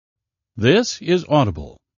This is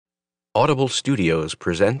Audible. Audible Studios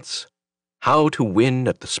presents How to Win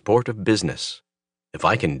at the Sport of Business. If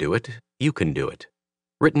I can do it, you can do it.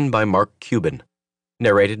 Written by Mark Cuban.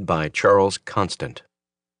 Narrated by Charles Constant.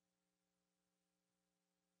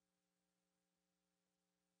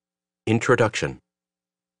 Introduction.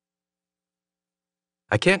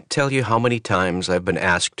 I can't tell you how many times I've been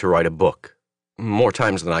asked to write a book. More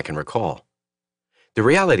times than I can recall. The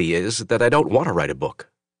reality is that I don't want to write a book.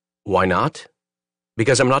 Why not?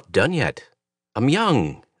 Because I'm not done yet. I'm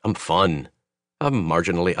young, I'm fun, I'm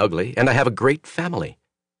marginally ugly, and I have a great family.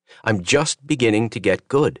 I'm just beginning to get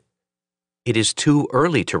good. It is too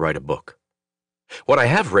early to write a book. What I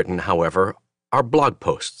have written, however, are blog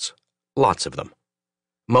posts. Lots of them.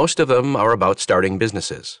 Most of them are about starting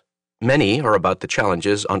businesses. Many are about the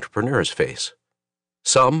challenges entrepreneurs face.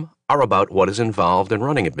 Some are about what is involved in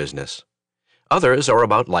running a business. Others are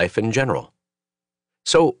about life in general.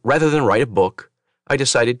 So, rather than write a book, I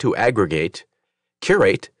decided to aggregate,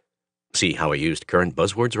 curate, see how I used current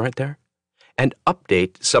buzzwords right there, and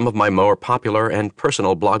update some of my more popular and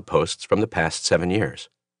personal blog posts from the past 7 years.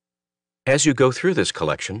 As you go through this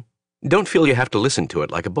collection, don't feel you have to listen to it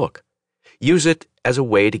like a book. Use it as a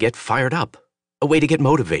way to get fired up, a way to get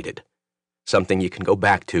motivated, something you can go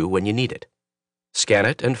back to when you need it. Scan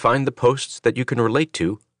it and find the posts that you can relate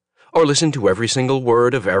to, or listen to every single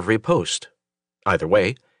word of every post. Either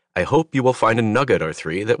way, I hope you will find a nugget or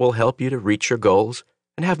three that will help you to reach your goals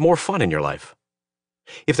and have more fun in your life.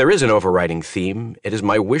 If there is an overriding theme, it is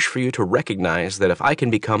my wish for you to recognize that if I can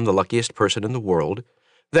become the luckiest person in the world,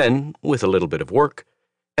 then, with a little bit of work,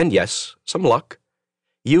 and yes, some luck,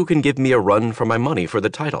 you can give me a run for my money for the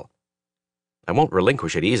title. I won't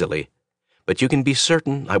relinquish it easily, but you can be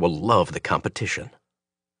certain I will love the competition.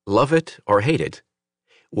 Love it or hate it.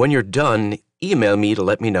 When you're done, email me to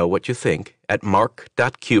let me know what you think at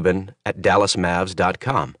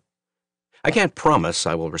mark.cuban@dallasmavs.com. I can't promise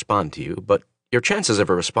I will respond to you, but your chances of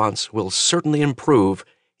a response will certainly improve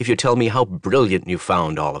if you tell me how brilliant you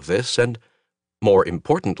found all of this and, more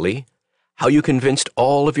importantly, how you convinced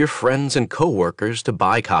all of your friends and coworkers to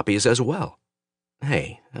buy copies as well.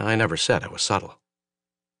 Hey, I never said I was subtle.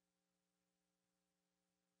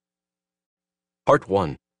 Part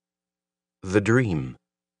 1. The Dream.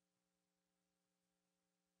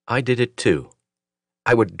 I did it too.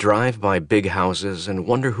 I would drive by big houses and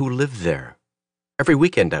wonder who lived there. Every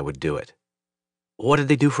weekend I would do it. What did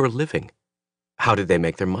they do for a living? How did they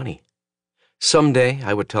make their money? Someday,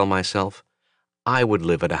 I would tell myself, I would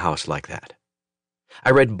live at a house like that. I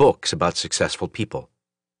read books about successful people.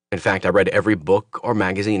 In fact, I read every book or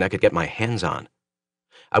magazine I could get my hands on.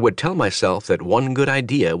 I would tell myself that one good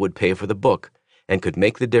idea would pay for the book and could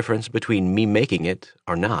make the difference between me making it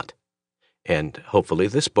or not. And hopefully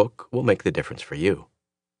this book will make the difference for you.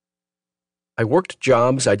 I worked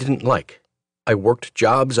jobs I didn't like. I worked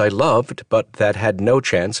jobs I loved but that had no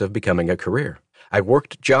chance of becoming a career. I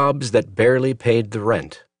worked jobs that barely paid the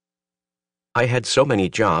rent. I had so many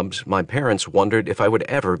jobs, my parents wondered if I would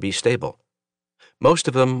ever be stable. Most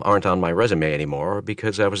of them aren't on my resume anymore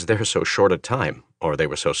because I was there so short a time, or they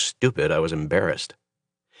were so stupid I was embarrassed.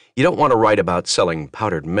 You don't want to write about selling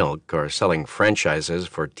powdered milk or selling franchises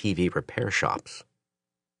for TV repair shops.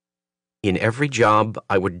 In every job,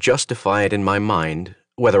 I would justify it in my mind,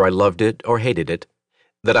 whether I loved it or hated it,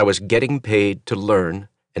 that I was getting paid to learn,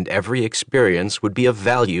 and every experience would be of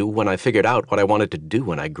value when I figured out what I wanted to do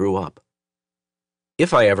when I grew up.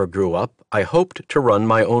 If I ever grew up, I hoped to run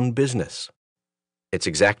my own business. It's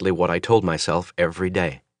exactly what I told myself every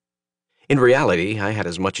day. In reality, I had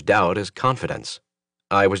as much doubt as confidence.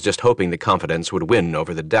 I was just hoping the confidence would win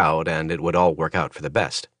over the doubt and it would all work out for the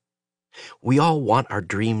best. We all want our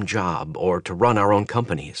dream job or to run our own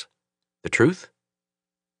companies. The truth?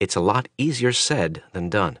 It's a lot easier said than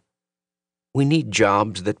done. We need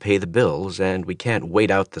jobs that pay the bills and we can't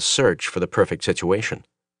wait out the search for the perfect situation.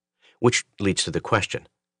 Which leads to the question,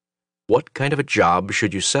 what kind of a job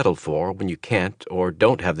should you settle for when you can't or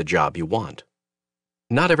don't have the job you want?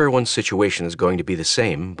 Not everyone's situation is going to be the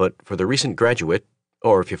same, but for the recent graduate,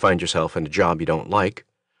 or if you find yourself in a job you don't like,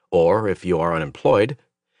 or if you are unemployed,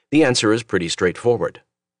 the answer is pretty straightforward.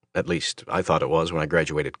 At least, I thought it was when I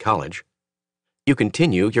graduated college. You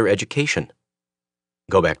continue your education.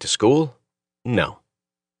 Go back to school? No.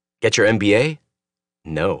 Get your MBA?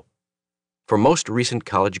 No. For most recent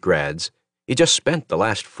college grads, you just spent the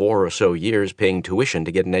last 4 or so years paying tuition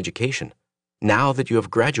to get an education. Now that you have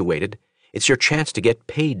graduated, it's your chance to get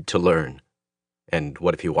paid to learn. And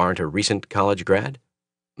what if you aren't a recent college grad?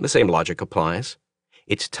 The same logic applies.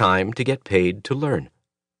 It's time to get paid to learn.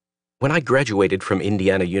 When I graduated from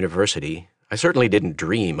Indiana University, I certainly didn't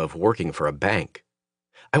dream of working for a bank.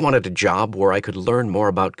 I wanted a job where I could learn more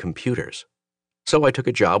about computers. So I took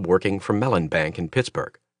a job working for Mellon Bank in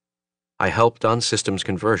Pittsburgh. I helped on systems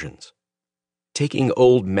conversions, taking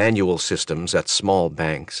old manual systems at small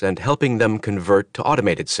banks and helping them convert to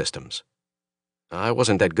automated systems. I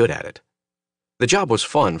wasn't that good at it. The job was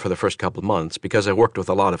fun for the first couple months because I worked with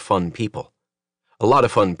a lot of fun people. A lot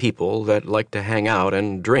of fun people that liked to hang out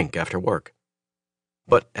and drink after work.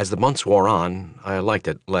 But as the months wore on, I liked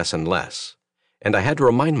it less and less, and I had to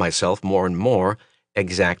remind myself more and more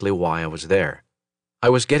exactly why I was there. I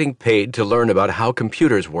was getting paid to learn about how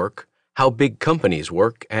computers work, how big companies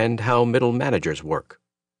work, and how middle managers work.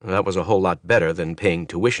 That was a whole lot better than paying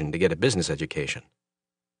tuition to get a business education.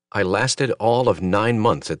 I lasted all of 9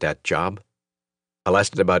 months at that job. I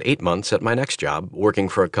lasted about 8 months at my next job, working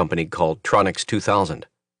for a company called Tronics 2000.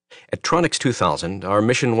 At Tronics 2000, our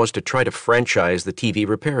mission was to try to franchise the TV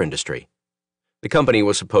repair industry. The company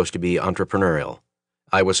was supposed to be entrepreneurial.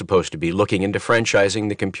 I was supposed to be looking into franchising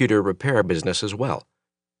the computer repair business as well.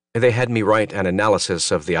 They had me write an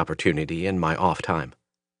analysis of the opportunity in my off time.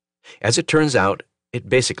 As it turns out, it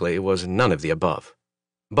basically was none of the above.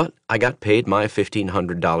 But I got paid my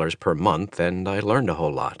 $1,500 per month, and I learned a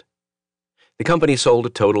whole lot. The company sold a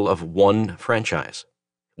total of 1 franchise,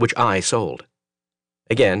 which I sold.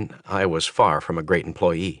 Again, I was far from a great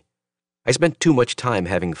employee. I spent too much time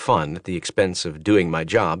having fun at the expense of doing my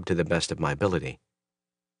job to the best of my ability.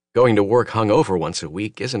 Going to work hungover once a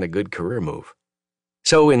week isn't a good career move.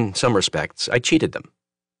 So in some respects, I cheated them.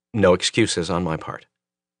 No excuses on my part.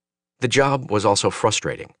 The job was also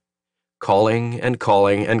frustrating. Calling and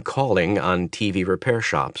calling and calling on TV repair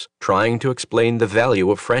shops, trying to explain the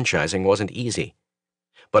value of franchising wasn't easy.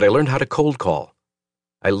 But I learned how to cold call.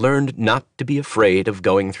 I learned not to be afraid of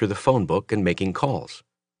going through the phone book and making calls.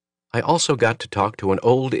 I also got to talk to an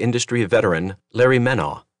old industry veteran, Larry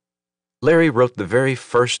Menaw. Larry wrote the very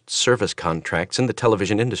first service contracts in the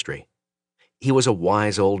television industry. He was a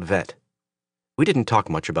wise old vet. We didn't talk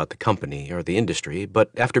much about the company or the industry,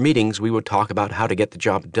 but after meetings we would talk about how to get the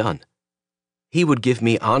job done. He would give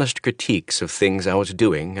me honest critiques of things I was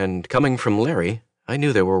doing, and coming from Larry, I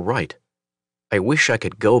knew they were right. I wish I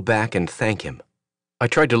could go back and thank him. I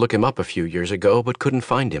tried to look him up a few years ago, but couldn't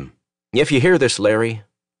find him. If you hear this, Larry,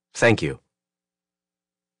 thank you.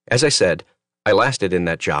 As I said, I lasted in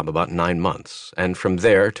that job about 9 months, and from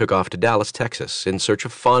there took off to Dallas, Texas, in search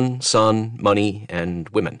of fun, sun, money, and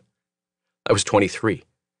women. I was 23.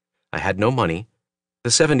 I had no money. The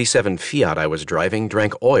 '77 Fiat I was driving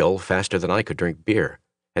drank oil faster than I could drink beer,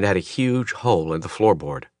 and had a huge hole in the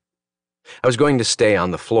floorboard. I was going to stay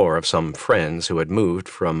on the floor of some friends who had moved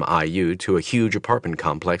from IU to a huge apartment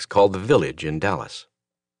complex called The Village in Dallas.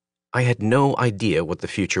 I had no idea what the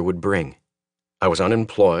future would bring. I was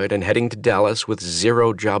unemployed and heading to Dallas with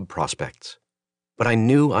 0 job prospects. But I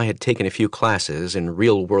knew I had taken a few classes in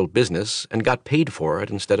real-world business and got paid for it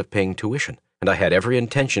instead of paying tuition, and I had every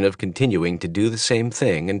intention of continuing to do the same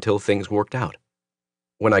thing until things worked out.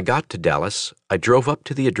 When I got to Dallas, I drove up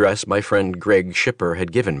to the address my friend Greg Shipper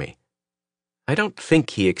had given me. I don't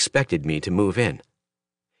think he expected me to move in.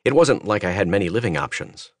 It wasn't like I had many living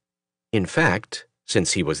options. In fact,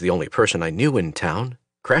 since he was the only person I knew in town,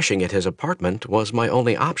 crashing at his apartment was my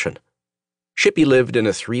only option. Shippy lived in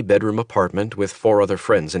a 3-bedroom apartment with 4 other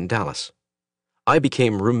friends in Dallas. I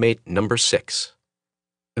became roommate number 6.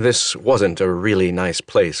 This wasn't a really nice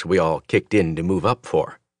place we all kicked in to move up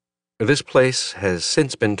for. This place has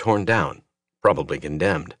since been torn down, probably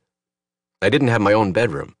condemned. I didn't have my own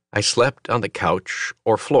bedroom. I slept on the couch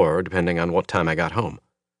or floor depending on what time I got home.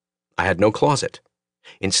 I had no closet.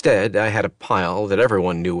 Instead, I had a pile that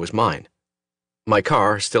everyone knew was mine. My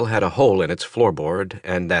car still had a hole in its floorboard,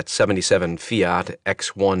 and that '77 Fiat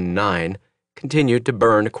X19 continued to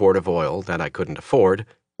burn a quart of oil that I couldn't afford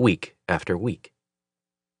week after week.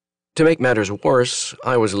 To make matters worse,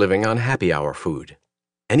 I was living on happy hour food.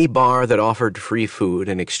 Any bar that offered free food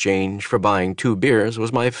in exchange for buying 2 beers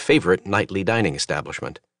was my favorite nightly dining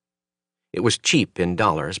establishment. It was cheap in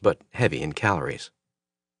dollars, but heavy in calories.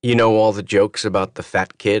 You know all the jokes about the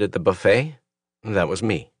fat kid at the buffet? That was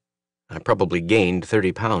me. I probably gained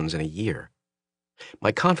 30 pounds in a year.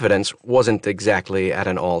 My confidence wasn't exactly at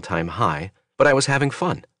an all-time high, but I was having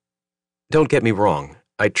fun. Don't get me wrong,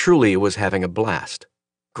 I truly was having a blast.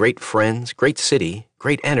 Great friends, great city,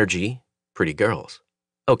 great energy, pretty girls.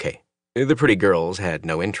 Okay, the pretty girls had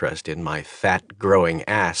no interest in my fat, growing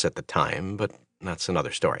ass at the time, but that's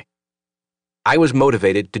another story. I was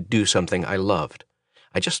motivated to do something I loved.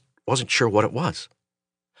 I just wasn't sure what it was.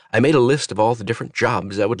 I made a list of all the different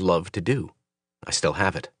jobs I would love to do. I still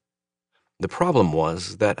have it. The problem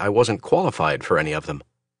was that I wasn't qualified for any of them,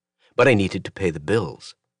 but I needed to pay the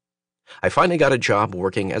bills. I finally got a job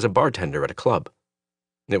working as a bartender at a club.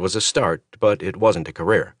 It was a start, but it wasn't a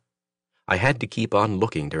career. I had to keep on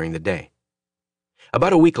looking during the day.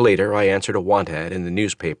 About a week later, I answered a want ad in the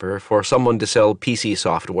newspaper for someone to sell PC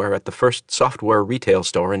software at the first software retail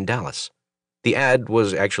store in Dallas. The ad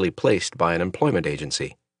was actually placed by an employment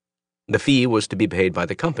agency. The fee was to be paid by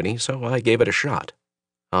the company, so I gave it a shot.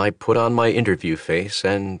 I put on my interview face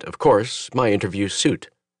and, of course, my interview suit,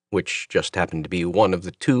 which just happened to be one of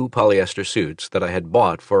the 2 polyester suits that I had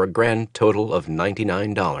bought for a grand total of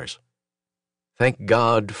 $99. Thank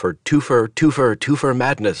God for twofer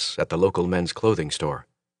madness at the local men's clothing store.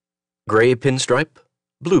 Gray pinstripe,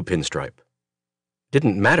 blue pinstripe.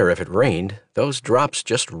 Didn't matter if it rained, those drops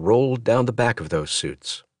just rolled down the back of those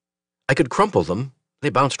suits. I could crumple them, they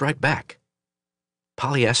bounced right back.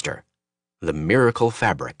 Polyester, the miracle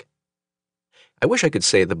fabric. I wish I could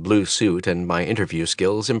say the blue suit and my interview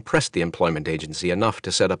skills impressed the employment agency enough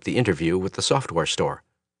to set up the interview with the software store.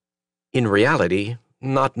 In reality,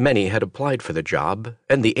 not many had applied for the job,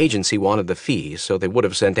 and the agency wanted the fee, so they would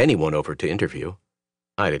have sent anyone over to interview.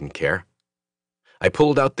 I didn't care. I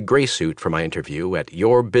pulled out the gray suit for my interview at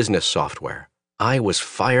Your Business Software. I was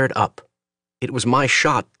fired up. It was my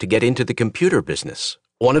shot to get into the computer business,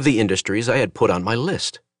 one of the industries I had put on my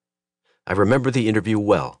list. I remember the interview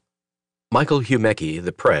well. Michael Humecki,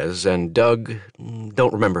 the prez, and Doug,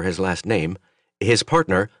 don't remember his last name, his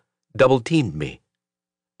partner, double-teamed me.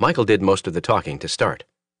 Michael did most of the talking to start.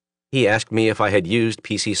 He asked me if I had used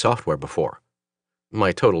PC software before.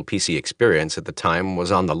 My total PC experience at the time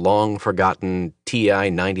was on the long-forgotten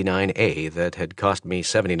TI-99A that had cost me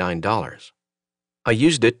 $79. I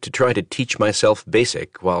used it to try to teach myself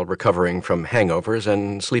BASIC while recovering from hangovers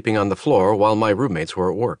and sleeping on the floor while my roommates were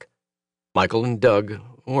at work. Michael and Doug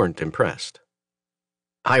weren't impressed.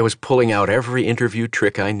 I was pulling out every interview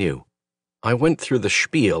trick I knew. I went through the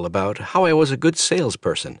spiel about how I was a good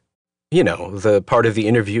salesperson. You know, the part of the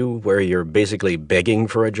interview where you're basically begging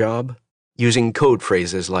for a job, using code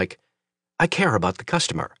phrases like, I care about the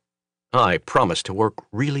customer. I promise to work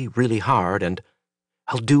really, really hard, and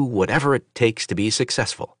I'll do whatever it takes to be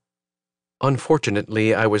successful.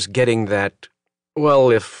 Unfortunately, I was getting that, well,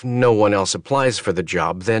 if no one else applies for the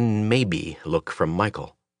job, then maybe look from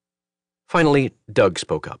Michael. Finally, Doug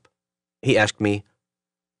spoke up. He asked me,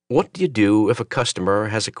 what do you do if a customer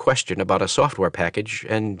has a question about a software package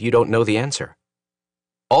and you don't know the answer?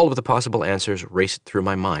 All of the possible answers raced through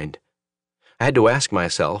my mind. I had to ask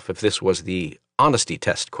myself if this was the honesty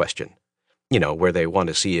test question, you know, where they want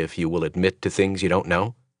to see if you will admit to things you don't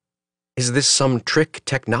know. Is this some trick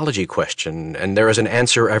technology question and there is an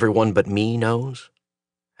answer everyone but me knows?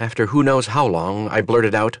 After who knows how long, I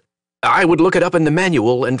blurted out, I would look it up in the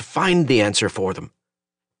manual and find the answer for them.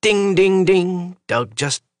 Ding, ding, ding. Doug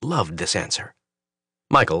just loved this answer.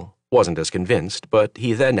 Michael wasn't as convinced, but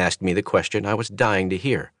he then asked me the question I was dying to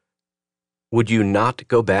hear. Would you not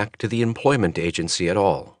go back to the employment agency at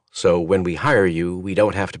all, so when we hire you, we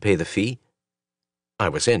don't have to pay the fee? I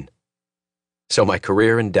was in. So my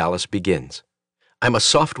career in Dallas begins. I'm a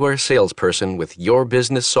software salesperson with Your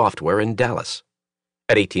Business Software in Dallas,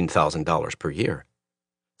 at $18,000 per year.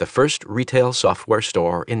 The first retail software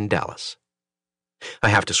store in Dallas. I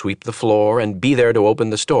have to sweep the floor and be there to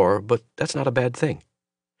open the store, but that's not a bad thing.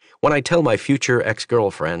 When I tell my future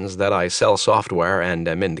ex-girlfriends that I sell software and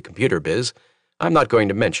am in the computer biz, I'm not going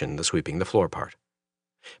to mention the sweeping the floor part.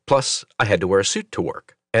 Plus, I had to wear a suit to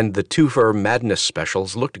work, and the twofer madness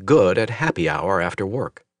specials looked good at happy hour after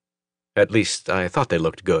work. At least, I thought they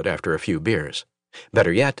looked good after a few beers.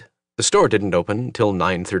 Better yet, the store didn't open till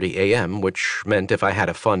 9:30 a.m., which meant if I had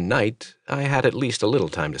a fun night, I had at least a little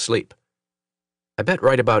time to sleep. I bet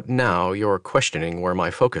right about now you're questioning where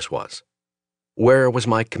my focus was. Where was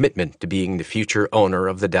my commitment to being the future owner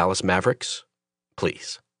of the Dallas Mavericks?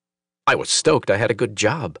 Please. I was stoked I had a good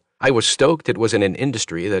job. I was stoked it was in an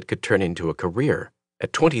industry that could turn into a career.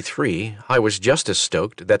 At 23, I was just as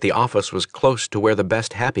stoked that the office was close to where the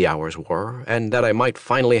best happy hours were and that I might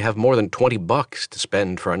finally have more than $20 to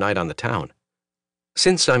spend for a night on the town.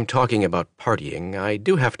 Since I'm talking about partying, I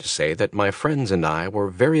do have to say that my friends and I were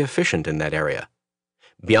very efficient in that area.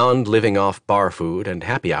 Beyond living off bar food and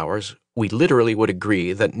happy hours, we literally would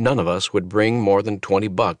agree that none of us would bring more than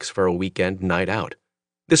 $20 for a weekend night out.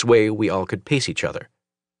 This way we all could pace each other.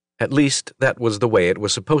 At least that was the way it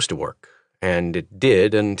was supposed to work, and it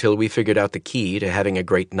did until we figured out the key to having a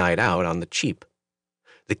great night out on the cheap.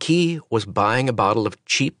 The key was buying a bottle of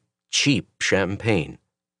cheap champagne.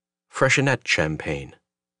 Freshenette champagne.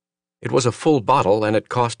 It was a full bottle and it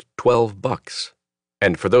cost $12.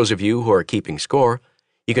 And for those of you who are keeping score,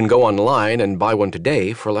 you can go online and buy one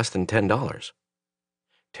today for less than $10.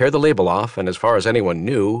 Tear the label off, and as far as anyone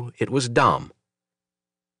knew, it was Dom.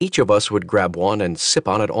 Each of us would grab one and sip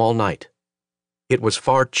on it all night. It was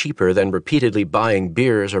far cheaper than repeatedly buying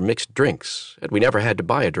beers or mixed drinks, and we never had to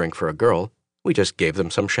buy a drink for a girl. We just gave them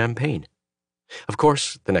some champagne. Of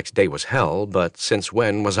course, the next day was hell, but since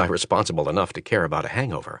when was I responsible enough to care about a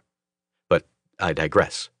hangover? But I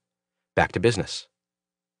digress. Back to business.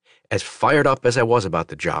 As fired up as I was about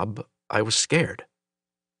the job, I was scared.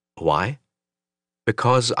 Why?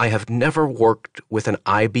 Because I have never worked with an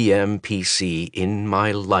IBM PC in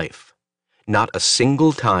my life. Not a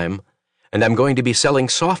single time, and I'm going to be selling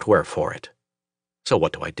software for it. So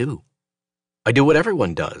what do? I do what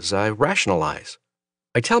everyone does. I rationalize.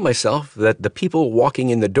 I tell myself that the people walking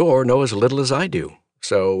in the door know as little as I do,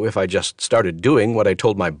 so if I just started doing what I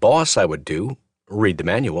told my boss I would do, read the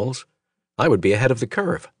manuals, I would be ahead of the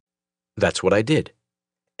curve. That's what I did.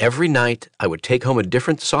 Every night, I would take home a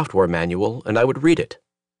different software manual and I would read it.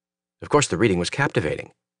 Of course, the reading was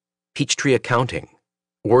captivating. Peachtree Accounting,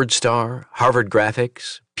 WordStar, Harvard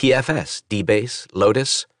Graphics, PFS, DBase,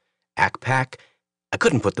 Lotus, ACPAC. I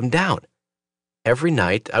couldn't put them down. Every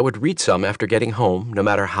night, I would read some after getting home, no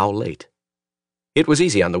matter how late. It was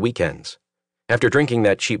easy on the weekends. After drinking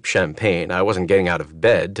that cheap champagne, I wasn't getting out of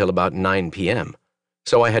bed till about 9 p.m.,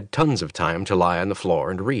 so I had tons of time to lie on the floor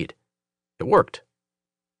and read. It worked.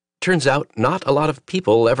 Turns out not a lot of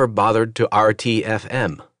people ever bothered to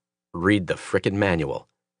RTFM, read the frickin' manual,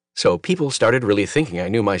 so people started really thinking I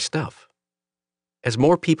knew my stuff. As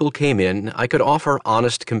more people came in, I could offer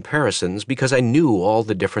honest comparisons because I knew all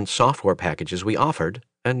the different software packages we offered,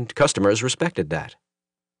 and customers respected that.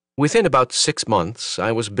 Within about 6 months,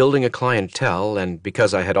 I was building a clientele, and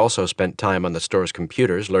because I had also spent time on the store's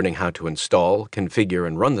computers learning how to install, configure,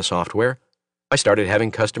 and run the software, I started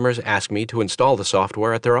having customers ask me to install the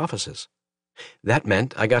software at their offices. That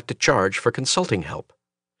meant I got to charge for consulting help.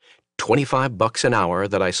 $25 an hour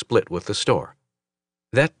that I split with the store.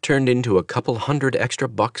 That turned into a couple $100 extra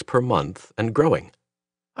per month and growing.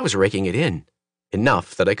 I was raking it in,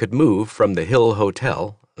 enough that I could move from the Hill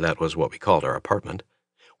Hotel, that was what we called our apartment,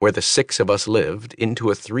 where the 6 of us lived, into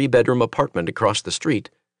a 3-bedroom apartment across the street,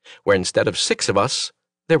 where instead of 6 of us,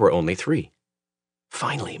 there were only 3.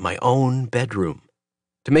 Finally, my own bedroom.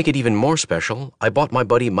 To make it even more special, I bought my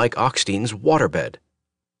buddy Mike Oxteen's waterbed.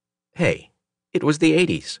 Hey, it was the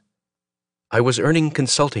 80s. I was earning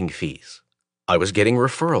consulting fees. I was getting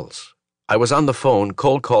referrals. I was on the phone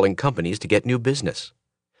cold calling companies to get new business.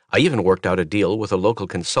 I even worked out a deal with a local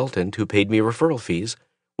consultant who paid me referral fees,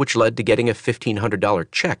 which led to getting a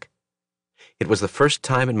 $1,500 check. It was the first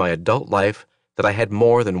time in my adult life that I had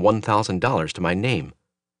more than $1,000 to my name.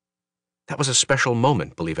 That was a special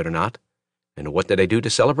moment, believe it or not. And what did I do to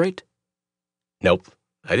celebrate? Nope,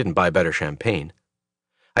 I didn't buy better champagne.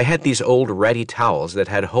 I had these old ratty towels that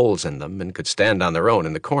had holes in them and could stand on their own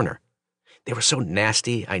in the corner. They were so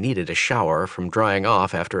nasty I needed a shower from drying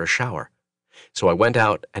off after a shower. So I went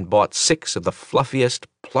out and bought 6 of the fluffiest,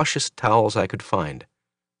 plushest towels I could find.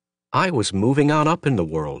 I was moving on up in the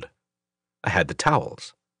world. I had the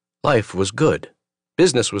towels. Life was good.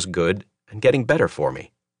 Business was good and getting better for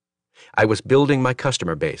me. I was building my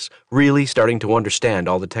customer base, really starting to understand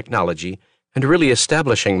all the technology, and really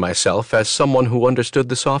establishing myself as someone who understood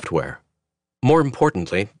the software. Most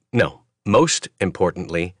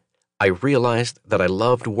importantly, I realized that I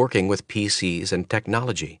loved working with PCs and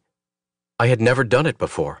technology. I had never done it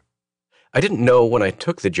before. I didn't know when I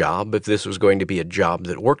took the job if this was going to be a job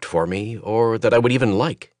that worked for me or that I would even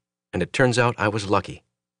like, and it turns out I was lucky.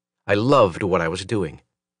 I loved what I was doing.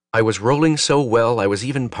 I was rolling so well I was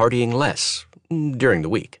even partying less during the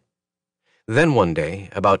week. Then one day,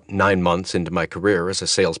 about 9 months into my career as a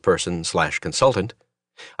salesperson/consultant,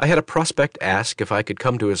 I had a prospect ask if I could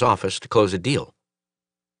come to his office to close a deal.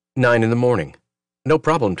 9 in the morning. No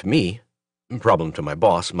problem to me. Problem to my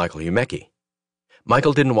boss, Michael Humecki.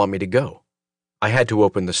 Michael didn't want me to go. I had to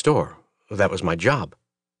open the store. That was my job.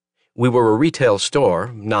 We were a retail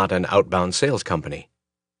store, not an outbound sales company.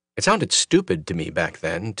 It sounded stupid to me back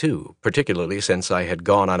then, too, particularly since I had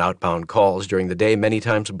gone on outbound calls during the day many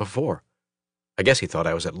times before. I guess he thought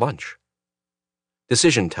I was at lunch.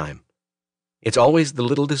 Decision time. It's always the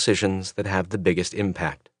little decisions that have the biggest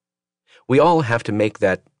impact. We all have to make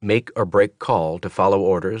that make-or-break call to follow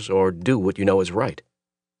orders or do what you know is right.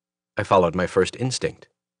 I followed my first instinct.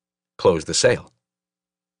 Close the sale.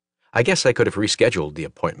 I guess I could have rescheduled the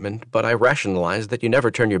appointment, but I rationalized that you never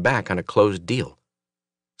turn your back on a closed deal.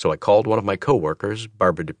 So I called one of my coworkers,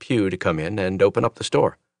 Barbara Depew, to come in and open up the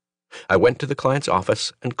store. I went to the client's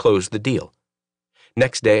office and closed the deal.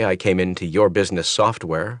 Next day, I came into Your Business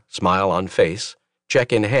Software, smile on face,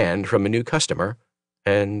 check in hand from a new customer,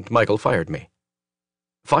 and Michael fired me.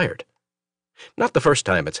 Fired. Not the first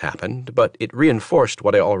time it's happened, but it reinforced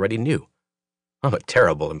what I already knew. I'm a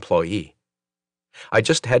terrible employee. I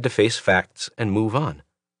just had to face facts and move on.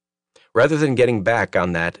 Rather than getting back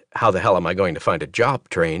on that how the hell am I going to find a job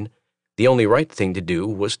train, the only right thing to do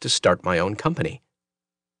was to start my own company.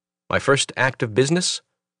 My first act of business?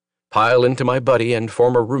 Pile into my buddy and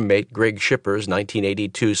former roommate Greg Shipper's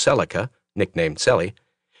 1982 Celica, nicknamed Celly,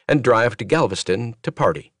 and drive to Galveston to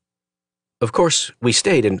party. Of course, we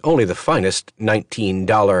stayed in only the finest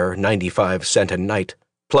 $19.95 a night,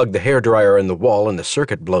 plug the hairdryer in the wall in the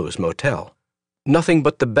Circuit Blows motel. Nothing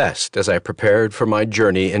but the best as I prepared for my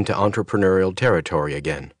journey into entrepreneurial territory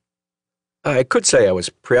again. I could say I was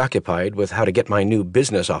preoccupied with how to get my new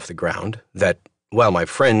business off the ground, that while my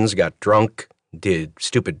friends got drunk, did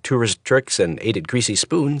stupid tourist tricks, and ate at greasy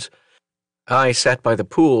spoons, I sat by the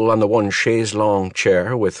pool on the one chaise-longue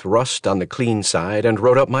chair with rust on the clean side and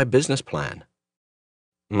wrote up my business plan.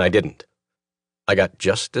 I didn't. I got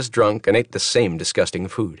just as drunk and ate the same disgusting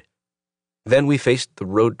food. Then we faced the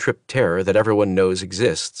road trip terror that everyone knows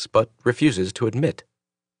exists but refuses to admit.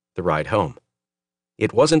 The ride home.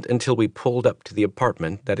 It wasn't until we pulled up to the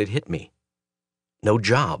apartment that it hit me. No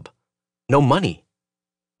job. No money.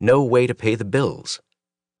 No way to pay the bills.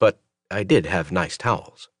 But I did have nice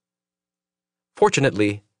towels.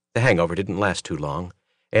 Fortunately, the hangover didn't last too long,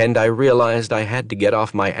 and I realized I had to get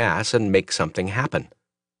off my ass and make something happen.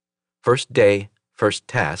 First day, first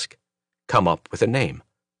task, come up with a name.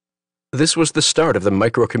 This was the start of the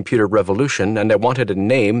microcomputer revolution, and I wanted a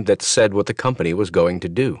name that said what the company was going to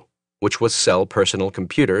do, which was sell personal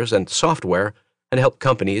computers and software and help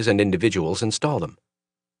companies and individuals install them.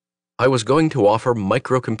 I was going to offer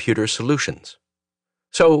microcomputer solutions.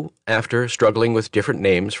 So, after struggling with different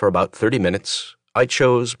names for about 30 minutes, I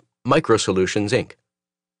chose MicroSolutions, Inc.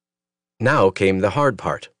 Now came the hard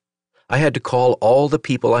part. I had to call all the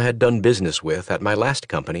people I had done business with at my last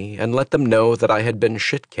company and let them know that I had been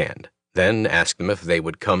shit-canned, then ask them if they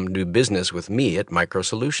would come do business with me at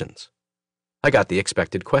MicroSolutions. I got the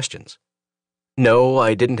expected questions. No,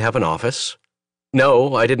 I didn't have an office.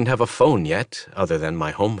 No, I didn't have a phone yet, other than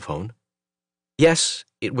my home phone. Yes,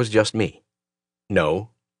 it was just me. No,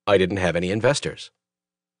 I didn't have any investors.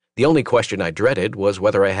 The only question I dreaded was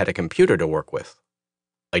whether I had a computer to work with.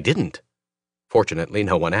 I didn't. Fortunately,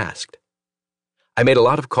 no one asked. I made a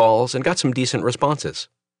lot of calls and got some decent responses.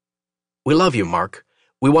 We love you, Mark.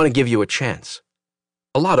 We want to give you a chance.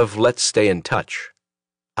 A lot of let's stay in touch.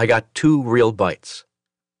 I got 2 real bites.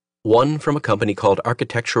 One from a company called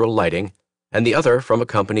Architectural Lighting, and the other from a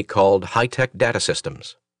company called High-Tech Data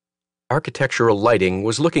Systems. Architectural Lighting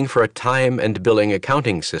was looking for a time and billing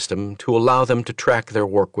accounting system to allow them to track their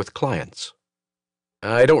work with clients.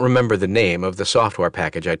 I don't remember the name of the software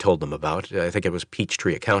package I told them about. I think it was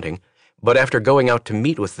Peachtree Accounting. But after going out to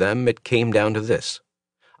meet with them, it came down to this.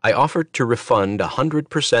 I offered to refund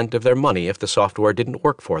 100% of their money if the software didn't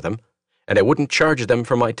work for them, and I wouldn't charge them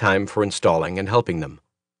for my time for installing and helping them.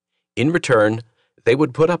 In return, they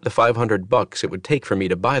would put up the $500 it would take for me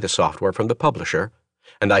to buy the software from the publisher,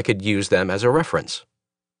 and I could use them as a reference.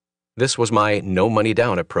 This was my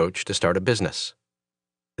no-money-down approach to start a business.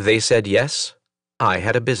 They said yes, I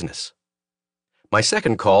had a business. My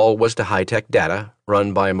second call was to High-Tech Data,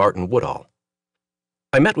 run by Martin Woodall.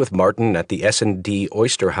 I met with Martin at the S&D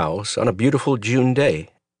Oyster House on a beautiful June day,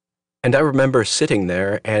 and I remember sitting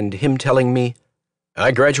there and him telling me,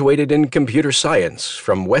 I graduated in computer science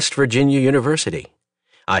from West Virginia University.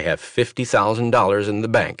 I have $50,000 in the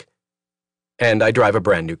bank. And I drive a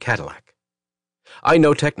brand new Cadillac. I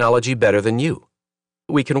know technology better than you.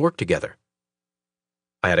 We can work together.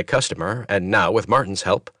 I had a customer, and now, with Martin's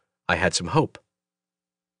help, I had some hope.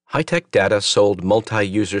 High-Tech Data sold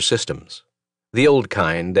multi-user systems, the old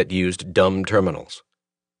kind that used dumb terminals.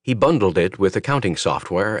 He bundled it with accounting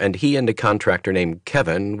software, and he and a contractor named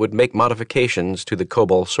Kevin would make modifications to the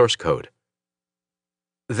COBOL source code.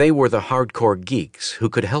 They were the hardcore geeks who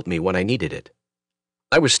could help me when I needed it.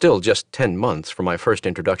 I was still just 10 months from my first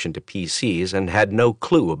introduction to PCs and had no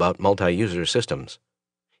clue about multi-user systems.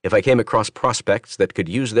 If I came across prospects that could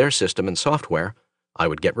use their system and software, I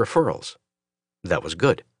would get referrals. That was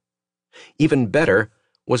good. Even better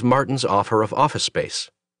was Martin's offer of office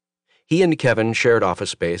space. He and Kevin shared office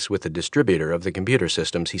space with the distributor of the computer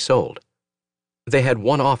systems he sold. They had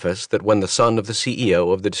one office that when the son of the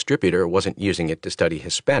CEO of the distributor wasn't using it to study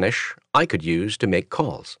his Spanish, I could use to make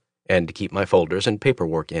calls and to keep my folders and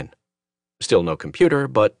paperwork in. Still no computer,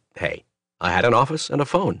 but hey, I had an office and a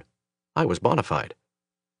phone. I was bona fide.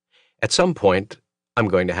 At some point, I'm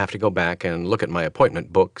going to have to go back and look at my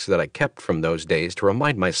appointment books that I kept from those days to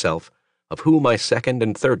remind myself of who my second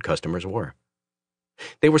and third customers were.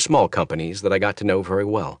 They were small companies that I got to know very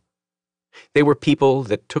well. They were people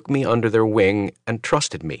that took me under their wing and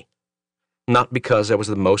trusted me, not because I was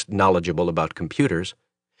the most knowledgeable about computers,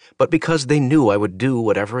 but because they knew I would do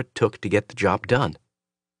whatever it took to get the job done.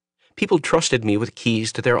 People trusted me with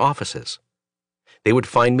keys to their offices. They would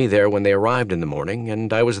find me there when they arrived in the morning,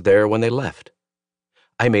 and I was there when they left.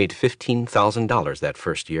 I made $15,000 that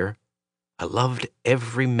first year. I loved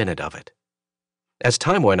every minute of it. As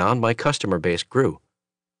time went on, my customer base grew.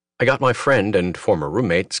 I got my friend and former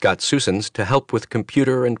roommate, Scott Susans, to help with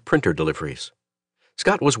computer and printer deliveries.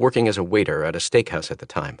 Scott was working as a waiter at a steakhouse at the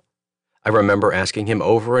time. I remember asking him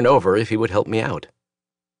over and over if he would help me out.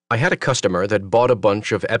 I had a customer that bought a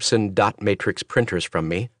bunch of Epson dot matrix printers from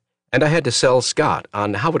me, and I had to sell Scott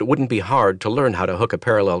on how it wouldn't be hard to learn how to hook a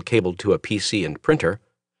parallel cable to a PC and printer,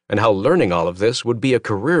 and how learning all of this would be a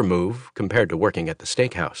career move compared to working at the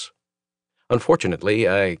steakhouse. Unfortunately,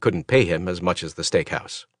 I couldn't pay him as much as the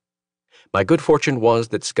steakhouse. My good fortune was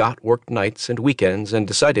that Scott worked nights and weekends and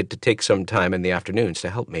decided to take some time in the afternoons to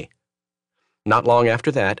help me. Not long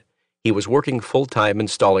after that, he was working full-time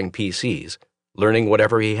installing PCs, learning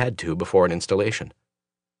whatever he had to before an installation.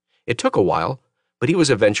 It took a while, but he was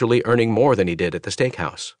eventually earning more than he did at the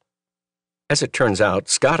steakhouse. As it turns out,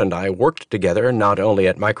 Scott and I worked together not only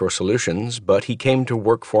at Micro Solutions, but he came to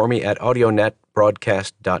work for me at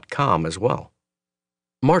AudionetBroadcast.com as well.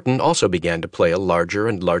 Martin also began to play a larger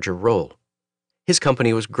and larger role. His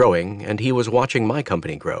company was growing, and he was watching my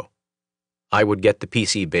company grow. I would get the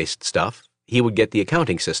PC-based stuff, he would get the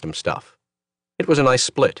accounting system stuff. It was a nice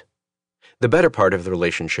split. The better part of the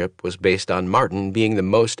relationship was based on Martin being the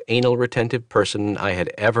most anal-retentive person I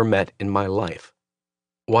had ever met in my life.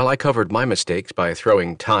 While I covered my mistakes by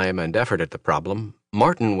throwing time and effort at the problem,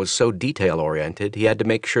 Martin was so detail-oriented he had to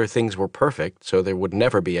make sure things were perfect so there would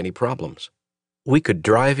never be any problems. We could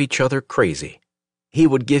drive each other crazy. He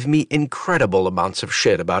would give me incredible amounts of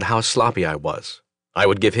shit about how sloppy I was. I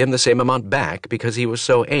would give him the same amount back because he was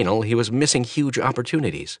so anal he was missing huge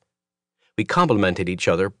opportunities. We complemented each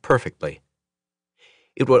other perfectly.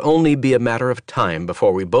 It would only be a matter of time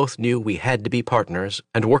before we both knew we had to be partners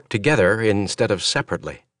and work together instead of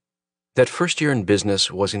separately. That first year in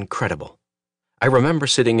business was incredible. I remember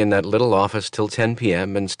sitting in that little office till 10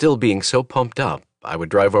 p.m. and still being so pumped up I would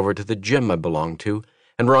drive over to the gym I belonged to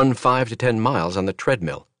and run 5 to 10 miles on the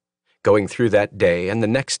treadmill, going through that day and the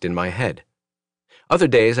next in my head. Other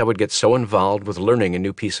days I would get so involved with learning a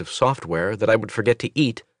new piece of software that I would forget to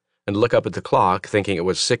eat and look up at the clock thinking it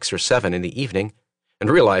was 6 or 7 in the evening and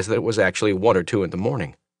realize that it was actually 1 or 2 in the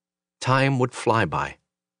morning. Time would fly by.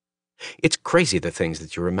 It's crazy the things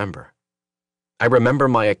that you remember. I remember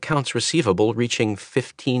my accounts receivable reaching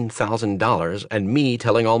 $15,000 and me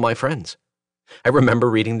telling all my friends. I remember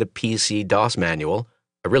reading the PC DOS manual,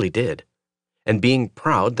 I really did, and being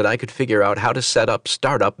proud that I could figure out how to set up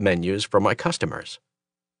startup menus for my customers.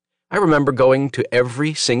 I remember going to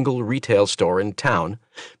every single retail store in town,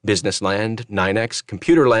 Businessland, 9X,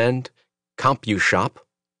 Computerland, CompuShop,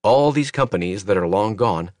 all these companies that are long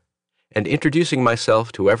gone, and introducing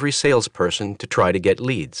myself to every salesperson to try to get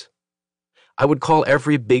leads. I would call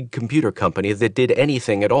every big computer company that did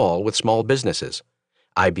anything at all with small businesses.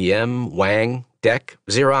 IBM, Wang, DEC,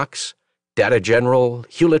 Xerox, Data General,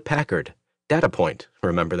 Hewlett-Packard, DataPoint,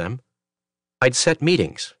 remember them? I'd set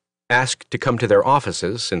meetings, asked to come to their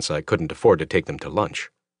offices since I couldn't afford to take them to lunch.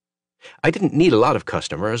 I didn't need a lot of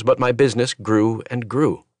customers, but my business grew and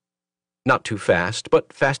grew. Not too fast,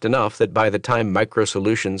 but fast enough that by the time Micro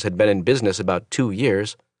Solutions had been in business about 2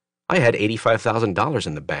 years, I had $85,000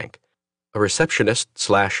 in the bank, a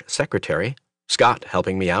receptionist/secretary, Scott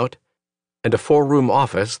helping me out, and a 4-room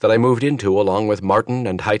office that I moved into along with Martin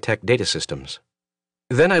and high-tech data systems.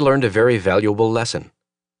 Then I learned a very valuable lesson.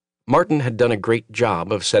 Martin had done a great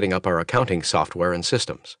job of setting up our accounting software and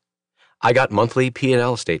systems. I got monthly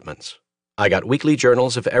P&L statements. I got weekly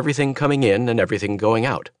journals of everything coming in and everything going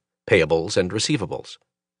out, payables and receivables.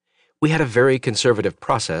 We had a very conservative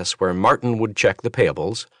process where Martin would check the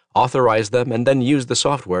payables, authorize them, and then use the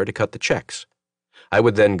software to cut the checks. I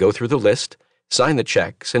would then go through the list, sign the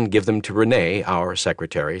checks, and give them to Renee, our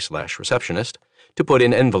secretary/receptionist, to put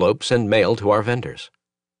in envelopes and mail to our vendors.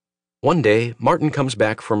 One day, Martin comes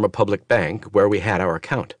back from a public bank where we had our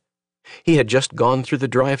account. He had just gone through the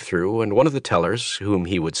drive-thru, and one of the tellers, whom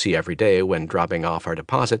he would see every day when dropping off our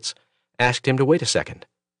deposits, asked him to wait a second.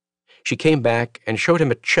 She came back and showed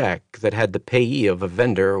him a check that had the payee of a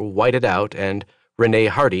vendor whited out and Renee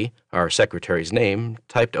Hardy, our secretary's name,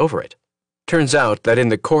 typed over it. Turns out that in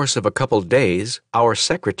the course of a couple days, our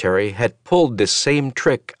secretary had pulled this same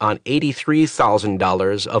trick on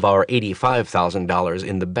 $83,000 of our $85,000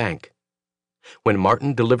 in the bank. When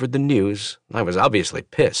Martin delivered the news, I was obviously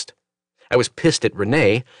pissed. I was pissed at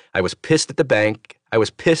Renee, I was pissed at the bank, I was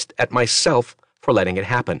pissed at myself for letting it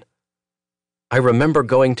happen. I remember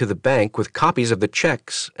going to the bank with copies of the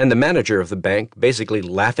checks, and the manager of the bank basically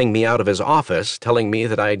laughing me out of his office, telling me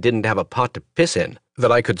that I didn't have a pot to piss in,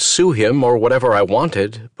 that I could sue him or whatever I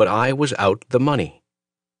wanted, but I was out the money.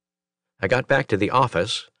 I got back to the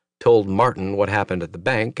office, told Martin what happened at the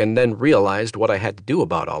bank, and then realized what I had to do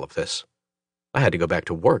about all of this. I had to go back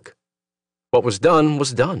to work. What was done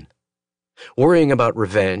was done. Worrying about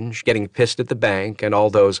revenge, getting pissed at the bank, and all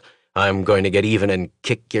those "I'm going to get even and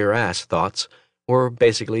kick your ass" thoughts were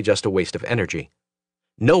basically just a waste of energy.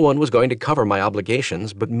 No one was going to cover my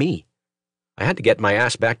obligations but me. I had to get my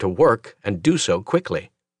ass back to work and do so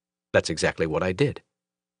quickly. That's exactly what I did.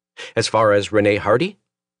 As far as Renee Hardy,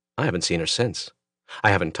 I haven't seen her since.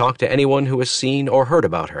 I haven't talked to anyone who has seen or heard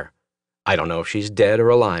about her. I don't know if she's dead or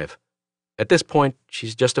alive. At this point,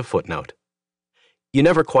 she's just a footnote. You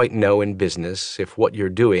never quite know in business if what you're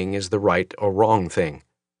doing is the right or wrong thing.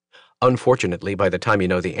 Unfortunately, by the time you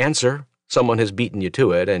know the answer, someone has beaten you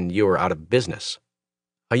to it and you're out of business.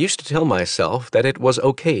 I used to tell myself that it was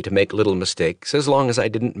okay to make little mistakes as long as I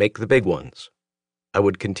didn't make the big ones. I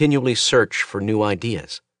would continually search for new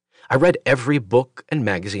ideas. I read every book and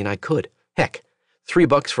magazine I could. Heck,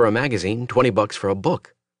 $3 for a magazine, $20 for a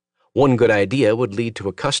book. One good idea would lead to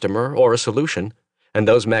a customer or a solution, and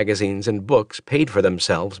those magazines and books paid for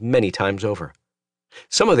themselves many times over.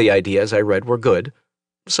 Some of the ideas I read were good,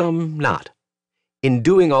 some not. In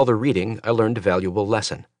doing all the reading, I learned a valuable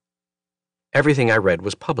lesson. Everything I read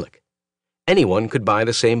was public. Anyone could buy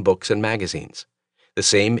the same books and magazines. The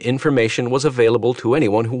same information was available to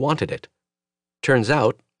anyone who wanted it. Turns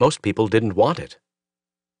out, most people didn't want it.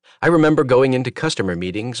 I remember going into customer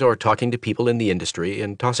meetings or talking to people in the industry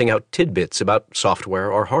and tossing out tidbits about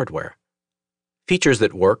software or hardware. Features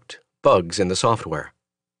that worked, bugs in the software.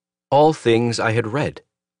 All things I had read.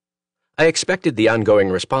 I expected the ongoing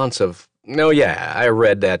response of, "Oh yeah, I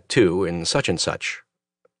read that too in such and such."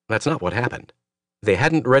 That's not what happened. They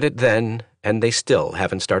hadn't read it then, and they still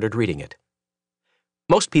haven't started reading it.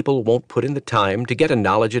 Most people won't put in the time to get a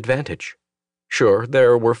knowledge advantage. Sure,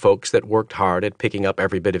 there were folks that worked hard at picking up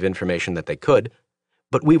every bit of information that they could,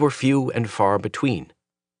 but we were few and far between.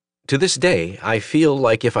 To this day, I feel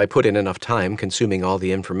like if I put in enough time consuming all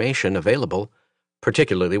the information available,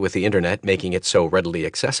 particularly with the internet making it so readily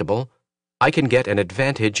accessible, I can get an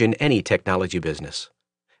advantage in any technology business.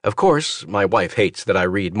 Of course, my wife hates that I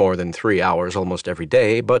read more than 3 hours almost every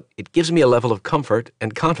day, but it gives me a level of comfort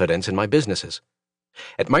and confidence in my businesses.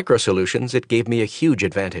 At MicroSolutions, it gave me a huge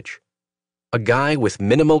advantage. A guy with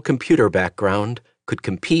minimal computer background could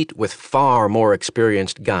compete with far more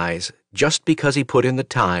experienced guys just because he put in the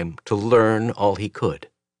time to learn all he could.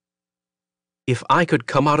 If I could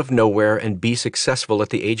come out of nowhere and be successful at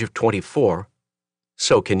the age of 24,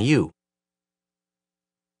 so can you.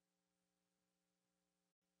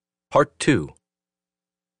 Part 2.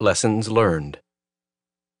 Lessons Learned.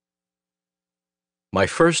 My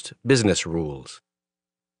first business rules.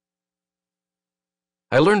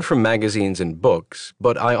 I learned from magazines and books,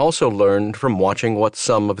 but I also learned from watching what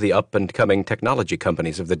some of the up-and-coming technology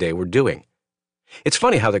companies of the day were doing. It's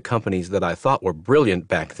funny how the companies that I thought were brilliant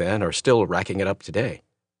back then are still racking it up today.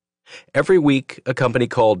 Every week, a company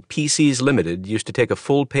called PCs Limited used to take a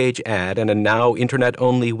full-page ad in a now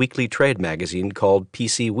internet-only weekly trade magazine called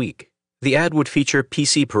PC Week. The ad would feature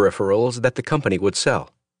PC peripherals that the company would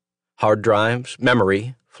sell. Hard drives,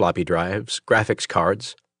 memory, floppy drives, graphics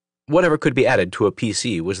cards, whatever could be added to a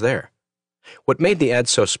PC was there. What made the ad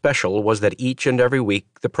so special was that each and every week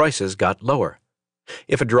the prices got lower.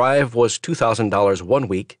 If a drive was $2,000 one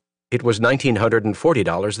week, it was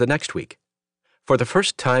 $1,940 the next week. For the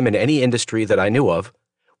first time in any industry that I knew of,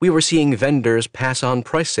 we were seeing vendors pass on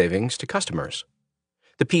price savings to customers.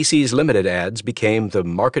 The PCs Limited ads became the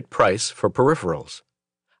market price for peripherals.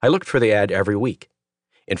 I looked for the ad every week.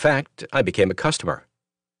 In fact, I became a customer.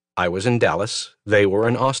 I was in Dallas, they were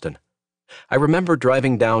in Austin. I remember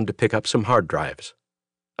driving down to pick up some hard drives.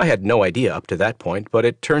 I had no idea up to that point, but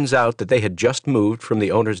it turns out that they had just moved from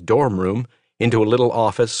the owner's dorm room into a little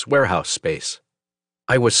office warehouse space.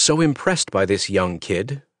 I was so impressed by this young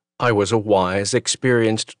kid, I was a wise,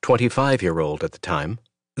 experienced 25-year-old at the time,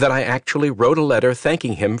 that I actually wrote a letter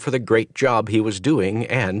thanking him for the great job he was doing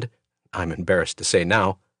and, I'm embarrassed to say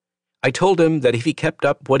now, I told him that if he kept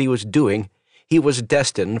up what he was doing, he was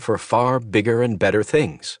destined for far bigger and better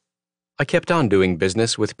things. I kept on doing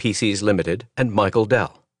business with PCs Limited and Michael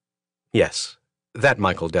Dell. Yes, that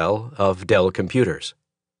Michael Dell of Dell Computers.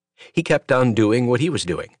 He kept on doing what he was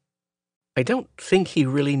doing. I don't think he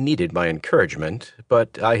really needed my encouragement,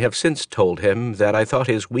 but I have since told him that I thought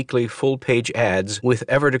his weekly full-page ads with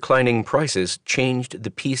ever-declining prices changed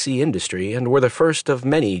the PC industry and were the first of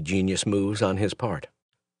many genius moves on his part.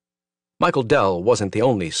 Michael Dell wasn't the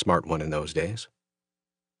only smart one in those days.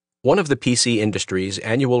 One of the PC industry's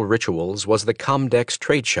annual rituals was the Comdex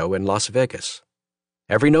trade show in Las Vegas.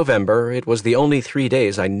 Every November, it was the only 3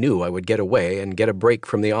 days I knew I would get away and get a break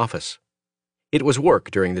from the office. It was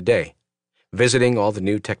work during the day, visiting all the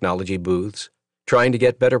new technology booths, trying to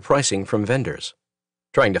get better pricing from vendors,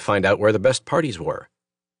 trying to find out where the best parties were.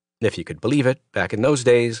 If you could believe it, back in those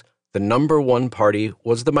days, the #1 party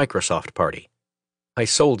was the Microsoft party. I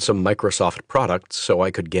sold some Microsoft products so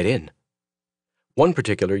I could get in. One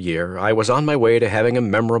particular year, I was on my way to having a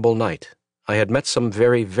memorable night. I had met some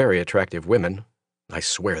very, very attractive women. I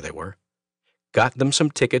swear they were. Got them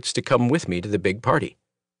some tickets to come with me to the big party.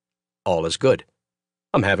 All is good.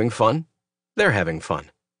 I'm having fun. They're having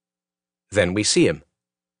fun. Then we see him.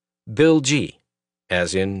 Bill G.,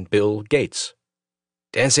 as in Bill Gates,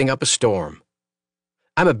 dancing up a storm.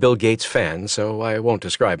 I'm a Bill Gates fan, so I won't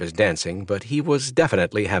describe his dancing, but he was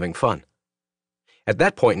definitely having fun. At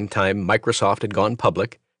that point in time, Microsoft had gone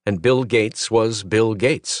public, and Bill Gates was Bill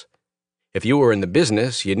Gates. If you were in the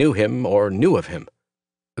business, you knew him or knew of him.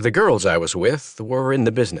 The girls I was with were in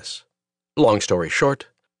the business. Long story short,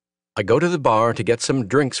 I go to the bar to get some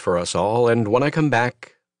drinks for us all, and when I come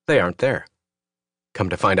back, they aren't there. Come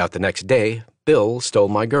to find out the next day, Bill stole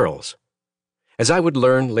my girls. As I would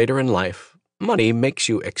learn later in life, money makes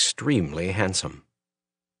you extremely handsome.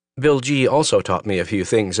 Bill G. also taught me a few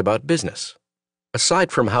things about business.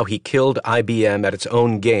 Aside from how he killed IBM at its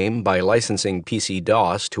own game by licensing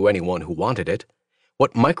PC-DOS to anyone who wanted it,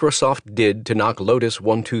 what Microsoft did to knock Lotus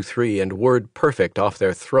 123 and WordPerfect off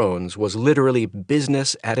their thrones was literally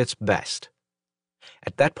business at its best.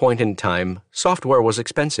 At that point in time, software was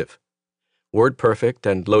expensive. WordPerfect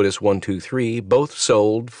and Lotus 123 both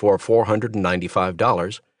sold for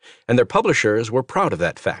 $495, and their publishers were proud of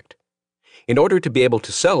that fact. In order to be able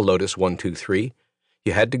to sell Lotus 123,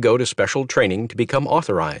 you had to go to special training to become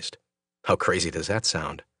authorized. How crazy does that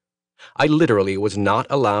sound? I literally was not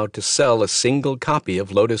allowed to sell a single copy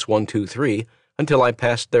of Lotus 123 until I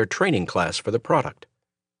passed their training class for the product.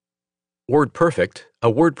 WordPerfect, a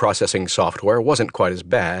word processing software, wasn't quite as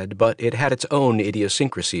bad, but it had its own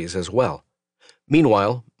idiosyncrasies as well.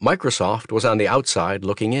 Meanwhile, Microsoft was on the outside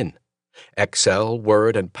looking in. Excel,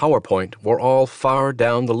 Word, and PowerPoint were all far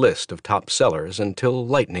down the list of top sellers until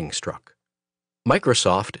lightning struck.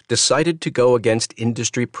 Microsoft decided to go against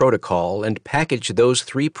industry protocol and package those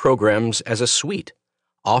 3 programs as a suite,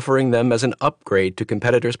 offering them as an upgrade to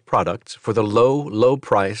competitors' products for the low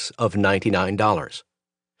price of $99.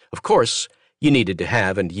 Of course, you needed to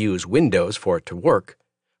have and use Windows for it to work,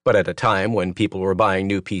 but at a time when people were buying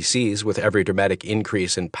new PCs with every dramatic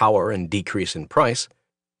increase in power and decrease in price,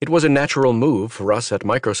 it was a natural move for us at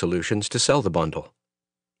MicroSolutions to sell the bundle.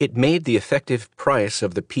 It made the effective price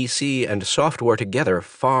of the PC and software together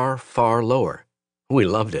far, far lower. We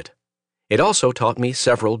loved it. It also taught me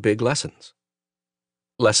several big lessons.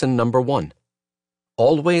 Lesson number 1.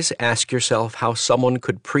 Always ask yourself how someone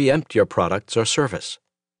could preempt your products or service.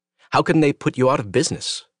 How can they put you out of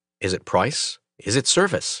business? Is it price? Is it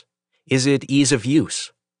service? Is it ease of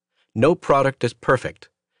use? No product is perfect,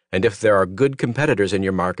 and if there are good competitors in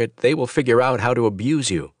your market, they will figure out how to abuse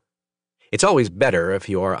you. It's always better if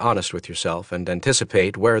you are honest with yourself and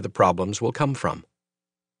anticipate where the problems will come from.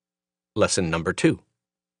 Lesson number 2.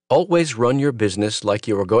 Always run your business like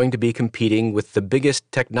you are going to be competing with the biggest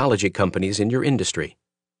technology companies in your industry.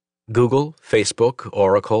 Google, Facebook,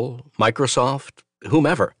 Oracle, Microsoft,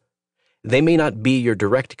 whomever. They may not be your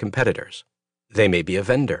direct competitors. They may be a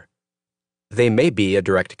vendor. They may be a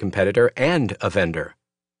direct competitor and a vendor.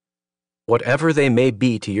 Whatever they may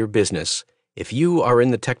be to your business, if you are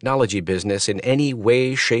in the technology business in any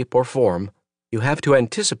way, shape, or form, you have to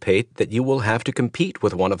anticipate that you will have to compete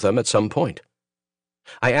with one of them at some point.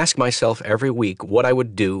 I ask myself every week what I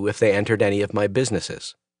would do if they entered any of my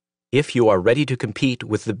businesses. If you are ready to compete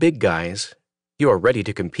with the big guys, you are ready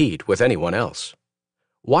to compete with anyone else.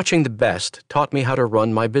 Watching the best taught me how to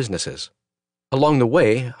run my businesses. Along the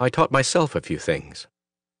way, I taught myself a few things.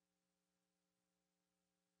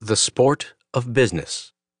 The sport of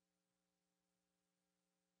business.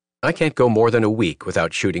 I can't go more than a week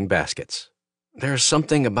without shooting baskets. There's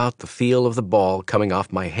something about the feel of the ball coming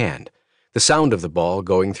off my hand, the sound of the ball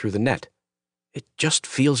going through the net. It just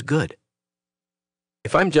feels good.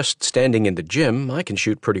 If I'm just standing in the gym, I can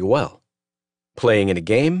shoot pretty well. Playing in a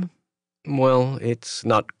game? Well, it's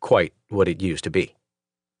not quite what it used to be.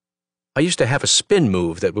 I used to have a spin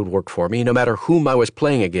move that would work for me no matter whom I was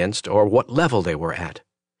playing against or what level they were at.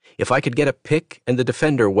 If I could get a pick and the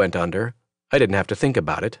defender went under, I didn't have to think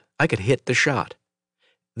about it. I could hit the shot.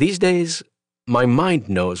 These days, my mind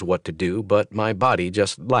knows what to do, but my body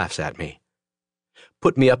just laughs at me.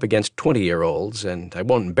 Put me up against 20-year-olds, and I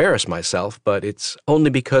won't embarrass myself, but it's only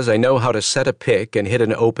because I know how to set a pick and hit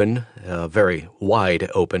an open, a very wide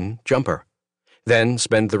open, jumper. Then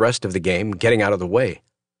spend the rest of the game getting out of the way.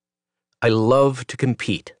 I love to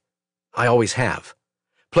compete. I always have.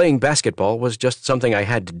 Playing basketball was just something I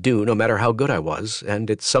had to do no matter how good I was, and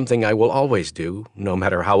it's something I will always do no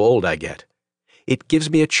matter how old I get. It gives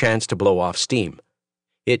me a chance to blow off steam.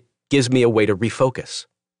 It gives me a way to refocus.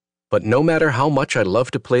 But no matter how much I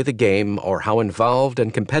love to play the game or how involved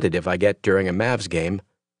and competitive I get during a Mavs game,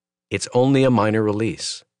 it's only a minor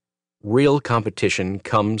release. Real competition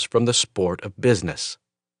comes from the sport of business.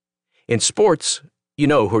 In sports, you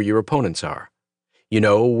know who your opponents are. You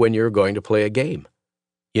know when you're going to play a game.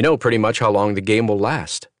 You know pretty much how long the game will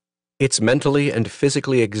last. It's mentally and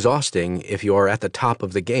physically exhausting if you are at the top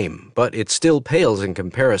of the game, but it still pales in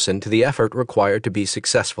comparison to the effort required to be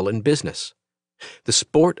successful in business. The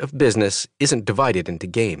sport of business isn't divided into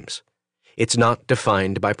games. It's not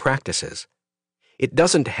defined by practices. It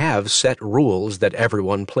doesn't have set rules that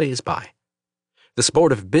everyone plays by. The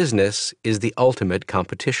sport of business is the ultimate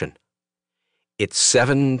competition. It's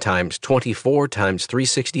 7 times 24 times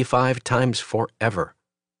 365 times forever.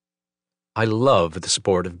 I love the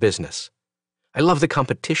sport of business. I love the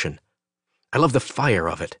competition. I love the fire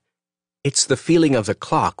of it. It's the feeling of the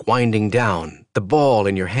clock winding down, the ball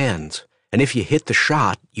in your hands. And if you hit the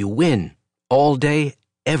shot, you win, all day,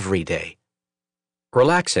 every day.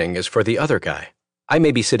 Relaxing is for the other guy. I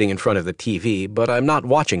may be sitting in front of the TV, but I'm not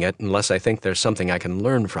watching it unless I think there's something I can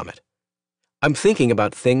learn from it. I'm thinking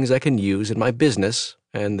about things I can use in my business,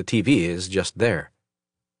 and the TV is just there.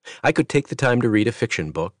 I could take the time to read a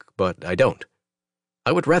fiction book, but I don't.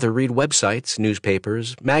 I would rather read websites,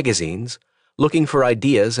 newspapers, magazines, looking for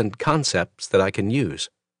ideas and concepts that I can use.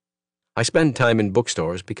 I spend time in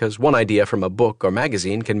bookstores because one idea from a book or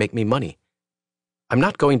magazine can make me money. I'm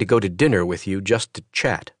not going to go to dinner with you just to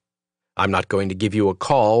chat. I'm not going to give you a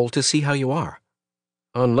call to see how you are.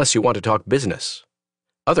 Unless you want to talk business.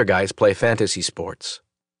 Other guys play fantasy sports.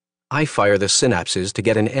 I fire the synapses to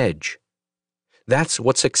get an edge. That's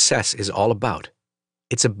what success is all about.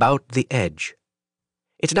 It's about the edge.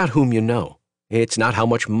 It's not whom you know. It's not how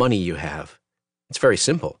much money you have. It's very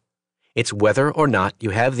simple. It's whether or not you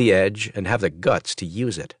have the edge and have the guts to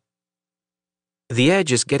use it. The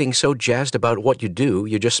edge is getting so jazzed about what you do,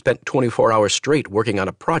 you just spent 24 hours straight working on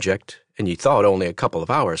a project, and you thought only a couple of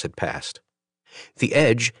hours had passed. The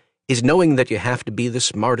edge is knowing that you have to be the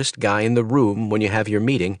smartest guy in the room when you have your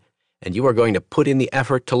meeting, and you are going to put in the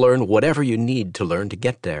effort to learn whatever you need to learn to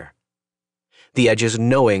get there. The edge is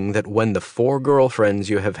knowing that when the 4 girlfriends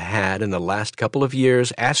you have had in the last couple of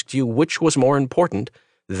years asked you which was more important,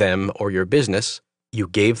 them or your business, you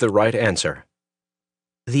gave the right answer.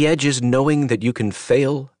 The edge is knowing that you can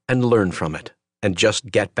fail and learn from it, and just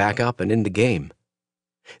get back up and in the game.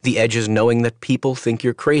 The edge is knowing that people think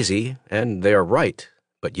you're crazy, and they are right,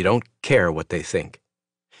 but you don't care what they think.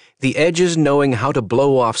 The edge is knowing how to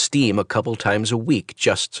blow off steam a couple times a week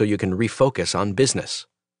just so you can refocus on business.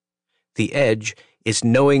 The edge is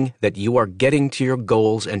knowing that you are getting to your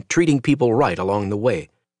goals and treating people right along the way.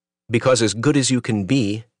 Because as good as you can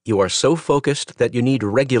be, you are so focused that you need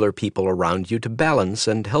regular people around you to balance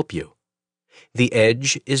and help you. The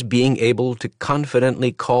edge is being able to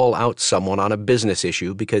confidently call out someone on a business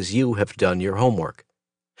issue because you have done your homework.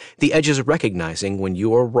 The edge is recognizing when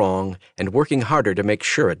you are wrong and working harder to make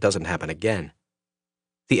sure it doesn't happen again.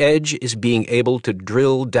 The edge is being able to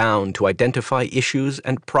drill down to identify issues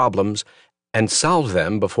and problems and solve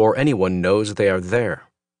them before anyone knows they are there.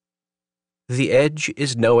 The edge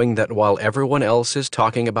is knowing that while everyone else is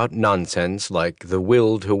talking about nonsense like the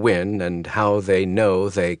will to win and how they know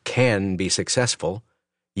they can be successful,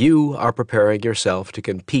 you are preparing yourself to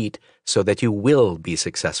compete so that you will be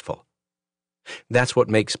successful. That's what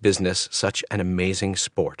makes business such an amazing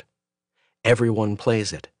sport. Everyone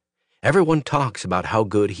plays it. Everyone talks about how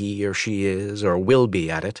good he or she is or will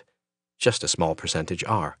be at it. Just a small percentage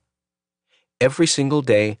are. Every single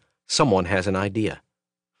day, someone has an idea.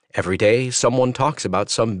 Every day, someone talks about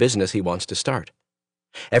some business he wants to start.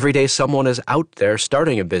 Every day, someone is out there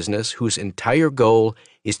starting a business whose entire goal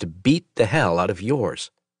is to beat the hell out of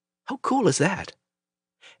yours. How cool is that?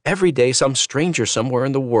 Every day some stranger somewhere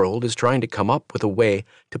in the world is trying to come up with a way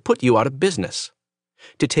to put you out of business,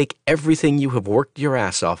 to take everything you have worked your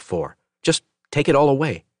ass off for. Just take it all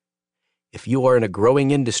away. If you are in a growing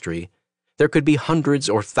industry, there could be hundreds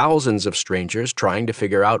or thousands of strangers trying to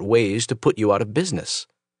figure out ways to put you out of business.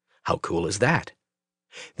 How cool is that?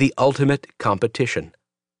 The ultimate competition.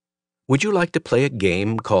 Would you like to play a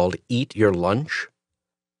game called Eat Your Lunch?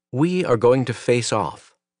 We are going to face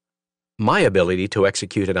off. My ability to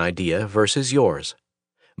execute an idea versus yours.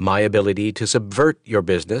 My ability to subvert your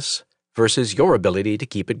business versus your ability to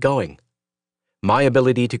keep it going. My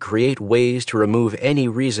ability to create ways to remove any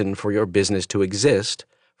reason for your business to exist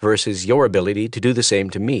versus your ability to do the same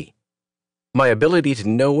to me. My ability to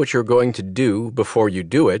know what you're going to do before you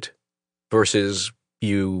do it versus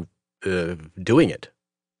you doing it.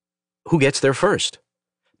 Who gets there first?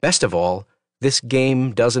 Best of all, this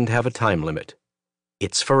game doesn't have a time limit.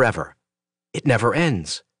 It's forever. It never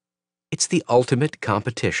ends. It's the ultimate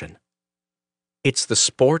competition. It's the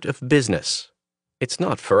sport of business. It's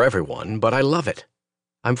not for everyone, but I love it.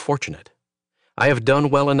 I'm fortunate. I have done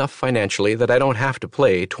well enough financially that I don't have to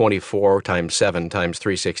play 24 times 7 times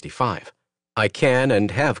 365. I can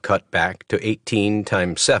and have cut back to 18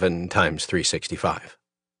 times 7 times 365.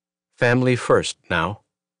 Family first now.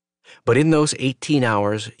 But in those 18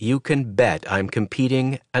 hours, you can bet I'm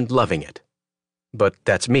competing and loving it. But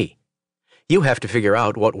that's me. You have to figure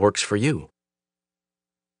out what works for you.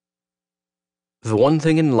 The one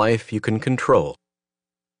thing in life you can control: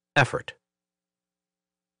 effort.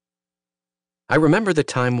 I remember the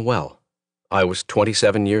time well. I was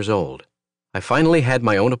 27 years old. I finally had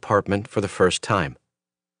my own apartment for the first time.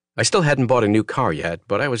 I still hadn't bought a new car yet,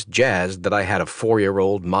 but I was jazzed that I had a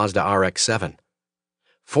 4-year-old Mazda RX-7.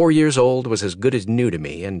 4 years old was as good as new to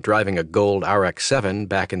me, and driving a gold RX-7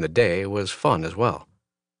 back in the day was fun as well.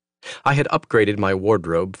 I had upgraded my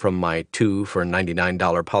wardrobe from my 2 for $99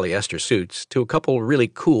 polyester suits to a couple really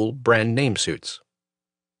cool brand-name suits.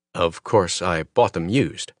 Of course, I bought them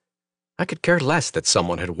used. I could care less that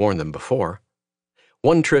someone had worn them before.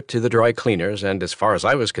 One trip to the dry cleaners, and as far as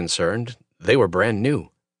I was concerned, they were brand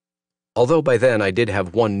new. Although by then I did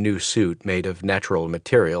have one new suit made of natural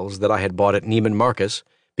materials that I had bought at Neiman Marcus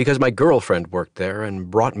because my girlfriend worked there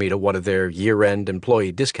and brought me to one of their year-end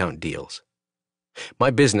employee discount deals. My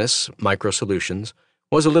business, Micro Solutions,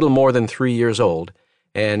 was a little more than 3 years old,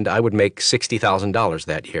 and I would make $60,000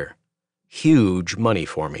 that year. Huge money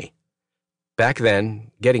for me. Back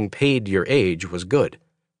then, getting paid your age was good.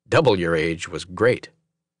 Double your age was great.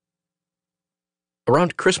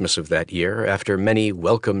 Around Christmas of that year, after many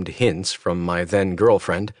welcomed hints from my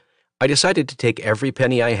then-girlfriend, I decided to take every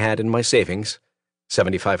penny I had in my savings,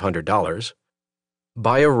 $7,500,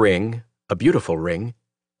 buy a ring, a beautiful ring,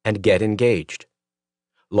 and get engaged.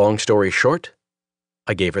 Long story short,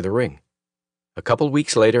 I gave her the ring. A couple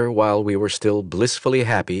weeks later, while we were still blissfully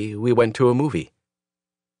happy, we went to a movie.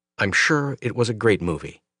 I'm sure it was a great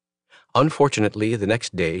movie. Unfortunately, the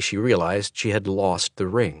next day she realized she had lost the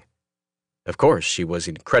ring. Of course, she was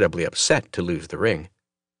incredibly upset to lose the ring.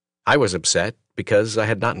 I was upset because I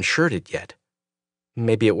had not insured it yet.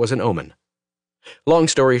 Maybe it was an omen. Long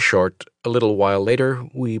story short, a little while later,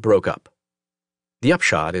 we broke up. The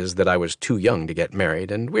upshot is that I was too young to get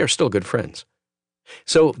married, and we are still good friends.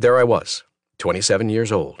 So there I was, 27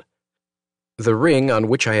 years old. The ring on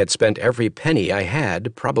which I had spent every penny I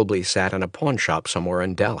had probably sat in a pawn shop somewhere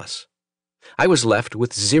in Dallas. I was left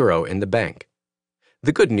with zero in the bank.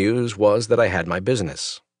 The good news was that I had my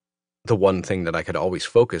business, the one thing that I could always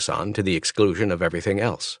focus on to the exclusion of everything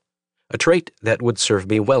else, a trait that would serve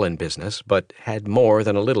me well in business but had more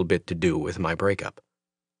than a little bit to do with my breakup.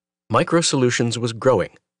 Micro Solutions was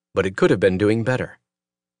growing, but it could have been doing better.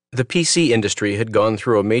 The PC industry had gone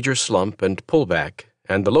through a major slump and pullback,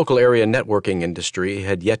 and the local area networking industry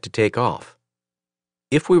had yet to take off.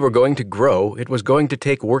 If we were going to grow, it was going to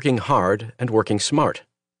take working hard and working smart.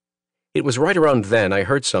 It was right around then I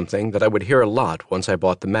heard something that I would hear a lot once I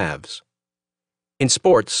bought the Mavs. In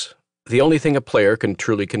sports, the only thing a player can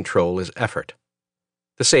truly control is effort.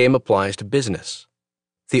 The same applies to business.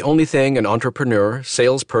 The only thing an entrepreneur,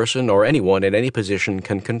 salesperson, or anyone in any position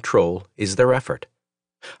can control is their effort.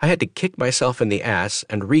 I had to kick myself in the ass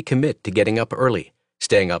and recommit to getting up early,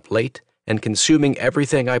 staying up late, and consuming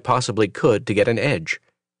everything I possibly could to get an edge.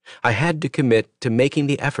 I had to commit to making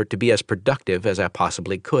the effort to be as productive as I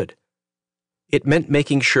possibly could. It meant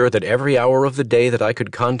making sure that every hour of the day that I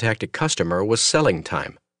could contact a customer was selling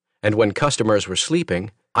time, and when customers were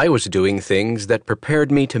sleeping, I was doing things that prepared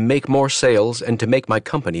me to make more sales and to make my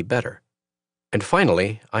company better. And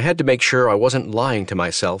finally, I had to make sure I wasn't lying to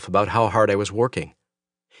myself about how hard I was working.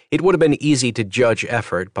 It would have been easy to judge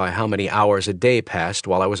effort by how many hours a day passed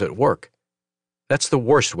while I was at work. That's the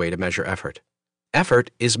worst way to measure effort.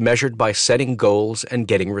 Effort is measured by setting goals and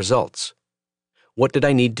getting results. What did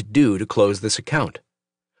I need to do to close this account?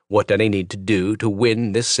 What did I need to do to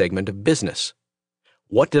win this segment of business?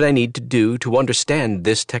 What did I need to do to understand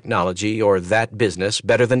this technology or that business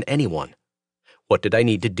better than anyone? What did I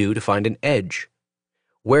need to do to find an edge?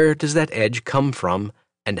 Where does that edge come from,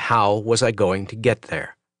 and how was I going to get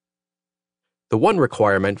there? The one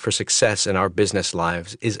requirement for success in our business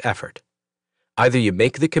lives is effort. Either you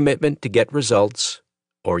make the commitment to get results,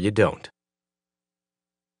 or you don't.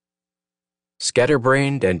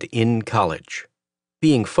 Scatterbrained and in college.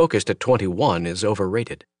 Being focused at 21 is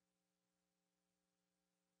overrated.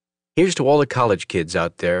 Here's to all the college kids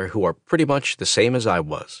out there who are pretty much the same as I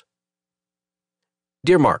was.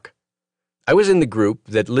 Dear Mark, I was in the group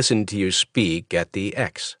that listened to you speak at the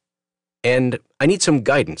X, and I need some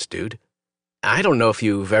guidance, dude. I don't know if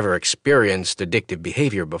you've ever experienced addictive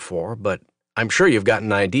behavior before, but I'm sure you've got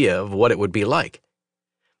an idea of what it would be like.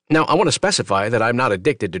 Now, I want to specify that I'm not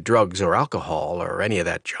addicted to drugs or alcohol or any of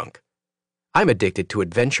that junk. I'm addicted to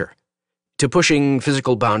adventure, to pushing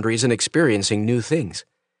physical boundaries and experiencing new things.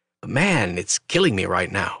 Man, it's killing me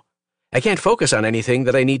right now. I can't focus on anything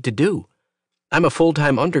that I need to do. I'm a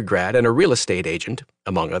full-time undergrad and a real estate agent,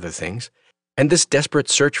 among other things, and this desperate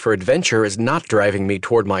search for adventure is not driving me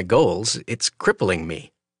toward my goals, it's crippling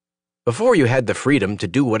me. Before you had the freedom to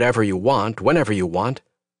do whatever you want, whenever you want,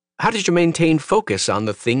 how did you maintain focus on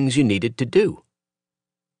the things you needed to do?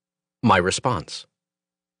 My response: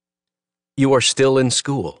 you are still in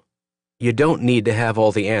school. You don't need to have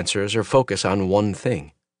all the answers or focus on one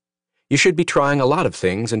thing. You should be trying a lot of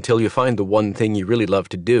things until you find the one thing you really love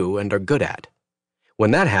to do and are good at.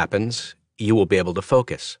 When that happens, you will be able to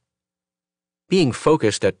focus. Being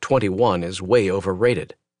focused at 21 is way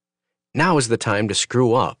overrated. Now is the time to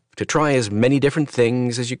screw up, to try as many different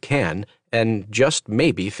things as you can, and just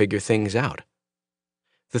maybe figure things out.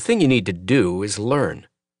 The thing you need to do is learn.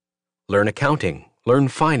 Learn accounting, learn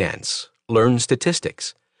finance, learn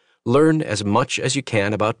statistics. Learn as much as you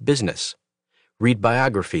can about business. Read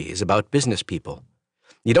biographies about business people.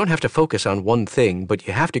 You don't have to focus on one thing, but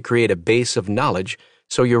you have to create a base of knowledge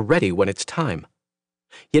so you're ready when it's time.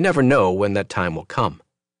 You never know when that time will come,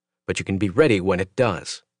 but you can be ready when it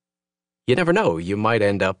does. You never know, you might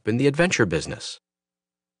end up in the adventure business.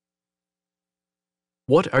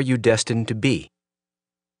 What are you destined to be?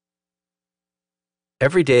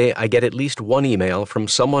 Every day I get at least one email from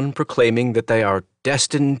someone proclaiming that they are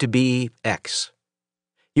destined to be X.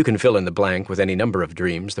 You can fill in the blank with any number of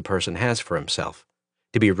dreams the person has for himself.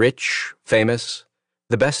 To be rich, famous,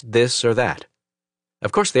 the best this or that.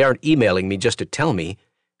 Of course, they aren't emailing me just to tell me.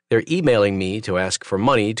 They're emailing me to ask for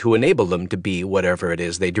money to enable them to be whatever it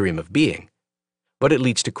is they dream of being. But it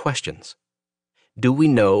leads to questions. Do we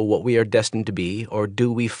know what we are destined to be, or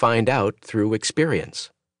do we find out through experience?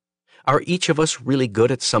 Are each of us really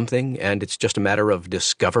good at something, and it's just a matter of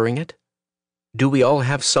discovering it? Do we all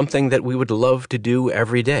have something that we would love to do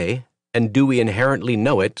every day, and do we inherently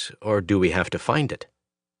know it, or do we have to find it?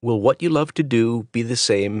 Will what you love to do be the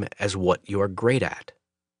same as what you are great at?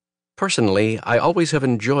 Personally, I always have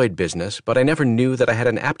enjoyed business, but I never knew that I had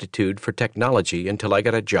an aptitude for technology until I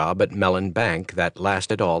got a job at Mellon Bank that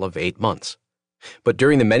lasted all of 8 months. But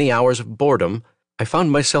during the many hours of boredom, I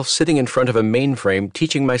found myself sitting in front of a mainframe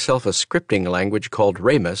teaching myself a scripting language called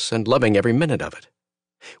Ramus and loving every minute of it,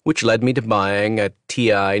 which led me to buying a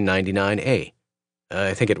TI 99A.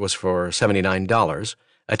 I think it was for $79,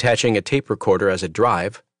 attaching a tape recorder as a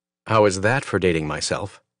drive. How is that for dating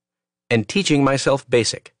myself? And teaching myself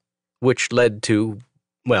BASIC, which led to,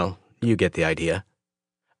 well, you get the idea.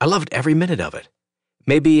 I loved every minute of it.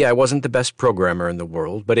 Maybe I wasn't the best programmer in the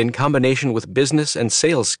world, but in combination with business and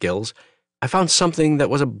sales skills, I found something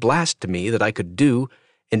that was a blast to me that I could do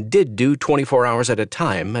and did do 24 hours at a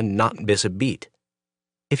time and not miss a beat.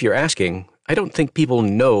 If you're asking, I don't think people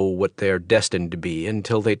know what they're destined to be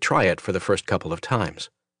until they try it for the first couple of times.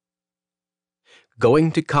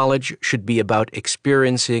 Going to college should be about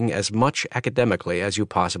experiencing as much academically as you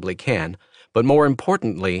possibly can, but more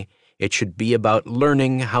importantly, it should be about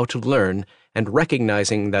learning how to learn and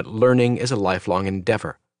recognizing that learning is a lifelong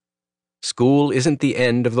endeavor. School isn't the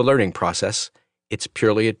end of the learning process, it's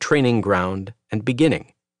purely a training ground and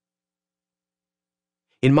beginning.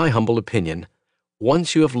 In my humble opinion,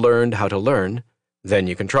 once you have learned how to learn, then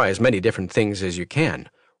you can try as many different things as you can,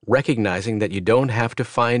 recognizing that you don't have to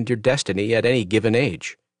find your destiny at any given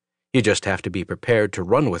age. You just have to be prepared to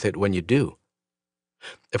run with it when you do.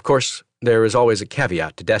 Of course, there is always a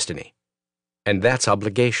caveat to destiny, and that's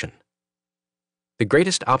obligation. The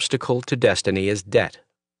greatest obstacle to destiny is debt,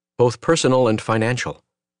 both personal and financial.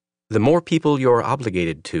 The more people you're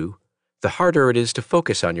obligated to, the harder it is to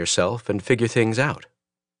focus on yourself and figure things out.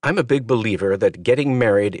 I'm a big believer that getting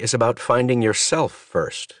married is about finding yourself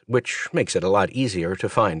first, which makes it a lot easier to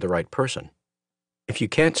find the right person. If you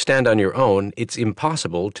can't stand on your own, it's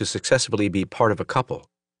impossible to successfully be part of a couple.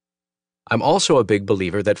 I'm also a big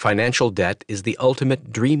believer that financial debt is the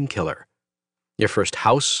ultimate dream killer. Your first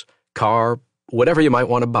house, car, whatever you might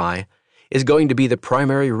want to buy, is going to be the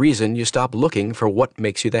primary reason you stop looking for what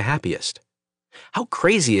makes you the happiest. How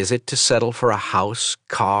crazy is it to settle for a house,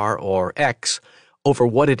 car, or X over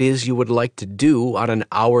what it is you would like to do on an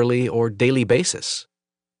hourly or daily basis?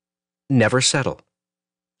 Never settle.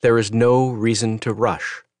 There is no reason to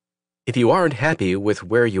rush. If you aren't happy with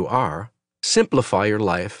where you are, simplify your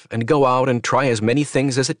life and go out and try as many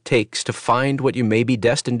things as it takes to find what you may be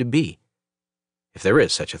destined to be, if there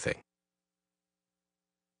is such a thing.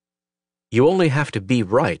 You only have to be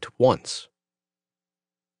right once.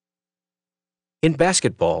 In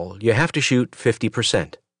basketball, you have to shoot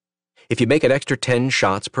 50%. If you make an extra 10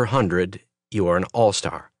 shots per 100, you are an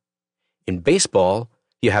all-star. In baseball,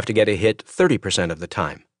 you have to get a hit 30% of the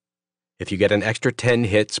time. If you get an extra 10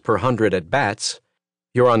 hits per 100 at bats,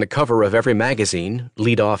 you're on the cover of every magazine,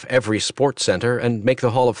 lead off every sports center, and make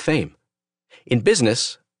the Hall of Fame. In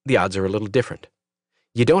business, the odds are a little different.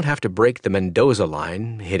 You don't have to break the Mendoza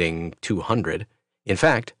line, hitting 200. In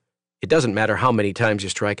fact, it doesn't matter how many times you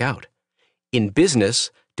strike out. In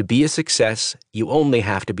business, to be a success, you only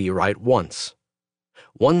have to be right once.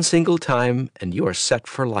 One single time, and you are set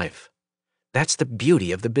for life. That's the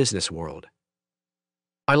beauty of the business world.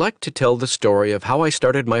 I like to tell the story of how I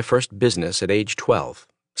started my first business at age 12,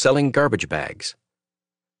 selling garbage bags.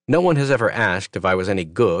 No one has ever asked if I was any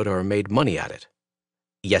good or made money at it.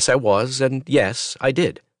 Yes, I was, and yes, I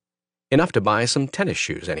did. Enough to buy some tennis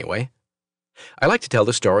shoes, anyway. I like to tell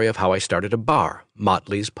the story of how I started a bar,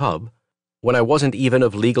 Motley's Pub, when I wasn't even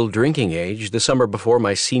of legal drinking age the summer before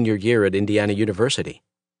my senior year at Indiana University.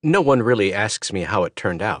 No one really asks me how it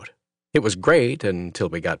turned out. It was great until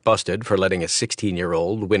we got busted for letting a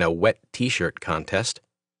 16-year-old win a wet t-shirt contest.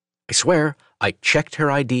 I swear, I checked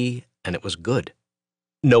her ID, and it was good.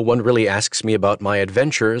 No one really asks me about my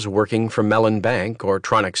adventures working for Mellon Bank or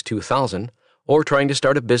Tronix 2000, or trying to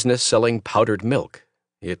start a business selling powdered milk.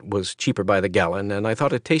 It was cheaper by the gallon, and I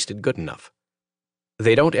thought it tasted good enough.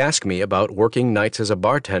 They don't ask me about working nights as a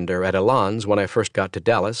bartender at Elan's when I first got to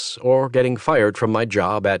Dallas, or getting fired from my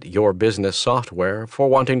job at Your Business Software for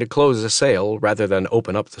wanting to close a sale rather than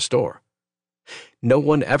open up the store. No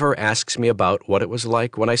one ever asks me about what it was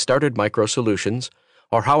like when I started Micro Solutions,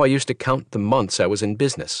 or how I used to count the months I was in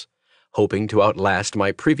business, hoping to outlast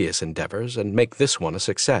my previous endeavors and make this one a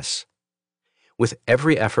success. With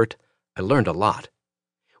every effort, I learned a lot.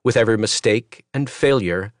 With every mistake and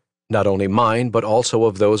failure, not only mine but also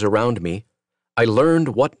of those around me, I learned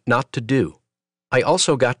what not to do. I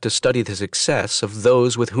also got to study the success of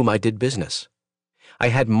those with whom I did business. I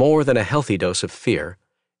had more than a healthy dose of fear,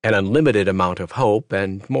 an unlimited amount of hope,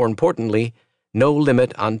 and, more importantly, no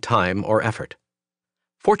limit on time or effort.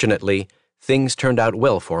 Fortunately, things turned out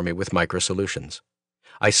well for me with Micro Solutions.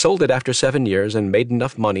 I sold it after 7 years and made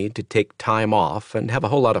enough money to take time off and have a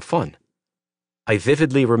whole lot of fun. I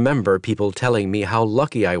vividly remember people telling me how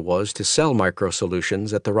lucky I was to sell Micro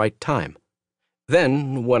Solutions at the right time.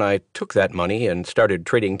 Then, when I took that money and started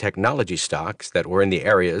trading technology stocks that were in the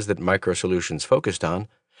areas that Micro Solutions focused on,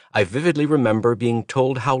 I vividly remember being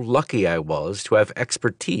told how lucky I was to have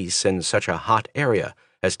expertise in such a hot area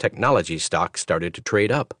as technology stocks started to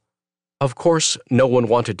trade up. Of course, no one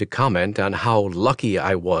wanted to comment on how lucky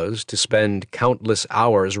I was to spend countless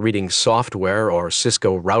hours reading software or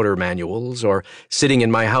Cisco router manuals or sitting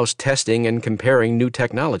in my house testing and comparing new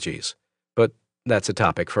technologies, but that's a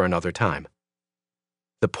topic for another time.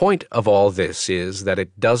 The point of all this is that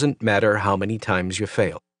it doesn't matter how many times you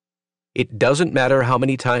fail. It doesn't matter how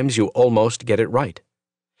many times you almost get it right.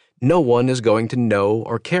 No one is going to know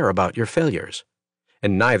or care about your failures,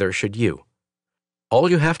 and neither should you. All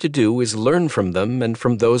you have to do is learn from them and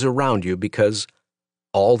from those around you, because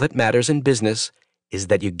all that matters in business is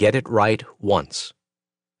that you get it right once.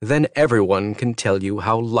 Then everyone can tell you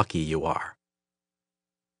how lucky you are.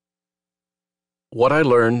 What I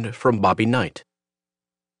learned from Bobby Knight.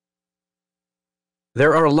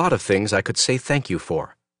 There are a lot of things I could say thank you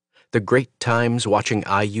for. The great times watching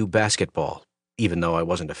IU basketball. Even though I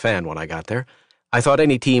wasn't a fan when I got there, I thought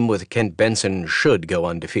any team with Kent Benson should go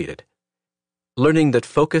undefeated. Learning that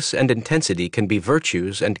focus and intensity can be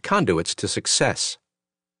virtues and conduits to success.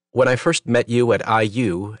 When I first met you at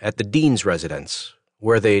IU at the dean's residence,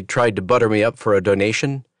 where they tried to butter me up for a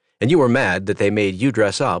donation, and you were mad that they made you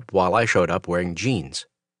dress up while I showed up wearing jeans.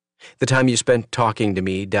 The time you spent talking to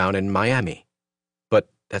me down in Miami. But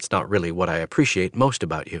that's not really what I appreciate most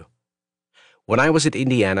about you. When I was at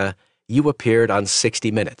Indiana, you appeared on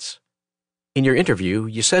 60 Minutes. In your interview,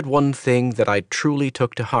 you said one thing that I truly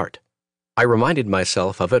took to heart. I reminded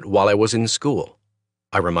myself of it while I was in school.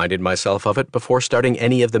 I reminded myself of it before starting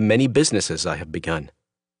any of the many businesses I have begun.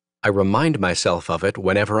 I remind myself of it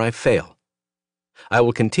whenever I fail. I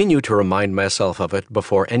will continue to remind myself of it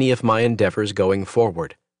before any of my endeavors going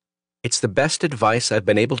forward. It's the best advice I've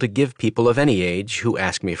been able to give people of any age who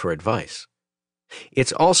ask me for advice.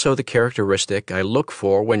 It's also the characteristic I look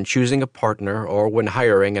for when choosing a partner or when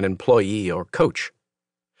hiring an employee or coach.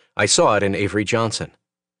 I saw it in Avery Johnson.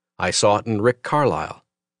 I saw it in Rick Carlisle.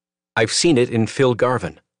 I've seen it in Phil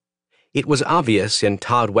Garvin. It was obvious in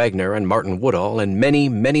Todd Wagner and Martin Woodall and many,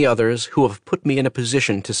 many others who have put me in a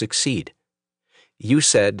position to succeed. You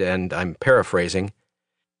said, and I'm paraphrasing,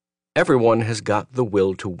 "Everyone has got the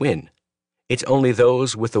will to win. It's only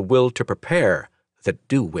those with the will to prepare that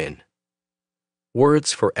do win."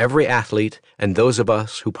 Words for every athlete and those of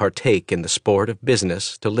us who partake in the sport of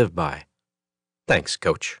business to live by. Thanks,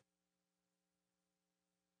 Coach.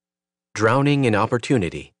 Drowning in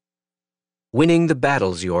opportunity. Winning the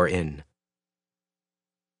battles you're in.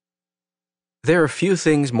 There are few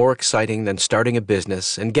things more exciting than starting a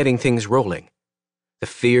business and getting things rolling. The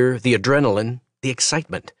fear, the adrenaline, the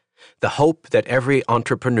excitement, the hope that every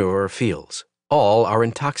entrepreneur feels, all are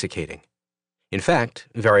intoxicating. In fact,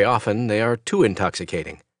 very often they are too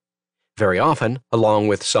intoxicating. Very often, along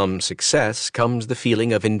with some success, comes the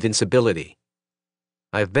feeling of invincibility.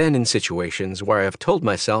 I've been in situations where I have told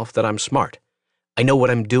myself that I'm smart. I know what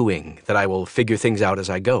I'm doing, that I will figure things out as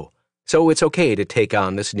I go, so it's okay to take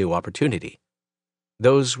on this new opportunity.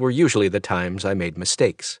 Those were usually the times I made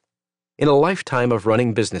mistakes. In a lifetime of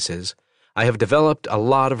running businesses, I have developed a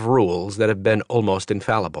lot of rules that have been almost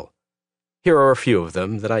infallible. Here are a few of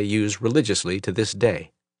them that I use religiously to this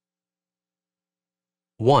day.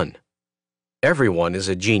 1. Everyone is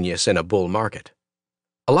a genius in a bull market.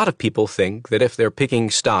 A lot of people think that if they're picking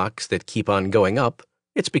stocks that keep on going up,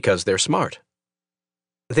 it's because they're smart.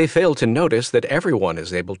 They fail to notice that everyone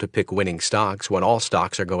is able to pick winning stocks when all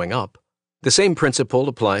stocks are going up. The same principle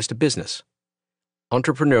applies to business.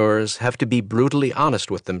 Entrepreneurs have to be brutally honest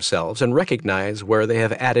with themselves and recognize where they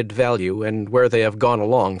have added value and where they have gone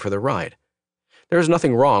along for the ride. There is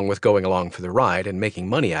nothing wrong with going along for the ride and making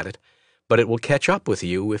money at it, but it will catch up with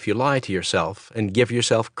you if you lie to yourself and give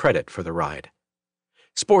yourself credit for the ride.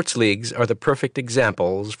 Sports leagues are the perfect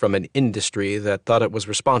examples from an industry that thought it was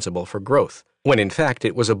responsible for growth, when in fact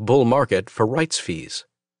it was a bull market for rights fees.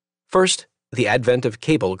 First, the advent of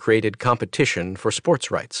cable created competition for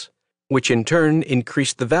sports rights, which in turn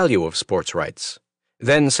increased the value of sports rights.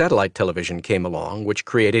 Then satellite television came along, which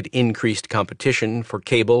created increased competition for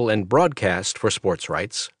cable and broadcast for sports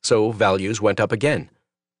rights, so values went up again.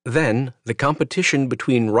 Then, the competition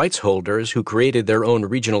between rights holders who created their own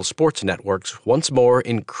regional sports networks once more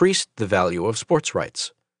increased the value of sports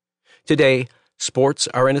rights. Today, sports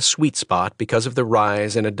are in a sweet spot because of the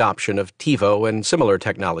rise and adoption of TiVo and similar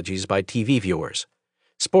technologies by TV viewers.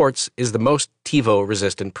 Sports is the most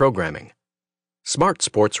TiVo-resistant programming. Smart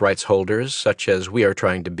sports rights holders, such as we are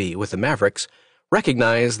trying to be with the Mavericks,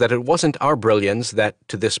 recognize that it wasn't our brilliance that,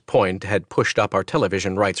 to this point, had pushed up our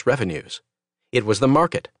television rights revenues. It was the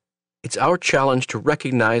market. It's our challenge to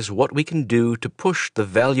recognize what we can do to push the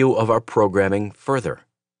value of our programming further.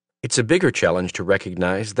 It's a bigger challenge to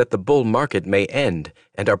recognize that the bull market may end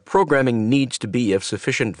and our programming needs to be of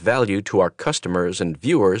sufficient value to our customers and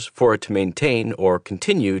viewers for it to maintain or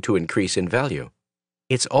continue to increase in value.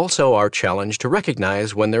 It's also our challenge to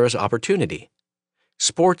recognize when there is opportunity.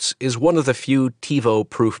 Sports is one of the few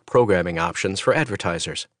TiVo-proof programming options for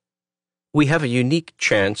advertisers. We have a unique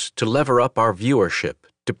chance to lever up our viewership,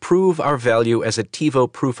 to prove our value as a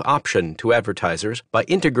TiVo-proof option to advertisers by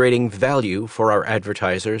integrating value for our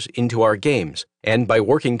advertisers into our games and by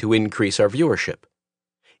working to increase our viewership.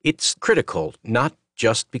 It's critical not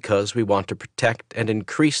just because we want to protect and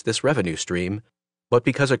increase this revenue stream, but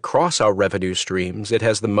because across our revenue streams it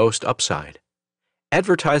has the most upside.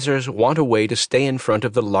 Advertisers want a way to stay in front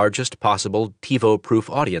of the largest possible TiVo-proof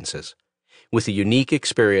audiences, with the unique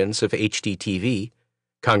experience of HDTV,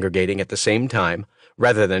 congregating at the same time,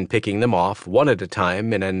 rather than picking them off one at a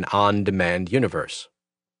time in an on-demand universe.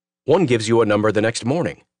 One gives you a number the next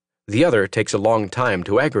morning. The other takes a long time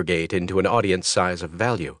to aggregate into an audience size of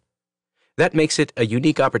value. That makes it a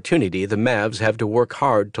unique opportunity the Mavs have to work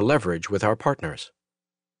hard to leverage with our partners.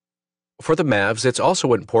 For the Mavs, it's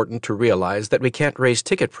also important to realize that we can't raise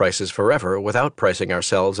ticket prices forever without pricing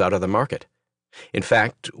ourselves out of the market. In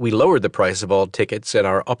fact, we lowered the price of all tickets in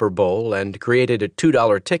our upper bowl and created a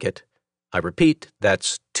 $2 ticket. I repeat,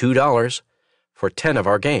 that's $2 for 10 of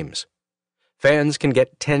our games. Fans can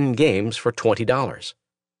get 10 games for $20.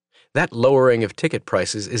 That lowering of ticket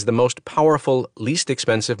prices is the most powerful, least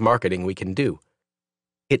expensive marketing we can do.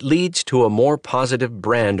 It leads to a more positive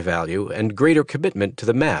brand value and greater commitment to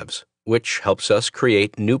the Mavs, which helps us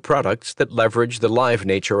create new products that leverage the live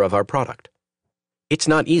nature of our product. It's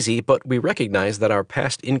not easy, but we recognize that our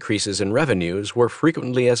past increases in revenues were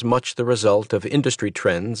frequently as much the result of industry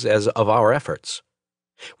trends as of our efforts.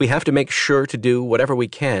 We have to make sure to do whatever we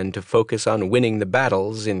can to focus on winning the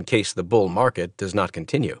battles in case the bull market does not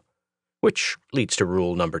continue, which leads to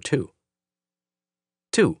rule number 2.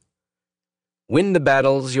 2. Win the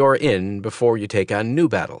battles you're in before you take on new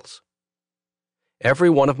battles.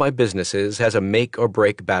 Every one of my businesses has a make or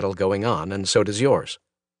break battle going on, and so does yours.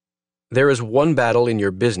 There is one battle in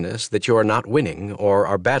your business that you are not winning or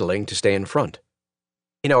are battling to stay in front.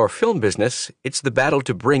 In our film business, it's the battle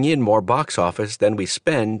to bring in more box office than we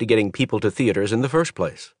spend getting people to theaters in the first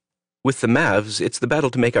place. With the Mavs, it's the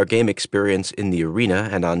battle to make our game experience in the arena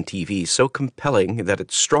and on TV so compelling that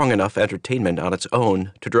it's strong enough entertainment on its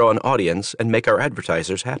own to draw an audience and make our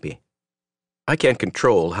advertisers happy. I can't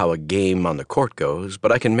control how a game on the court goes,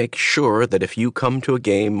 but I can make sure that if you come to a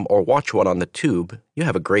game or watch one on the tube, you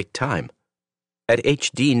have a great time. At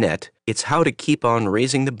HDNet, it's how to keep on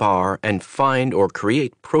raising the bar and find or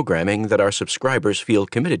create programming that our subscribers feel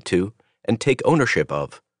committed to and take ownership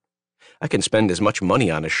of. I can spend as much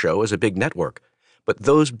money on a show as a big network, but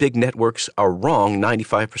those big networks are wrong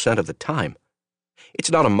 95% of the time.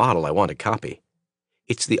 It's not a model I want to copy.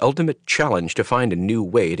 It's the ultimate challenge to find a new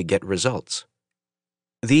way to get results.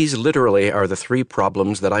 These literally are the 3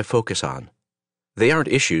 problems that I focus on. They aren't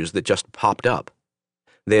issues that just popped up.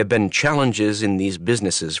 They have been challenges in these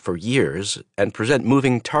businesses for years and present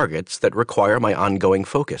moving targets that require my ongoing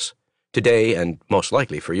focus, today and most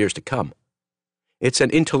likely for years to come. It's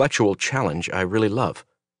an intellectual challenge I really love.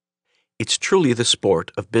 It's truly the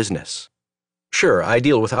sport of business. Sure, I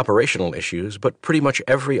deal with operational issues, but pretty much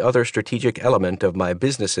every other strategic element of my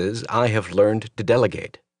businesses I have learned to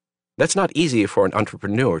delegate. That's not easy for an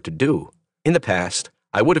entrepreneur to do. In the past,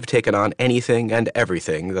 I would have taken on anything and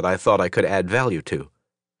everything that I thought I could add value to.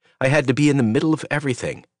 I had to be in the middle of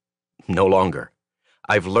everything. No longer.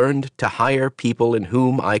 I've learned to hire people in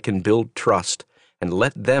whom I can build trust and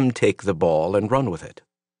let them take the ball and run with it.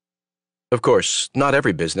 Of course, not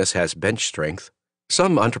every business has bench strength.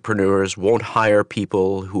 Some entrepreneurs won't hire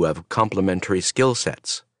people who have complementary skill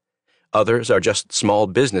sets. Others are just small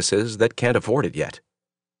businesses that can't afford it yet.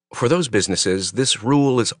 For those businesses, this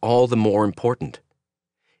rule is all the more important.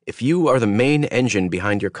 If you are the main engine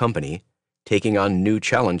behind your company, taking on new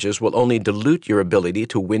challenges will only dilute your ability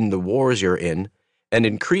to win the wars you're in and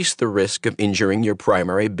increase the risk of injuring your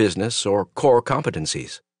primary business or core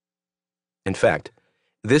competencies. In fact,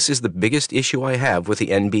 this is the biggest issue I have with the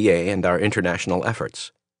NBA and our international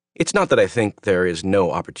efforts. It's not that I think there is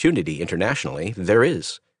no opportunity internationally, there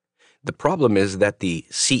is. The problem is that the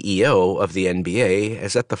CEO of the NBA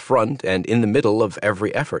is at the front and in the middle of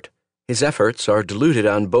every effort. His efforts are diluted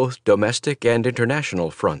on both domestic and international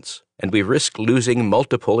fronts, and we risk losing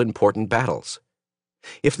multiple important battles.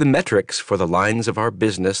 If the metrics for the lines of our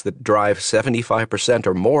business that drive 75%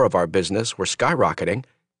 or more of our business were skyrocketing,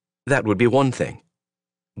 that would be one thing.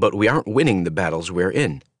 But we aren't winning the battles we're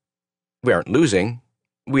in. We aren't losing.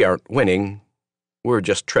 We aren't winning. We're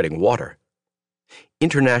just treading water.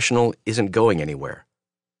 International isn't going anywhere.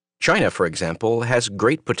 China, for example, has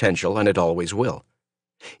great potential and it always will.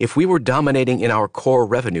 If we were dominating in our core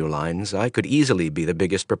revenue lines, I could easily be the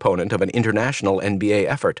biggest proponent of an international NBA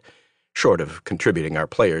effort, short of contributing our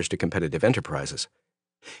players to competitive enterprises.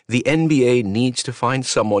 The NBA needs to find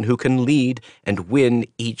someone who can lead and win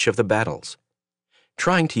each of the battles.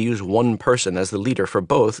 Trying to use one person as the leader for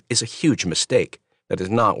both is a huge mistake that is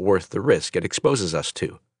not worth the risk it exposes us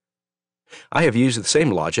to. I have used the same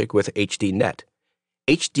logic with HDNet.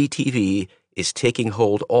 HDTV is taking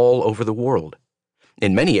hold all over the world.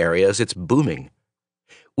 In many areas, it's booming.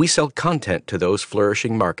 We sell content to those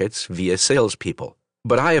flourishing markets via salespeople,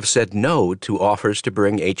 but I have said no to offers to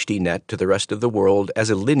bring HDNet to the rest of the world as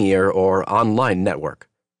a linear or online network.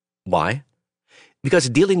 Why? Because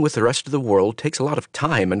dealing with the rest of the world takes a lot of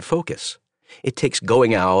time and focus. It takes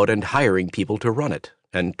going out and hiring people to run it,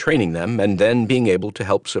 and training them, and then being able to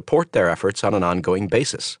help support their efforts on an ongoing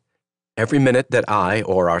basis. Every minute that I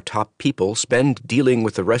or our top people spend dealing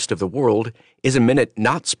with the rest of the world is a minute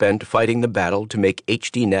not spent fighting the battle to make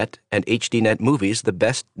HDNet and HDNet movies the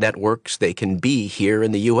best networks they can be here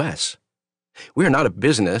in the U.S. We are not a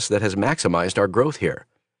business that has maximized our growth here.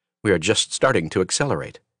 We are just starting to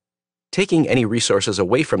accelerate. Taking any resources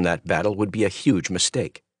away from that battle would be a huge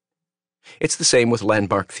mistake. It's the same with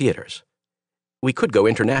landmark theaters. We could go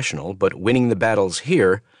international, but winning the battles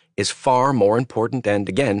here is far more important, and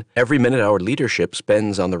again, every minute our leadership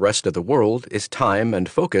spends on the rest of the world is time and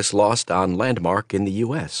focus lost on landmark in the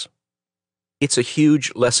U.S. It's a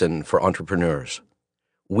huge lesson for entrepreneurs.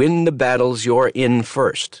 Win the battles you're in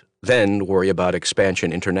first, then worry about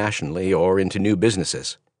expansion internationally or into new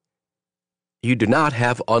businesses. You do not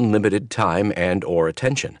have unlimited time and/or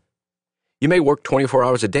attention. You may work 24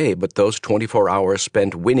 hours a day, but those 24 hours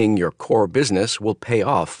spent winning your core business will pay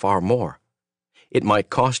off far more. It might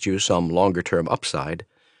cost you some longer-term upside,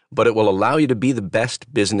 but it will allow you to be the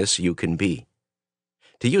best business you can be.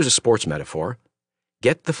 To use a sports metaphor,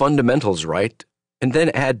 get the fundamentals right and then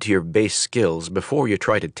add to your base skills before you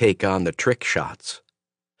try to take on the trick shots.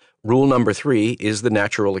 Rule number 3 is the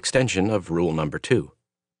natural extension of rule number 2.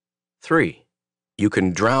 3. You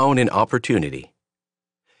can drown in opportunity.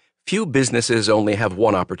 Few businesses only have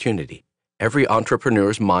one opportunity. Every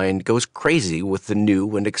entrepreneur's mind goes crazy with the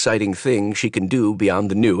new and exciting thing she can do beyond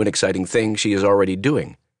the new and exciting thing she is already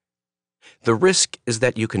doing. The risk is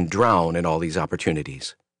that you can drown in all these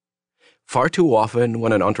opportunities. Far too often,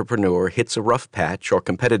 when an entrepreneur hits a rough patch or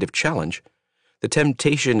competitive challenge, the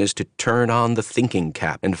temptation is to turn on the thinking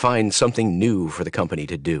cap and find something new for the company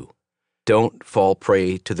to do. Don't fall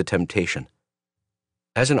prey to the temptation.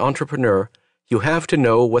 As an entrepreneur, you have to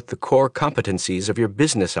know what the core competencies of your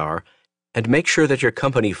business are and make sure that your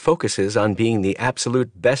company focuses on being the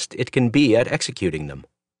absolute best it can be at executing them.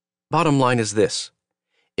 Bottom line is this: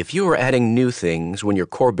 if you are adding new things when your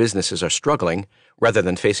core businesses are struggling, rather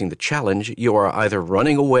than facing the challenge, you are either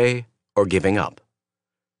running away or giving up.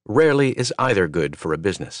 Rarely is either good for a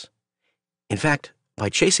business. In fact, by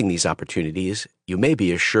chasing these opportunities, you may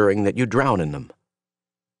be assuring that you drown in them.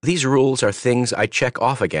 These rules are things I check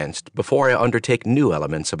off against before I undertake new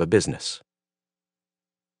elements of a business.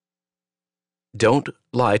 Don't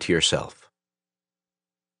lie to yourself.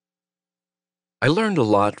 I learned a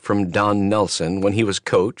lot from Don Nelson when he was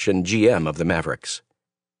coach and GM of the Mavericks.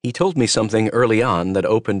 He told me something early on that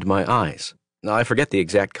opened my eyes. I forget the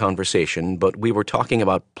exact conversation, but we were talking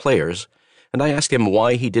about players, and I asked him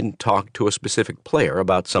why he didn't talk to a specific player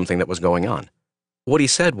about something that was going on. What he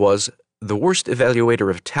said was, the worst evaluator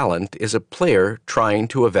of talent is a player trying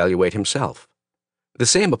to evaluate himself. The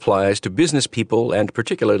same applies to business people and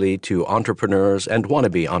particularly to entrepreneurs and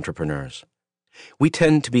wannabe entrepreneurs. We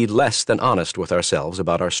tend to be less than honest with ourselves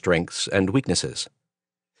about our strengths and weaknesses.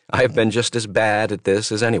 I have been just as bad at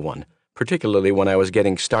this as anyone, particularly when I was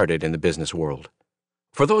getting started in the business world.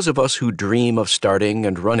 For those of us who dream of starting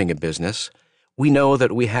and running a business, we know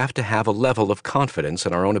that we have to have a level of confidence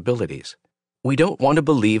in our own abilities. We don't want to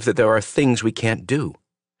believe that there are things we can't do.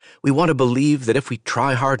 We want to believe that if we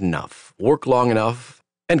try hard enough, work long enough,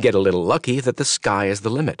 and get a little lucky, that the sky is the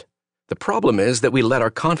limit. The problem is that we let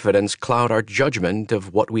our confidence cloud our judgment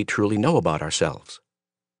of what we truly know about ourselves.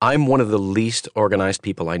 I'm one of the least organized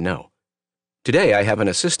people I know. Today I have an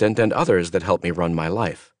assistant and others that help me run my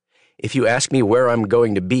life. If you ask me where I'm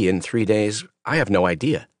going to be in 3 days, I have no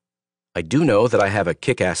idea. I do know that I have a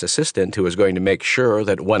kick-ass assistant who is going to make sure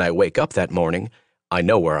that when I wake up that morning, I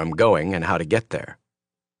know where I'm going and how to get there.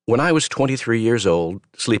 When I was 23 years old,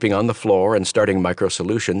 sleeping on the floor and starting Micro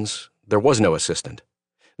Solutions, there was no assistant.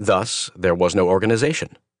 Thus, there was no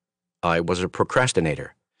organization. I was a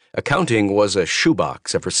procrastinator. Accounting was a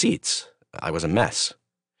shoebox of receipts. I was a mess.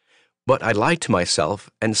 But I lied to myself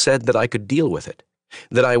and said that I could deal with it,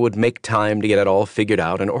 that I would make time to get it all figured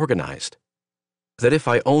out and organized. That if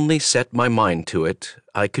I only set my mind to it,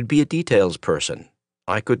 I could be a details person.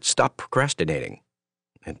 I could stop procrastinating.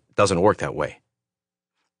 It doesn't work that way.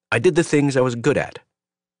 I did the things I was good at.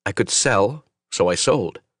 I could sell, so I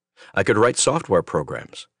sold. I could write software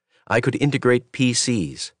programs. I could integrate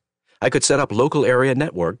PCs. I could set up local area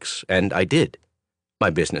networks, and I did. My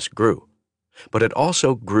business grew. But it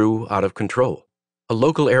also grew out of control. A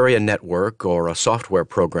local area network or a software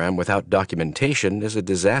program without documentation is a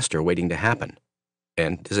disaster waiting to happen.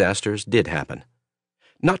 And disasters did happen.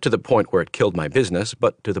 Not to the point where it killed my business,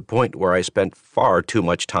 but to the point where I spent far too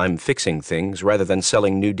much time fixing things rather than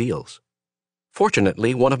selling new deals.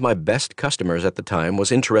 Fortunately, one of my best customers at the time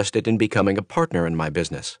was interested in becoming a partner in my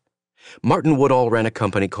business. Martin Woodall ran a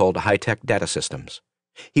company called High Tech Data Systems.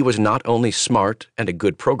 He was not only smart and a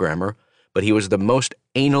good programmer, but he was the most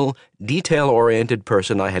anal, detail-oriented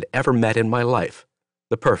person I had ever met in my life,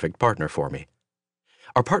 the perfect partner for me.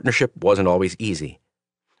 Our partnership wasn't always easy.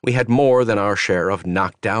 We had more than our share of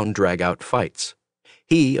knockdown, drag-out fights.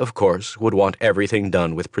 He, of course, would want everything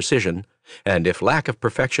done with precision, and if lack of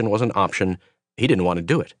perfection was an option, he didn't want to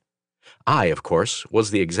do it. I, of course,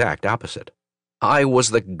 was the exact opposite. I was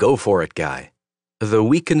the go-for-it guy, the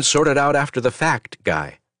we-can-sort-it-out-after-the-fact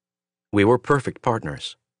guy. We were perfect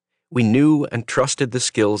partners. We knew and trusted the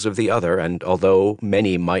skills of the other, and although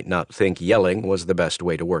many might not think yelling was the best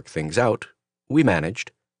way to work things out, we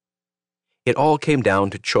managed. It all came down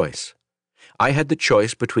to choice. I had the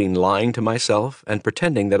choice between lying to myself and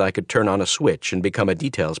pretending that I could turn on a switch and become a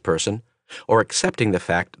details person, or accepting the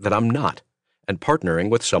fact that I'm not, and partnering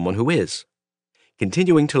with someone who is.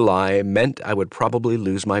 Continuing to lie meant I would probably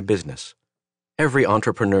lose my business. Every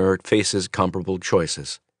entrepreneur faces comparable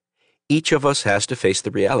choices. Each of us has to face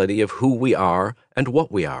the reality of who we are and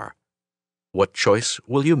what we are. What choice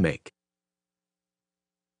will you make?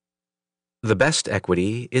 The best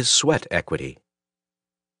equity is sweat equity.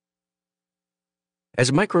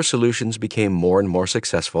 As micro-solutions became more and more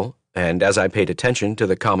successful, and as I paid attention to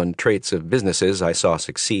the common traits of businesses I saw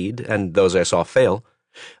succeed and those I saw fail,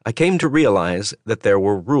 I came to realize that there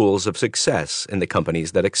were rules of success in the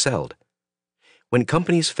companies that excelled. When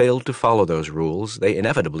companies failed to follow those rules, they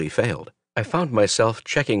inevitably failed. I found myself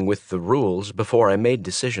checking with the rules before I made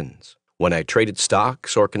decisions. When I traded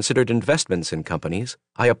stocks or considered investments in companies,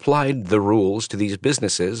 I applied the rules to these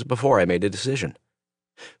businesses before I made a decision.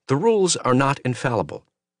 The rules are not infallible.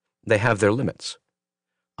 They have their limits.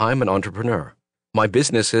 I'm an entrepreneur. My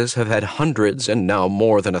businesses have had hundreds and now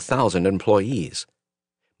more than 1,000 employees.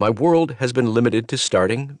 My world has been limited to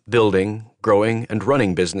starting, building, growing, and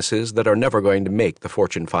running businesses that are never going to make the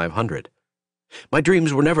Fortune 500. My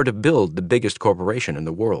dreams were never to build the biggest corporation in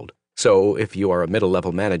the world. So, if you are a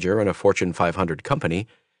middle-level manager in a Fortune 500 company,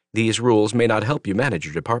 these rules may not help you manage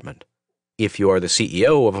your department. If you are the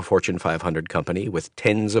CEO of a Fortune 500 company with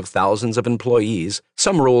tens of thousands of employees,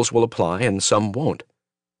 some rules will apply and some won't.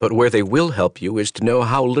 But where they will help you is to know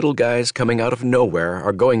how little guys coming out of nowhere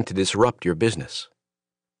are going to disrupt your business.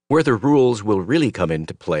 Where the rules will really come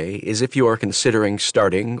into play is if you are considering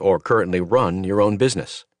starting or currently run your own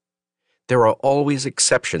business. There are always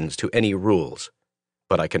exceptions to any rules,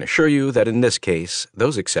 but I can assure you that in this case,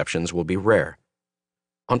 those exceptions will be rare.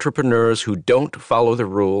 Entrepreneurs who don't follow the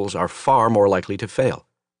rules are far more likely to fail.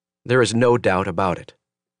 There is no doubt about it.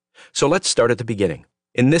 So let's start at the beginning.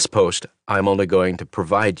 In this post, I'm only going to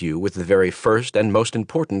provide you with the very first and most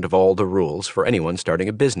important of all the rules for anyone starting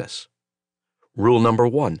a business. Rule number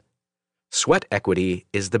 1. Sweat equity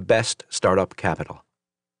is the best startup capital.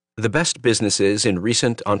 The best businesses in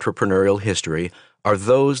recent entrepreneurial history are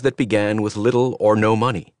those that began with little or no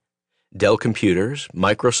money. Dell Computers,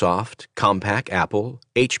 Microsoft, Compaq, Apple,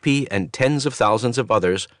 HP, and tens of thousands of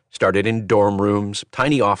others started in dorm rooms,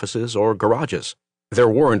 tiny offices, or garages. There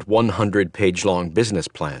weren't 100-page-long business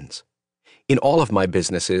plans. In all of my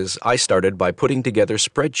businesses, I started by putting together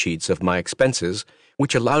spreadsheets of my expenses,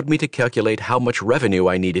 which allowed me to calculate how much revenue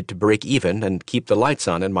I needed to break even and keep the lights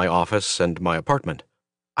on in my office and my apartment.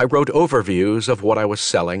 I wrote overviews of what I was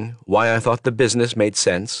selling, why I thought the business made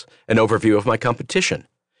sense, an overview of my competition,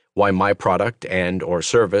 why my product and or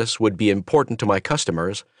service would be important to my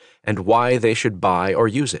customers, and why they should buy or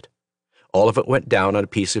use it. All of it went down on a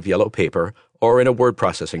piece of yellow paper or in a word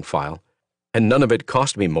processing file, and none of it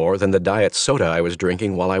cost me more than the diet soda I was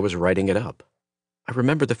drinking while I was writing it up. I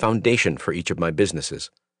remember the foundation for each of my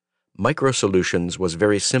businesses. Micro Solutions was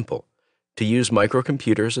very simple: to use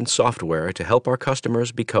microcomputers and software to help our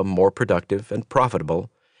customers become more productive and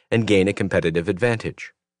profitable and gain a competitive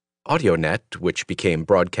advantage. AudioNet, which became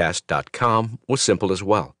Broadcast.com, was simple as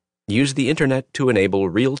well. Use the Internet to enable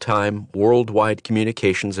real-time, worldwide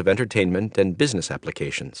communications of entertainment and business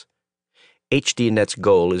applications. HDNet's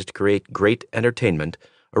goal is to create great entertainment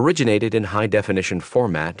originated in high-definition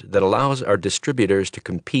format that allows our distributors to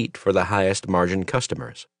compete for the highest margin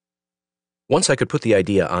customers. Once I could put the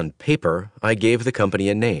idea on paper, I gave the company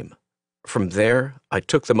a name. From there, I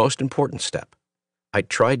took the most important step. I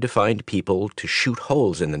tried to find people to shoot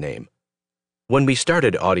holes in the name. When we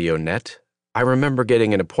started AudioNet, I remember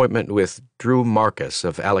getting an appointment with Drew Marcus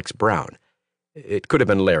of Alex Brown. It could have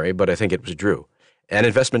been Larry, but I think it was Drew, an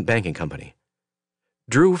investment banking company.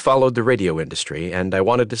 Drew followed the radio industry, and I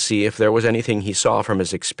wanted to see if there was anything he saw from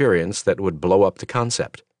his experience that would blow up the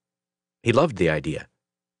concept. He loved the idea.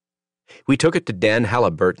 We took it to Dan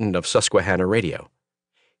Halliburton of Susquehanna Radio.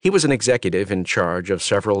 He was an executive in charge of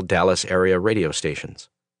several Dallas-area radio stations.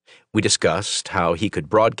 We discussed how he could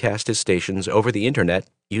broadcast his stations over the Internet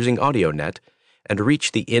using AudioNet, and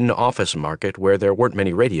reach the in-office market where there weren't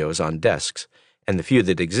many radios on desks, and the few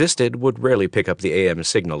that existed would rarely pick up the AM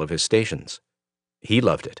signal of his stations. He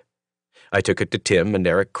loved it. I took it to Tim and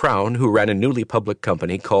Eric Crown, who ran a newly public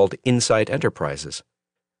company called Insight Enterprises.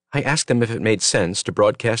 I asked them if it made sense to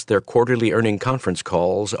broadcast their quarterly earning conference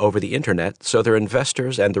calls over the internet so their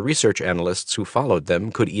investors and the research analysts who followed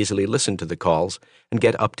them could easily listen to the calls and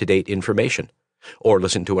get up-to-date information, or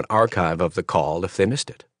listen to an archive of the call if they missed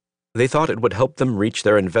it. They thought it would help them reach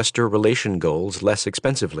their investor relation goals less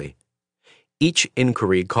expensively. Each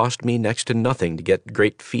inquiry cost me next to nothing to get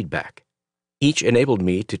great feedback. Each enabled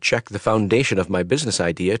me to check the foundation of my business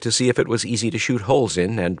idea to see if it was easy to shoot holes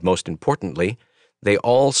in, and most importantly, they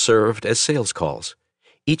all served as sales calls.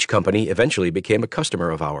 Each company eventually became a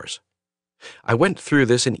customer of ours. I went through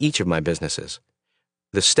this in each of my businesses.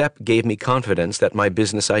 The step gave me confidence that my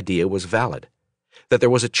business idea was valid, that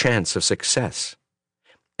there was a chance of success.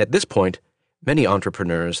 At this point, many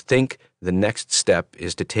entrepreneurs think the next step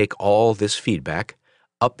is to take all this feedback,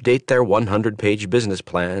 update their 100-page business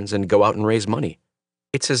plans, and go out and raise money.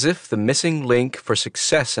 It's as if the missing link for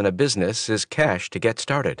success in a business is cash to get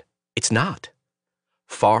started. It's not.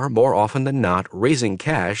 Far more often than not, raising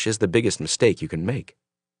cash is the biggest mistake you can make.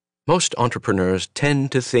 Most entrepreneurs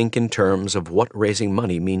tend to think in terms of what raising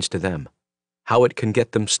money means to them, how it can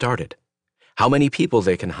get them started, how many people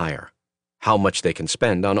they can hire, how much they can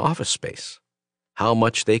spend on office space, how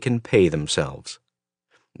much they can pay themselves.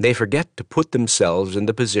 They forget to put themselves in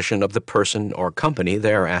the position of the person or company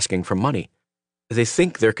they are asking for money. They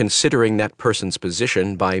think they're considering that person's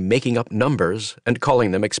position by making up numbers and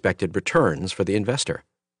calling them expected returns for the investor.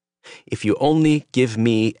 If you only give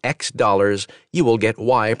me X dollars, you will get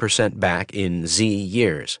Y% back in Z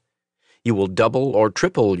years. You will double or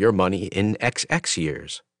triple your money in XX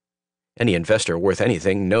years. Any investor worth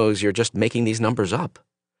anything knows you're just making these numbers up.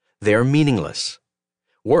 They're meaningless.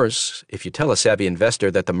 Worse, if you tell a savvy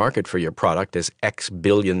investor that the market for your product is X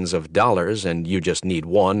billions of dollars and you just need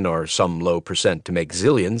 1 or some low percent to make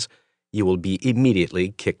zillions, you will be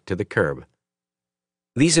immediately kicked to the curb.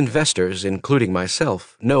 These investors, including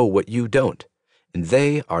myself, know what you don't, and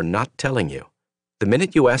they are not telling you. The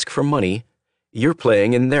minute you ask for money, you're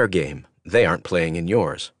playing in their game. They aren't playing in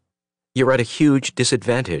yours. You're at a huge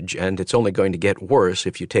disadvantage, and it's only going to get worse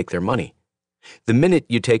if you take their money. The minute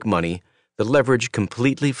you take money, the leverage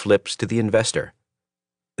completely flips to the investor.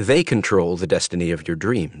 They control the destiny of your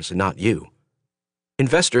dreams, not you.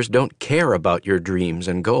 Investors don't care about your dreams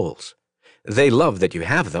and goals. They love that you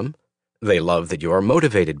have them. They love that you are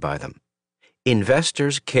motivated by them.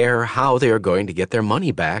 Investors care how they are going to get their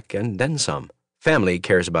money back and then some. Family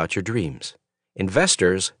cares about your dreams.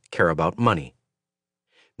 Investors care about money.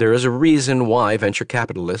 There is a reason why venture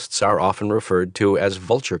capitalists are often referred to as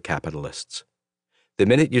vulture capitalists. The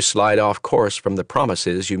minute you slide off course from the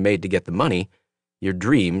promises you made to get the money, your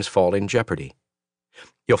dreams fall in jeopardy.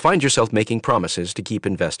 You'll find yourself making promises to keep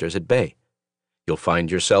investors at bay. You'll find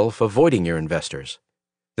yourself avoiding your investors.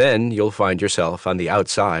 Then you'll find yourself on the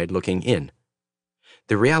outside looking in.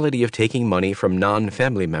 The reality of taking money from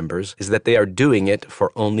non-family members is that they are doing it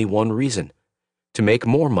for only one reason: to make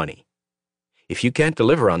more money. If you can't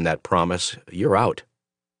deliver on that promise, you're out.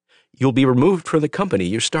 You'll be removed from the company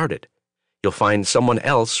you started. You'll find someone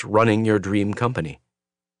else running your dream company.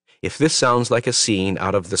 If this sounds like a scene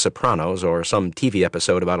out of The Sopranos or some TV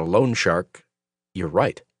episode about a loan shark, you're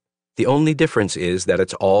right. The only difference is that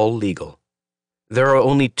it's all legal. There are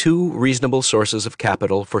only 2 reasonable sources of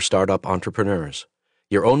capital for startup entrepreneurs: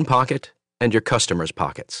 your own pocket and your customers'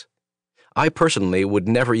 pockets. I personally would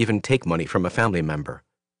never even take money from a family member.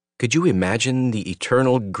 Could you imagine the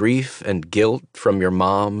eternal grief and guilt from your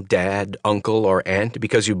mom, dad, uncle, or aunt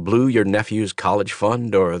because you blew your nephew's college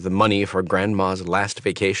fund or the money for grandma's last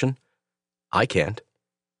vacation? I can't.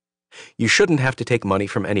 You shouldn't have to take money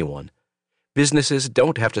from anyone. Businesses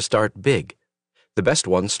don't have to start big. The best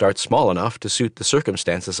ones start small enough to suit the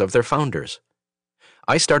circumstances of their founders.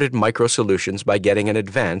 I started Micro Solutions by getting an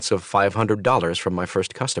advance of $500 from my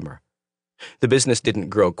first customer. The business didn't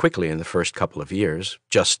grow quickly in the first couple of years,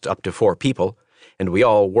 just up to 4 people, and we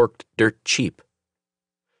all worked dirt cheap.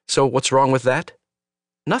 So what's wrong with that?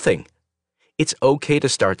 Nothing. It's okay to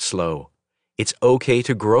start slow. It's okay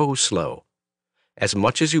to grow slow. As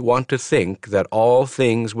much as you want to think that all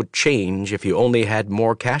things would change if you only had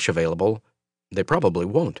more cash available, they probably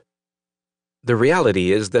won't. The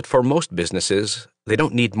reality is that for most businesses, they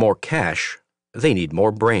don't need more cash, they need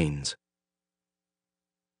more brains.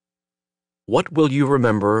 What will you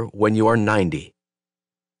remember when you are 90?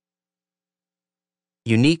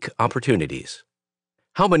 Unique opportunities.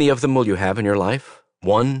 How many of them will you have in your life?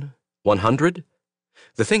 1? 100?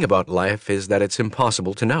 The thing about life is that it's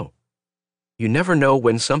impossible to know. You never know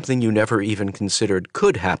when something you never even considered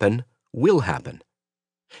could happen will happen.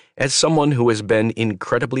 As someone who has been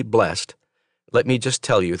incredibly blessed, let me just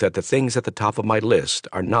tell you that the things at the top of my list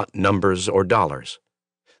are not numbers or dollars.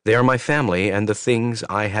 They are my family and the things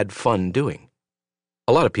I had fun doing.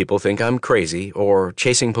 A lot of people think I'm crazy or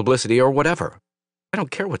chasing publicity or whatever. I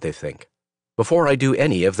don't care what they think. Before I do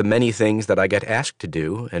any of the many things that I get asked to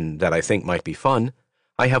do and that I think might be fun,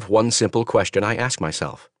 I have one simple question I ask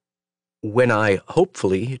myself. When I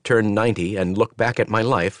hopefully turn 90 and look back at my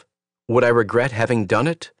life, would I regret having done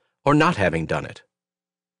it or not having done it?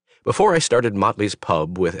 Before I started Motley's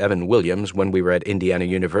Pub with Evan Williams when we were at Indiana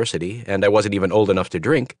University and I wasn't even old enough to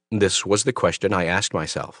drink, this was the question I asked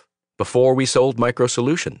myself. Before we sold Micro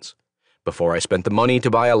Solutions, before I spent the money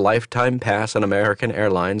to buy a lifetime pass on American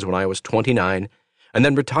Airlines when I was 29 and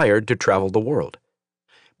then retired to travel the world,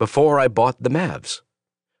 before I bought the Mavs,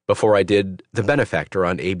 before I did The Benefactor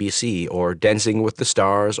on ABC or Dancing with the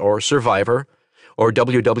Stars or Survivor or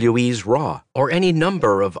WWE's Raw or any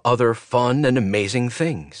number of other fun and amazing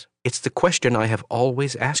things. It's the question I have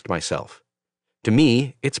always asked myself. To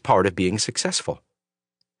me, it's part of being successful.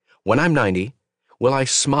 When I'm 90, will I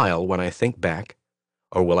smile when I think back,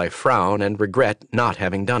 or will I frown and regret not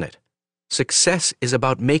having done it? Success is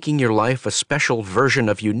about making your life a special version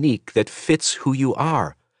of unique that fits who you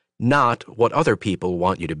are, not what other people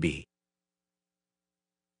want you to be.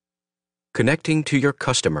 Connecting to your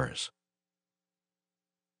customers.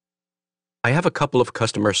 I have a couple of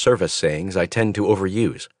customer service sayings I tend to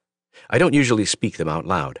overuse. I don't usually speak them out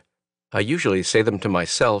loud. I usually say them to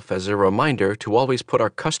myself as a reminder to always put our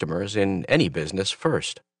customers in any business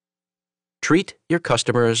first. Treat your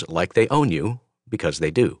customers like they own you, because they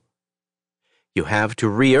do. You have to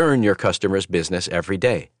re-earn your customers' business every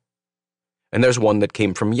day. And there's one that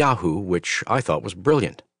came from Yahoo, which I thought was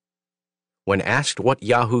brilliant. When asked what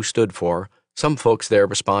Yahoo stood for, some folks there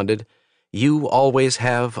responded, "You always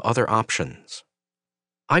have other options."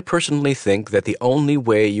 I personally think that the only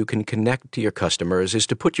way you can connect to your customers is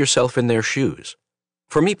to put yourself in their shoes.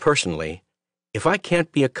 For me personally, if I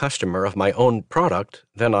can't be a customer of my own product,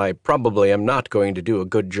 then I probably am not going to do a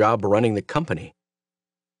good job running the company.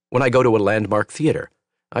 When I go to a landmark theater,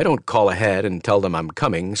 I don't call ahead and tell them I'm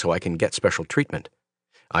coming so I can get special treatment.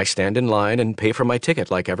 I stand in line and pay for my ticket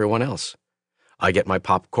like everyone else. I get my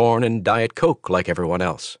popcorn and Diet Coke like everyone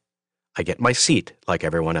else. I get my seat like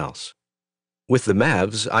everyone else. With the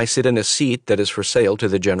Mavs, I sit in a seat that is for sale to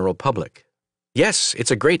the general public. Yes,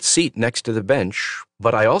 it's a great seat next to the bench,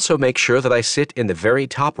 but I also make sure that I sit in the very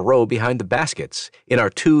top row behind the baskets in our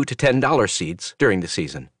 $2 to $10 seats during the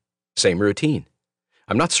season. Same routine.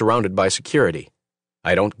 I'm not surrounded by security.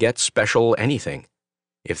 I don't get special anything.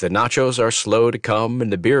 If the nachos are slow to come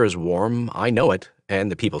and the beer is warm, I know it, and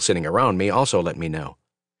the people sitting around me also let me know.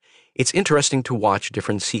 It's interesting to watch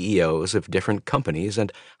different CEOs of different companies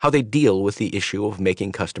and how they deal with the issue of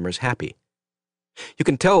making customers happy. You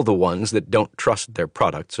can tell the ones that don't trust their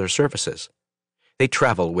products or services. They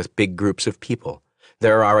travel with big groups of people.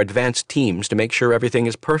 There are advanced teams to make sure everything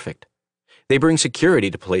is perfect. They bring security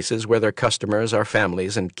to places where their customers are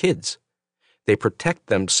families and kids. They protect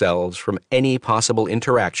themselves from any possible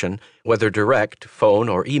interaction, whether direct, phone,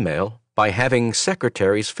 or email, by having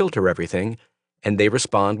secretaries filter everything, and they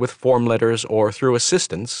respond with form letters or through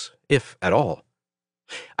assistants, if at all.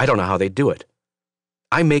 I don't know how they do it.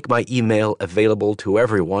 I make my email available to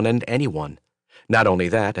everyone and anyone. Not only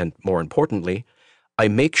that, and more importantly, I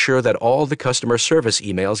make sure that all the customer service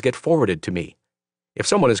emails get forwarded to me. If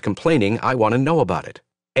someone is complaining, I want to know about it,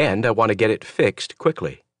 and I want to get it fixed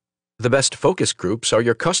quickly. The best focus groups are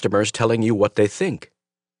your customers telling you what they think.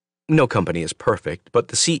 No company is perfect, but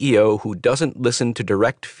the CEO who doesn't listen to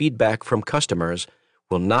direct feedback from customers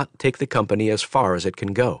will not take the company as far as it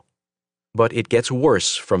can go. But it gets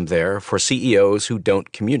worse from there for CEOs who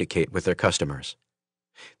don't communicate with their customers.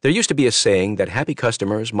 There used to be a saying that happy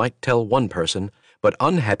customers might tell one person, but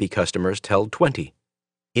unhappy customers tell 20.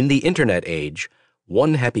 In the internet age,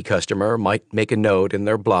 one happy customer might make a note in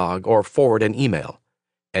their blog or forward an email.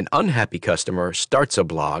 An unhappy customer starts a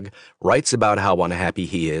blog, writes about how unhappy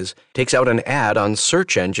he is, takes out an ad on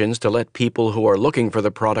search engines to let people who are looking for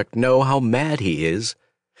the product know how mad he is,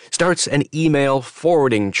 starts an email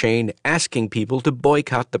forwarding chain asking people to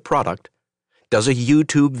boycott the product, does a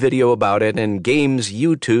YouTube video about it, and games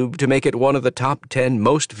YouTube to make it one of the top 10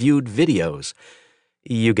 most viewed videos.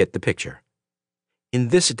 You get the picture. In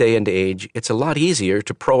this day and age, it's a lot easier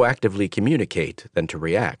to proactively communicate than to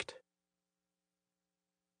react.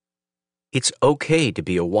 It's okay to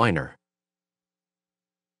be a whiner.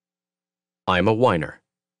 I'm a whiner.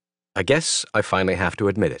 I guess I finally have to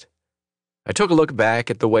admit it. I took a look back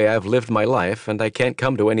at the way I've lived my life, and I can't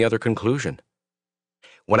come to any other conclusion.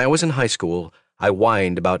 When I was in high school, I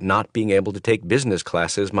whined about not being able to take business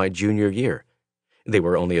classes my junior year. They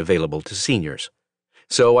were only available to seniors.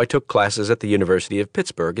 So I took classes at the University of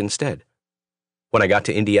Pittsburgh instead. When I got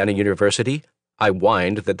to Indiana University, I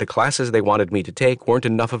whined that the classes they wanted me to take weren't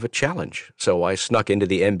enough of a challenge, so I snuck into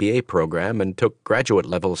the MBA program and took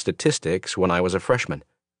graduate-level statistics when I was a freshman.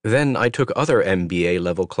 Then I took other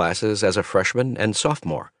MBA-level classes as a freshman and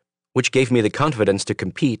sophomore, which gave me the confidence to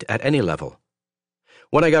compete at any level.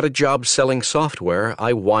 When I got a job selling software,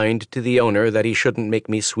 I whined to the owner that he shouldn't make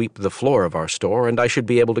me sweep the floor of our store and I should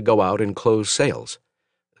be able to go out and close sales.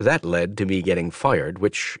 That led to me getting fired,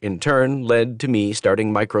 which in turn led to me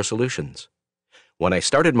starting MicroSolutions. When I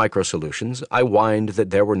started MicroSolutions, I whined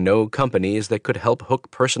that there were no companies that could help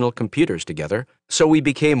hook personal computers together, so we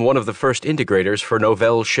became one of the first integrators for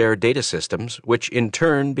Novell's shared data systems, which in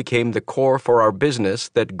turn became the core for our business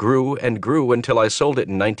that grew and grew until I sold it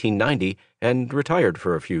in 1990 and retired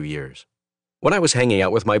for a few years. When I was hanging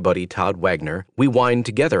out with my buddy Todd Wagner, we whined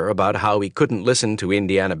together about how we couldn't listen to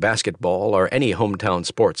Indiana basketball or any hometown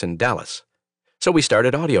sports in Dallas. So we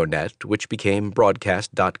started AudioNet, which became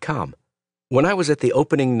Broadcast.com. When I was at the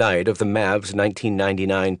opening night of the Mavs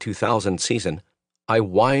 1999-2000 season, I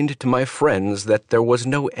whined to my friends that there was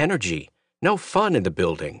no energy, no fun in the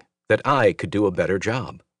building, that I could do a better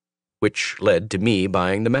job, which led to me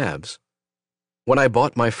buying the Mavs. When I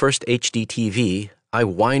bought my first HD TV, I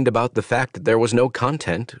whined about the fact that there was no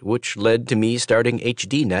content, which led to me starting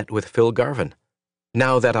HDNet with Phil Garvin.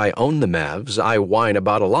 Now that I own the Mavs, I whine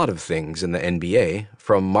about a lot of things in the NBA,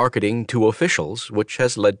 from marketing to officials, which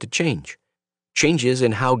has led to change. Changes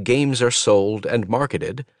in how games are sold and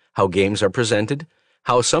marketed, how games are presented,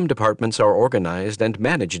 how some departments are organized and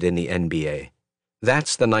managed in the NBA.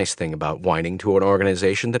 That's the nice thing about whining to an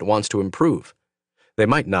organization that wants to improve. They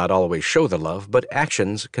might not always show the love, but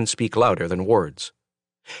actions can speak louder than words.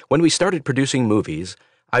 When we started producing movies,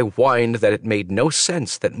 I whined that it made no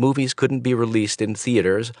sense that movies couldn't be released in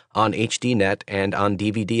theaters, on HDNet, and on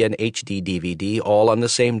DVD and HD DVD all on the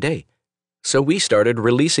same day. So we started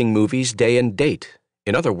releasing movies day and date,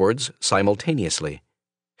 in other words, simultaneously.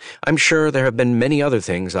 I'm sure there have been many other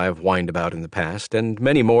things I've whined about in the past, and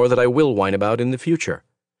many more that I will whine about in the future.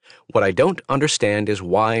 What I don't understand is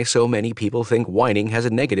why so many people think whining has a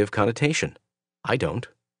negative connotation. I don't.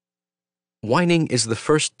 Whining is the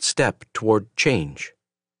first step toward change.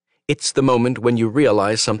 It's the moment when you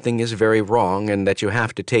realize something is very wrong and that you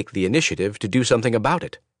have to take the initiative to do something about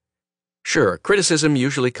it. Sure, criticism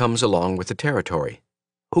usually comes along with the territory.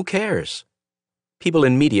 Who cares? People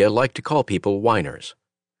in media like to call people whiners,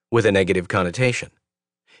 with a negative connotation.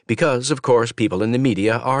 Because, of course, people in the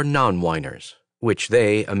media are non-whiners, which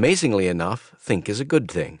they, amazingly enough, think is a good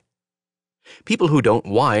thing. People who don't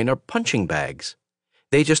whine are punching bags.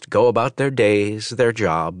 They just go about their days, their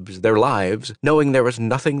jobs, their lives, knowing there is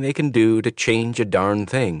nothing they can do to change a darn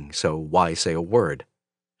thing, so why say a word?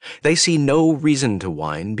 They see no reason to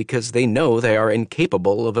whine because they know they are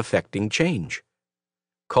incapable of effecting change.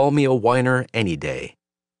 Call me a whiner any day.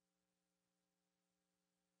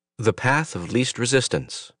 The Path of Least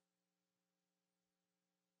Resistance.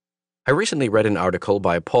 I recently read an article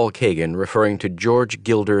by Paul Kagan referring to George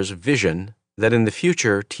Gilder's vision that in the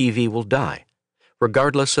future TV will die,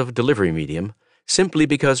 regardless of delivery medium, simply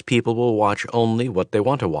because people will watch only what they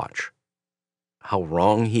want to watch. How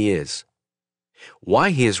wrong he is. Why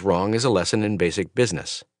he is wrong is a lesson in basic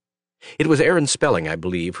business. It was Aaron Spelling, I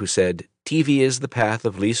believe, who said, TV is the path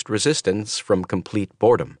of least resistance from complete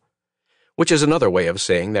boredom, which is another way of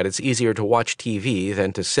saying that it's easier to watch TV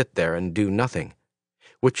than to sit there and do nothing,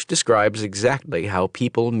 which describes exactly how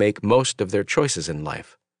people make most of their choices in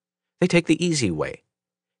life. They take the easy way.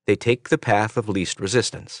 They take the path of least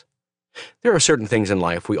resistance. There are certain things in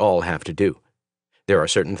life we all have to do. There are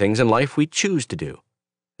certain things in life we choose to do.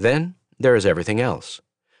 Then there is everything else,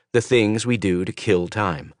 the things we do to kill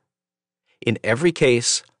time. In every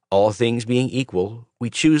case, all things being equal, we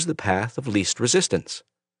choose the path of least resistance.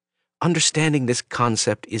 Understanding this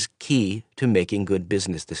concept is key to making good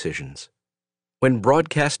business decisions. When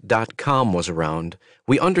Broadcast.com was around,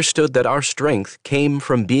 we understood that our strength came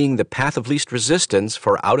from being the path of least resistance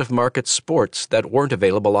for out-of-market sports that weren't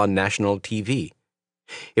available on national TV.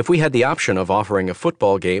 If we had the option of offering a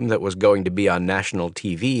football game that was going to be on national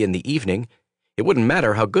TV in the evening, it wouldn't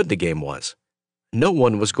matter how good the game was. No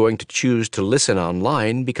one was going to choose to listen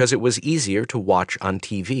online because it was easier to watch on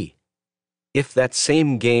TV. If that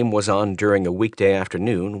same game was on during a weekday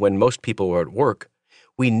afternoon when most people were at work,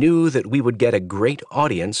 We knew that we would get a great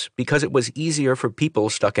audience because it was easier for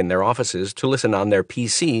people stuck in their offices to listen on their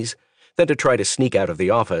PCs than to try to sneak out of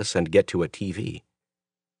the office and get to a TV.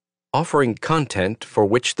 Offering content for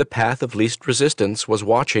which the path of least resistance was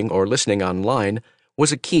watching or listening online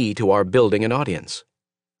was a key to our building an audience.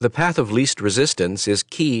 The path of least resistance is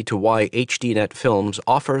key to why HDNet Films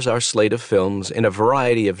offers our slate of films in a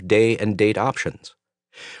variety of day and date options.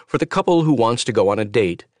 For the couple who wants to go on a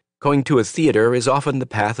date, going to a theater is often the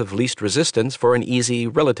path of least resistance for an easy,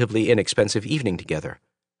 relatively inexpensive evening together.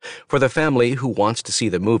 For the family who wants to see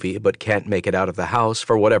the movie but can't make it out of the house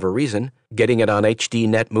for whatever reason, getting it on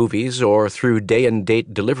HDNet Movies or through day and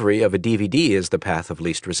date delivery of a DVD is the path of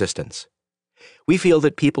least resistance. We feel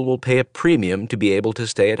that people will pay a premium to be able to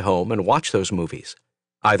stay at home and watch those movies,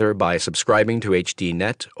 either by subscribing to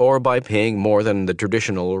HDNet or by paying more than the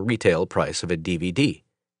traditional retail price of a DVD.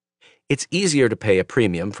 It's easier to pay a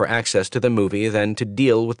premium for access to the movie than to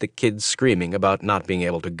deal with the kids screaming about not being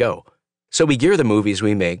able to go. So we gear the movies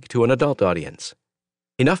we make to an adult audience.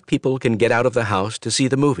 Enough people can get out of the house to see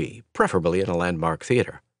the movie, preferably in a landmark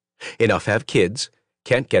theater. Enough have kids,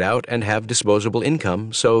 can't get out and have disposable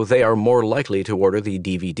income, so they are more likely to order the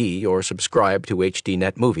DVD or subscribe to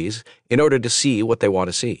HDNet Movies in order to see what they want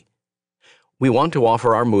to see. We want to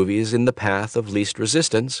offer our movies in the path of least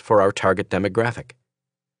resistance for our target demographic.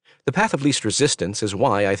 The path of least resistance is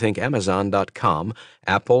why I think Amazon.com,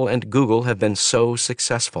 Apple, and Google have been so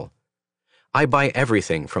successful. I buy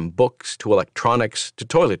everything from books to electronics to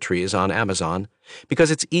toiletries on Amazon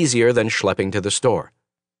because it's easier than schlepping to the store.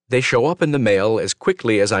 They show up in the mail as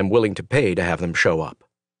quickly as I'm willing to pay to have them show up.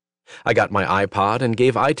 I got my iPod and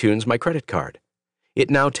gave iTunes my credit card.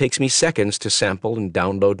 It now takes me seconds to sample and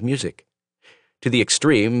download music, to the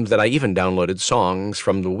extreme that I even downloaded songs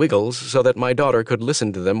from the Wiggles so that my daughter could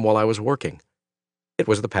listen to them while I was working. It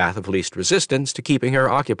was the path of least resistance to keeping her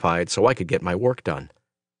occupied so I could get my work done.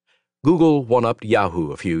 Google one-upped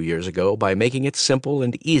Yahoo a few years ago by making it simple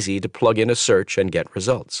and easy to plug in a search and get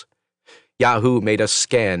results. Yahoo made us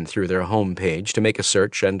scan through their home page to make a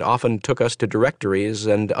search and often took us to directories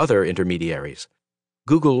and other intermediaries.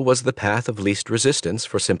 Google was the path of least resistance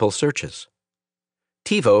for simple searches.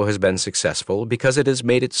 TiVo has been successful because it has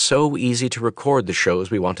made it so easy to record the shows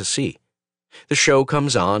we want to see. The show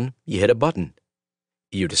comes on, you hit a button.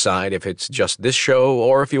 You decide if it's just this show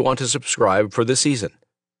or if you want to subscribe for the season.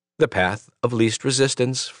 The path of least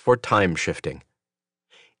resistance for time shifting.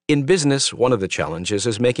 In business, one of the challenges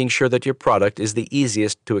is making sure that your product is the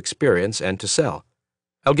easiest to experience and to sell.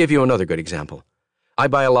 I'll give you another good example. I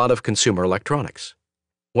buy a lot of consumer electronics.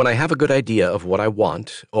 When I have a good idea of what I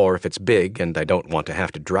want, or if it's big and I don't want to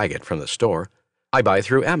have to drag it from the store, I buy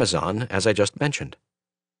through Amazon, as I just mentioned.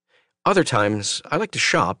 Other times, I like to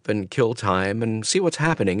shop and kill time and see what's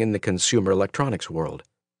happening in the consumer electronics world.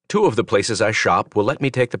 Two of the places I shop will let me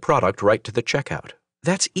take the product right to the checkout.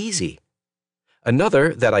 That's easy.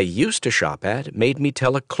 Another that I used to shop at made me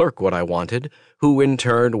tell a clerk what I wanted, who in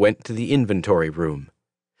turn went to the inventory room.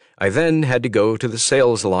 I then had to go to the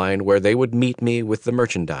sales line where they would meet me with the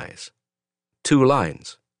merchandise. 2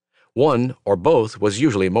 lines. One or both was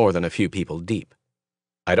usually more than a few people deep.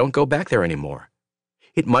 I don't go back there anymore.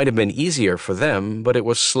 It might have been easier for them, but it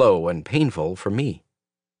was slow and painful for me.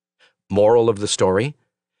 Moral of the story?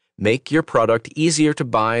 Make your product easier to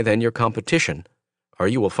buy than your competition, or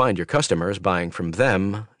you will find your customers buying from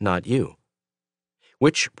them, not you.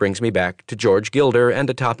 Which brings me back to George Gilder and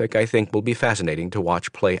a topic I think will be fascinating to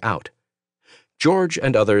watch play out. George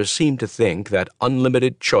and others seem to think that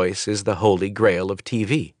unlimited choice is the holy grail of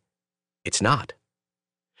TV. It's not.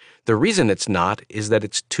 The reason it's not is that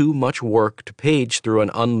it's too much work to page through an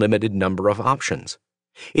unlimited number of options.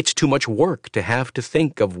 It's too much work to have to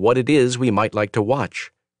think of what it is we might like to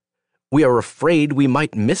watch. We are afraid we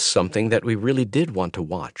might miss something that we really did want to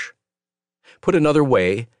watch. Put another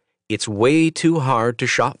way, it's way too hard to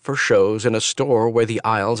shop for shows in a store where the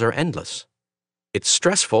aisles are endless. It's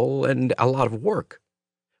stressful and a lot of work,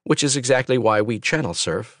 which is exactly why we channel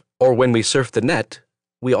surf, or when we surf the net,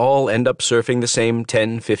 we all end up surfing the same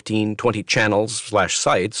 10, 15, 20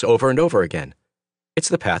 channels/sites over and over again. It's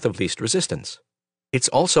the path of least resistance. It's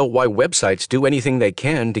also why websites do anything they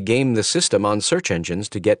can to game the system on search engines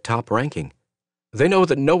to get top ranking. They know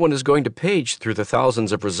that no one is going to page through the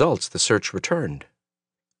thousands of results the search returned.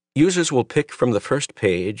 Users will pick from the first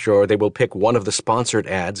page, or they will pick one of the sponsored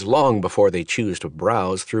ads long before they choose to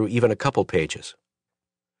browse through even a couple pages.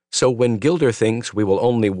 So when Gilder thinks we will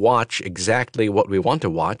only watch exactly what we want to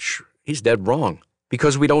watch, he's dead wrong,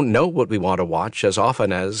 because we don't know what we want to watch as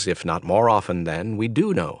often as, if not more often than, we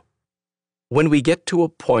do know. When we get to a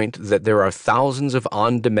point that there are thousands of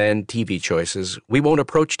on-demand TV choices, we won't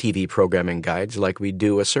approach TV programming guides like we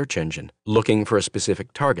do a search engine, looking for a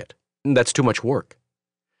specific target. That's too much work.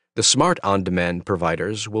 The smart on-demand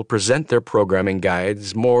providers will present their programming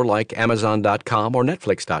guides more like Amazon.com or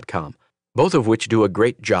Netflix.com, both of which do a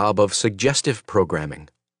great job of suggestive programming.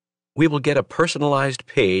 We will get a personalized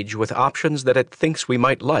page with options that it thinks we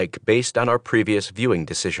might like based on our previous viewing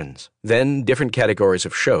decisions. Then different categories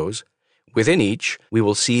of shows. Within each, we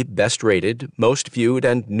will see best rated, most viewed,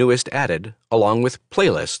 and newest added, along with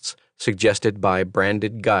playlists suggested by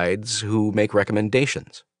branded guides who make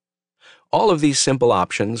recommendations. All of these simple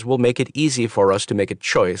options will make it easy for us to make a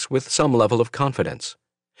choice with some level of confidence.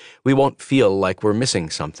 We won't feel like we're missing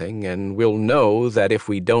something, and we'll know that if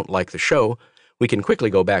we don't like the show, we can quickly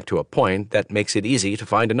go back to a point that makes it easy to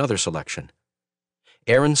find another selection.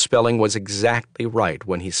 Aaron Spelling was exactly right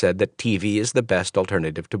when he said that TV is the best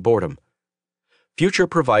alternative to boredom. Future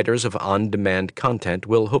providers of on-demand content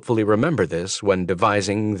will hopefully remember this when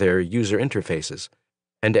devising their user interfaces,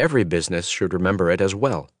 and every business should remember it as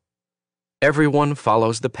well. Everyone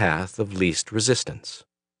follows the path of least resistance.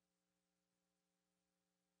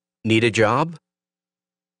 Need a job?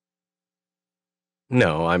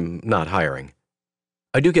 No, I'm not hiring.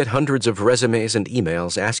 I do get hundreds of resumes and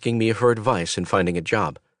emails asking me for advice in finding a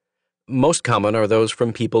job. Most common are those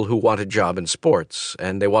from people who want a job in sports,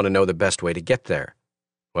 and they want to know the best way to get there.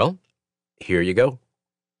 Well, here you go.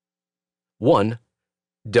 1.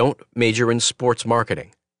 Don't major in sports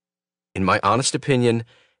marketing. In my honest opinion,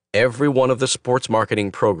 every one of the sports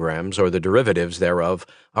marketing programs or the derivatives thereof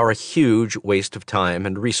are a huge waste of time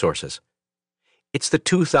and resources. It's the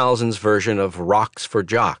 2000s version of rocks for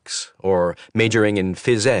jocks, or majoring in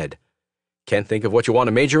phys ed. Can't think of what you want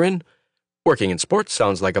to major in? Working in sports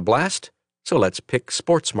sounds like a blast, so let's pick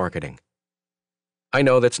sports marketing. I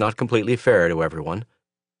know that's not completely fair to everyone.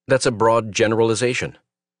 That's a broad generalization.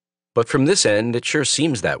 But from this end, it sure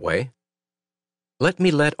seems that way. Let me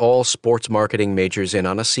let all sports marketing majors in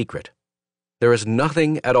on a secret. There is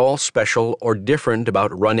nothing at all special or different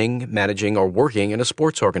about running, managing, or working in a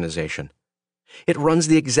sports organization. It runs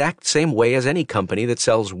the exact same way as any company that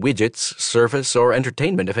sells widgets, service, or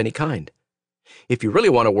entertainment of any kind. If you really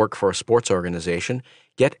want to work for a sports organization,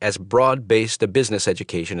 get as broad-based a business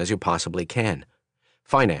education as you possibly can.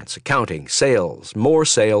 Finance, accounting, sales,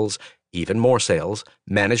 even more sales,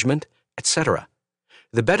 management, etc.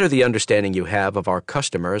 The better the understanding you have of our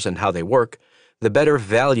customers and how they work, the better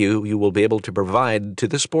value you will be able to provide to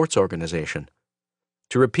the sports organization.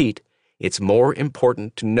 To repeat, it's more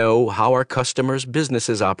important to know how our customers'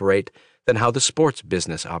 businesses operate than how the sports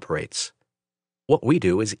business operates. What we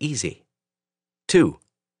do is easy. 2.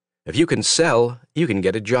 If you can sell, you can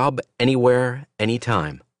get a job anywhere,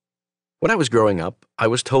 anytime. When I was growing up, I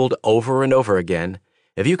was told over and over again,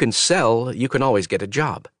 if you can sell, you can always get a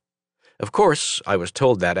job. Of course, I was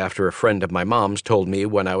told that after a friend of my mom's told me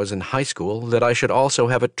when I was in high school that I should also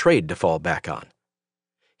have a trade to fall back on.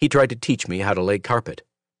 He tried to teach me how to lay carpet.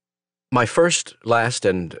 My first, last,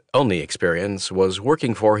 and only experience was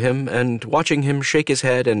working for him and watching him shake his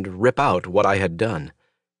head and rip out what I had done.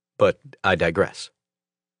 But I digress.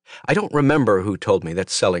 I don't remember who told me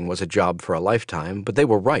that selling was a job for a lifetime, but they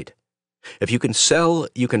were right. If you can sell,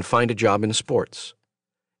 you can find a job in sports.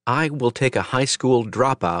 I will take a high school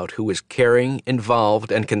dropout who is caring,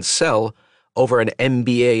 involved, and can sell over an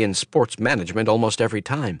MBA in sports management almost every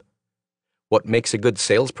time. What makes a good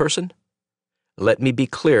salesperson? Let me be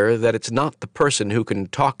clear that it's not the person who can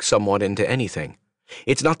talk someone into anything.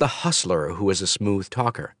 It's not the hustler who is a smooth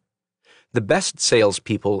talker. The best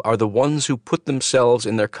salespeople are the ones who put themselves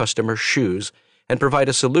in their customer's shoes and provide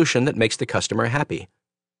a solution that makes the customer happy.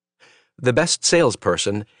 The best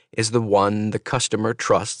salesperson is the one the customer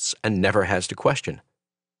trusts and never has to question.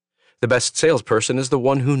 The best salesperson is the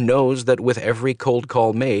one who knows that with every cold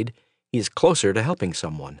call made, he is closer to helping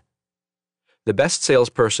someone. The best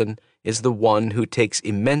salesperson is the one who takes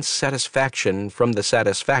immense satisfaction from the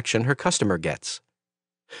satisfaction her customer gets.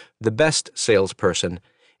 The best salesperson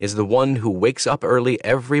is the one who wakes up early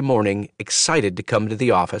every morning excited to come to the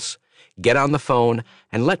office, get on the phone,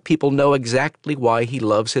 and let people know exactly why he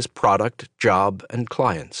loves his product, job, and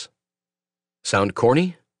clients. Sound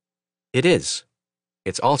corny? It is.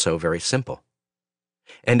 It's also very simple.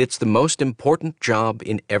 And it's the most important job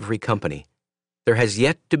in every company. There has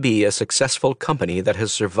yet to be a successful company that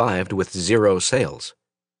has survived with zero sales.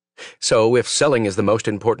 So if selling is the most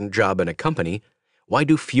important job in a company, why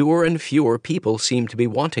do fewer and fewer people seem to be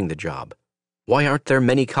wanting the job? Why aren't there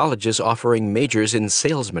many colleges offering majors in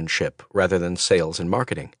salesmanship rather than sales and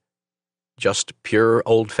marketing? Just pure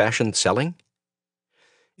old-fashioned selling?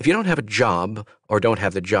 If you don't have a job or don't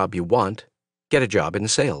have the job you want, get a job in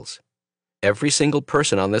sales. Every single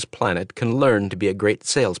person on this planet can learn to be a great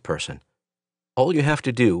salesperson. All you have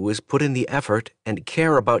to do is put in the effort and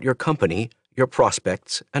care about your company, your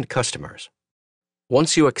prospects, and customers.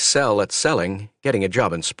 Once you excel at selling, getting a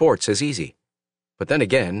job in sports is easy. But then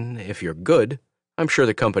again, if you're good, I'm sure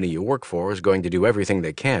the company you work for is going to do everything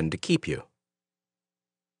they can to keep you.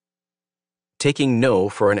 Taking no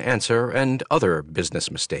for an answer and other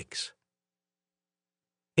business mistakes.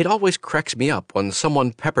 It always cracks me up when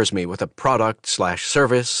someone peppers me with a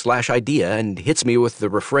product/service/idea and hits me with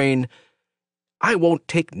the refrain, "I won't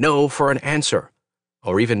take no for an answer."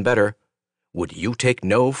 Or even better, "Would you take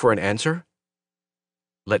no for an answer?"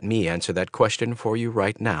 Let me answer that question for you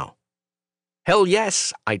right now. Hell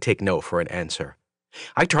yes, I take no for an answer.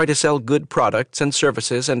 I try to sell good products and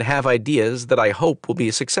services and have ideas that I hope will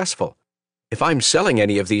be successful. If I'm selling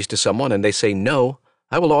any of these to someone and they say no,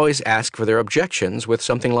 I will always ask for their objections with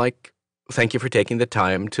something like, "Thank you for taking the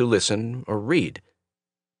time to listen or read.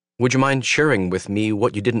 Would you mind sharing with me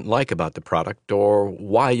what you didn't like about the product or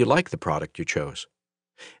why you like the product you chose?"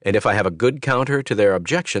 And if I have a good counter to their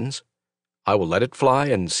objections, I will let it fly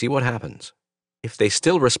and see what happens. If they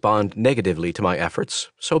still respond negatively to my efforts,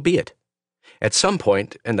 so be it. At some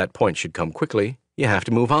point, and that point should come quickly, you have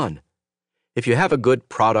to move on. If you have a good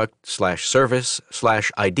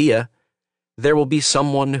product/service/idea, there will be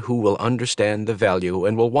someone who will understand the value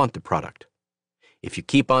and will want the product. If you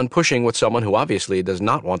keep on pushing with someone who obviously does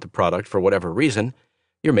not want the product for whatever reason,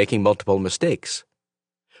 you're making multiple mistakes.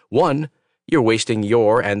 One, you're wasting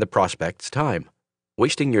your and the prospect's time.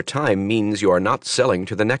 Wasting your time means you are not selling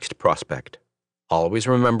to the next prospect. Always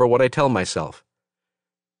remember what I tell myself.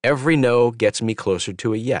 Every no gets me closer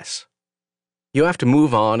to a yes. You have to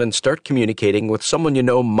move on and start communicating with someone you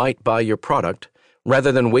know might buy your product, rather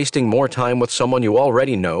than wasting more time with someone you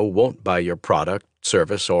already know won't buy your product,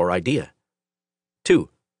 service, or idea. 2.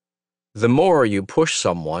 The more you push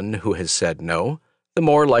someone who has said no, the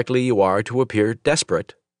more likely you are to appear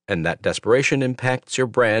desperate, and that desperation impacts your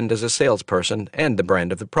brand as a salesperson and the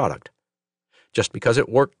brand of the product. Just because it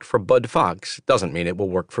worked for Bud Fox doesn't mean it will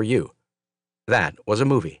work for you. That was a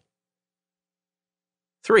movie.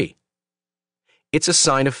 3. It's a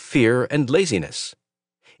sign of fear and laziness.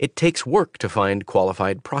 It takes work to find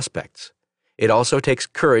qualified prospects. It also takes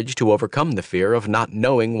courage to overcome the fear of not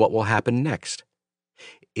knowing what will happen next.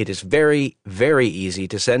 It is very, very easy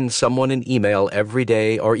to send someone an email every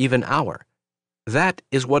day or even hour. That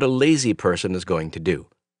is what a lazy person is going to do.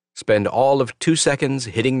 Spend all of 2 seconds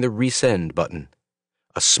hitting the resend button.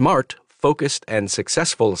 A smart, focused, and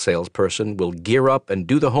successful salesperson will gear up and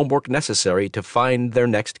do the homework necessary to find their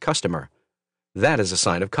next customer. That is a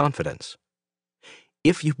sign of confidence.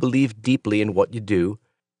 If you believe deeply in what you do,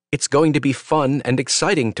 it's going to be fun and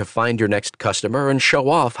exciting to find your next customer and show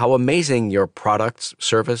off how amazing your product,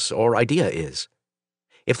 service, or idea is.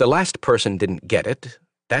 If the last person didn't get it,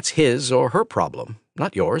 that's his or her problem,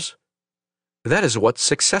 not yours. That is what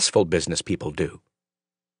successful business people do.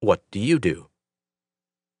 What do you do?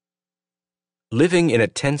 Living in a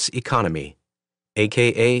tense economy,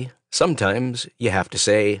 aka sometimes you have to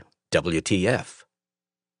say WTF.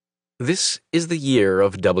 This is the year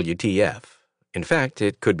of WTF. In fact,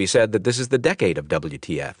 it could be said that this is the decade of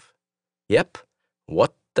WTF. Yep,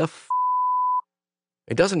 what the f***?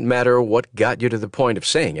 It doesn't matter what got you to the point of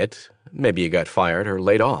saying it. Maybe you got fired or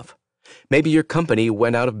laid off. Maybe your company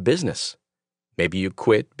went out of business. Maybe you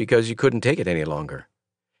quit because you couldn't take it any longer.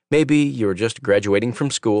 Maybe you're just graduating from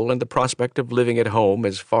school and the prospect of living at home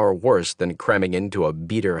is far worse than cramming into a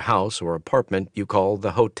beater house or apartment you call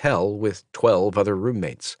the hotel with 12 other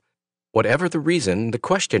roommates. Whatever the reason, the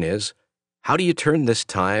question is, how do you turn this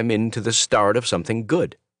time into the start of something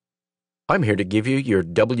good? I'm here to give you your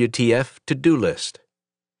WTF to-do list.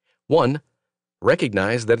 1.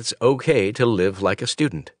 Recognize that it's okay to live like a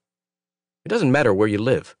student. It doesn't matter where you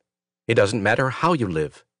live. It doesn't matter how you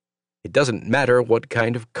live. It doesn't matter what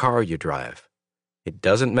kind of car you drive. It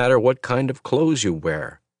doesn't matter what kind of clothes you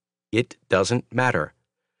wear. It doesn't matter.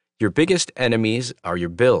 Your biggest enemies are your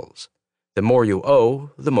bills. The more you owe,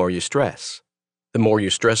 the more you stress. The more you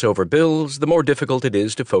stress over bills, the more difficult it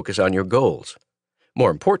is to focus on your goals. More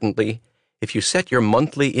importantly, if you set your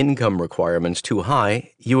monthly income requirements too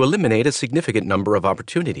high, you eliminate a significant number of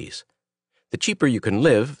opportunities. The cheaper you can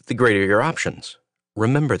live, the greater your options.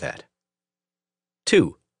 Remember that.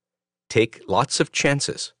 2. Take lots of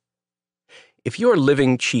chances. If you are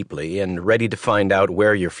living cheaply and ready to find out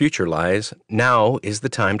where your future lies, now is the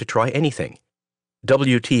time to try anything.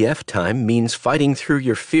 WTF time means fighting through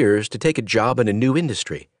your fears to take a job in a new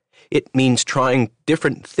industry. It means trying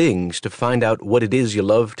different things to find out what it is you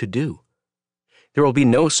love to do. There will be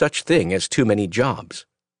no such thing as too many jobs.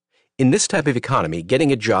 In this type of economy,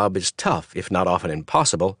 getting a job is tough, if not often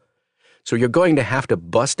impossible, so you're going to have to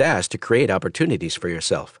bust ass to create opportunities for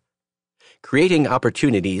yourself. Creating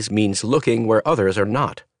opportunities means looking where others are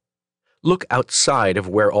not. Look outside of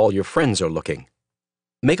where all your friends are looking.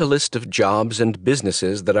 Make a list of jobs and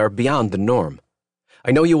businesses that are beyond the norm.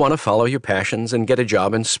 I know you want to follow your passions and get a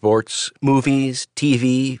job in sports, movies,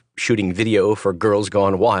 TV, shooting video for Girls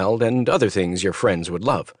Gone Wild, and other things your friends would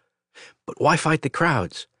love. But why fight the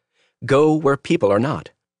crowds? Go where people are not.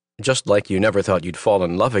 Just like you never thought you'd fall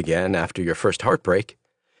in love again after your first heartbreak,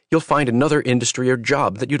 you'll find another industry or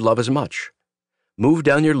job that you'd love as much. Move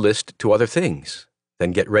down your list to other things,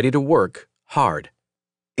 then get ready to work hard.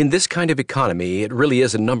 In this kind of economy, it really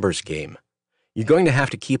is a numbers game. You're going to have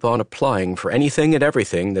to keep on applying for anything and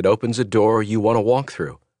everything that opens a door you want to walk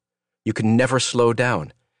through. You can never slow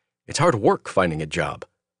down. It's hard work finding a job.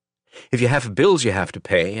 If you have bills you have to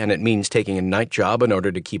pay, and it means taking a night job in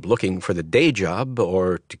order to keep looking for the day job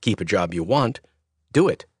or to keep a job you want, do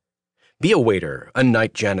it. Be a waiter, a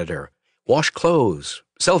night janitor, wash clothes,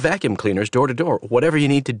 sell vacuum cleaners door to door, whatever you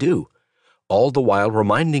need to do, all the while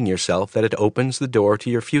reminding yourself that it opens the door to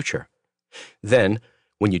your future. Then,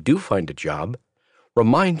 when you do find a job,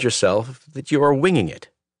 remind yourself that you are winging it.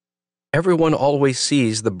 Everyone always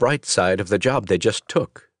sees the bright side of the job they just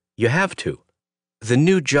took. You have to. The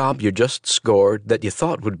new job you just scored that you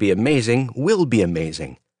thought would be amazing will be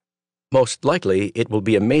amazing. Most likely, it will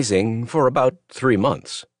be amazing for about 3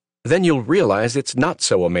 months. Then you'll realize it's not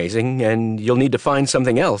so amazing, and you'll need to find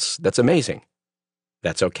something else that's amazing.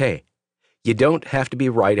 That's okay. You don't have to be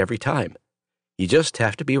right every time. You just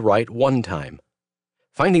have to be right one time.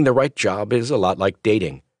 Finding the right job is a lot like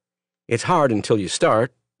dating. It's hard until you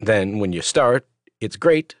start, then when you start, it's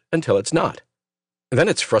great until it's not. Then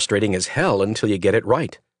it's frustrating as hell until you get it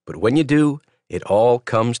right. But when you do, it all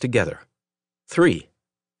comes together. 3.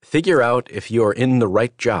 Figure out if you're in the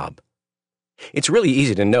right job. It's really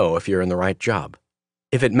easy to know if you're in the right job.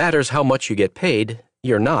 If it matters how much you get paid,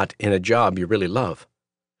 you're not in a job you really love.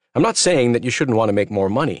 I'm not saying that you shouldn't want to make more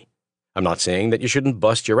money. I'm not saying that you shouldn't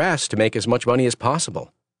bust your ass to make as much money as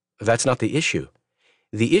possible. That's not the issue.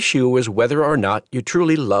 The issue is whether or not you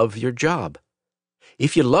truly love your job.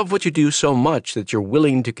 If you love what you do so much that you're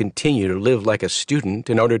willing to continue to live like a student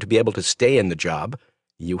in order to be able to stay in the job,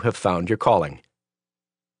 you have found your calling.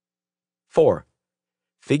 4.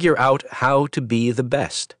 Figure out how to be the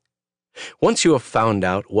best. Once you have found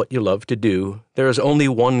out what you love to do, there is only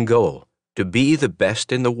one goal: to be the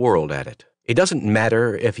best in the world at it. It doesn't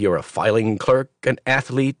matter if you're a filing clerk, an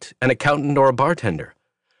athlete, an accountant, or a bartender.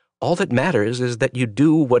 All that matters is that you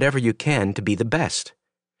do whatever you can to be the best.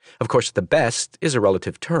 Of course, the best is a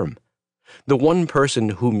relative term. The one person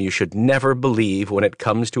whom you should never believe when it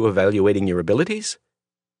comes to evaluating your abilities?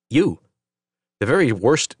 You. The very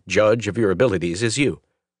worst judge of your abilities is you.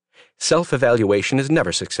 Self-evaluation is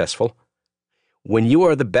never successful. When you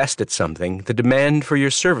are the best at something, the demand for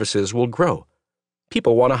your services will grow.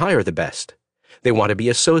 People want to hire the best. They want to be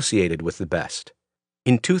associated with the best.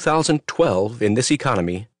 In 2012, in this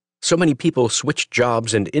economy, so many people switch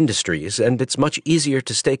jobs and industries, and it's much easier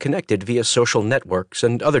to stay connected via social networks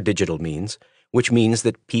and other digital means, which means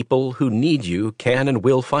that people who need you can and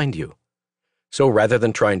will find you. So rather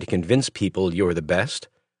than trying to convince people you're the best,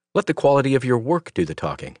 let the quality of your work do the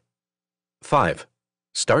talking. 5.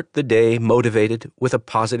 Start the day motivated with a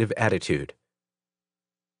positive attitude.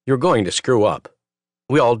 You're going to screw up.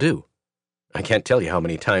 We all do. I can't tell you how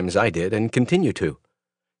many times I did and continue to.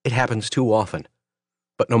 It happens too often.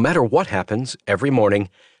 But no matter what happens, every morning,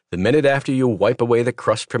 the minute after you wipe away the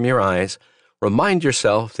crust from your eyes, remind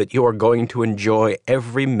yourself that you are going to enjoy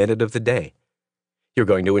every minute of the day. You're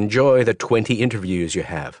going to enjoy the 20 interviews you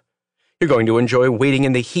have. You're going to enjoy waiting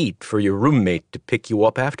in the heat for your roommate to pick you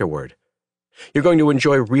up afterward. You're going to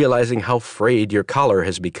enjoy realizing how frayed your collar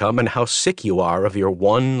has become and how sick you are of your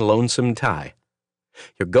one lonesome tie.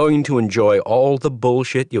 You're going to enjoy all the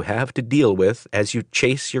bullshit you have to deal with as you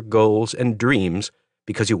chase your goals and dreams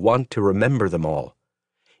because you want to remember them all.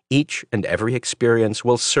 Each and every experience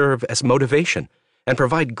will serve as motivation and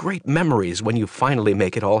provide great memories when you finally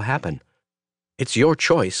make it all happen. It's your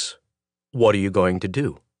choice. What are you going to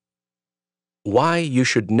do? Why you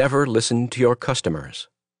should never listen to your customers.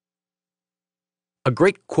 A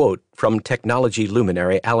great quote from technology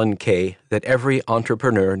luminary Alan Kay that every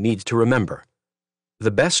entrepreneur needs to remember.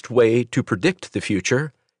 The best way to predict the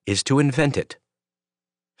future is to invent it.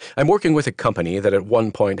 I'm working with a company that at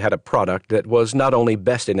one point had a product that was not only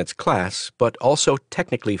best in its class, but also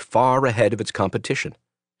technically far ahead of its competition.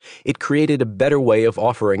 It created a better way of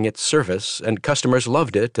offering its service, and customers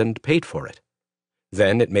loved it and paid for it.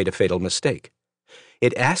 Then it made a fatal mistake.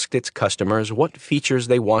 It asked its customers what features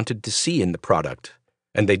they wanted to see in the product,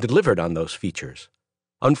 and they delivered on those features.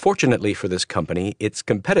 Unfortunately for this company, its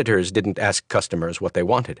competitors didn't ask customers what they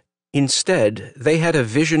wanted. Instead, they had a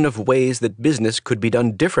vision of ways that business could be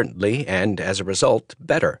done differently and, as a result,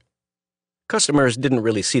 better. Customers didn't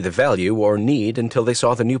really see the value or need until they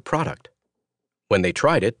saw the new product. When they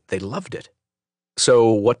tried it, they loved it.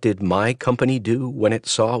 So what did my company do when it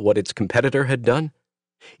saw what its competitor had done?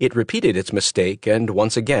 It repeated its mistake and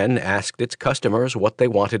once again asked its customers what they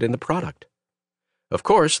wanted in the product. Of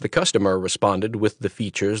course, the customer responded with the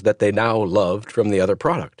features that they now loved from the other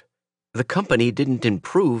product. The company didn't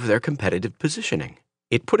improve their competitive positioning.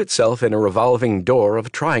 It put itself in a revolving door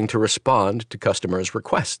of trying to respond to customers'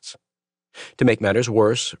 requests. To make matters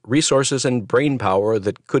worse, resources and brainpower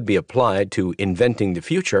that could be applied to inventing the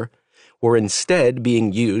future were instead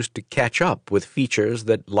being used to catch up with features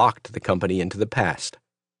that locked the company into the past.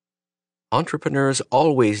 Entrepreneurs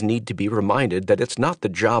always need to be reminded that it's not the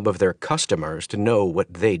job of their customers to know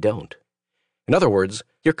what they don't. In other words,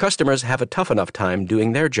 your customers have a tough enough time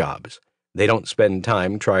doing their jobs. They don't spend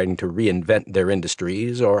time trying to reinvent their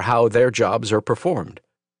industries or how their jobs are performed.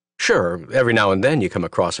 Sure, every now and then you come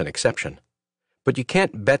across an exception. But you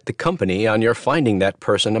can't bet the company on your finding that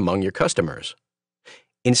person among your customers.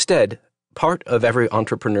 Instead, part of every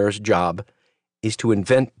entrepreneur's job is to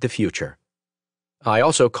invent the future. I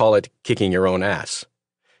also call it kicking your own ass.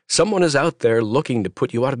 Someone is out there looking to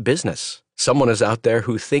put you out of business. Someone is out there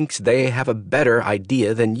who thinks they have a better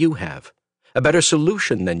idea than you have, a better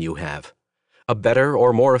solution than you have, a better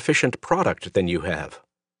or more efficient product than you have.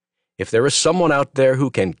 If there is someone out there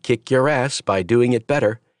who can kick your ass by doing it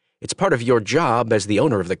better, it's part of your job as the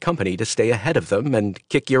owner of the company to stay ahead of them and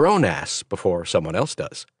kick your own ass before someone else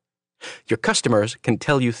does. Your customers can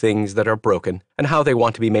tell you things that are broken and how they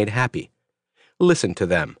want to be made happy. Listen to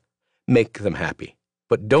them. Make them happy.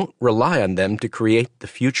 But don't rely on them to create the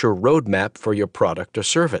future roadmap for your product or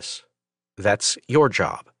service. That's your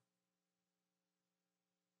job.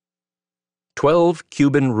 12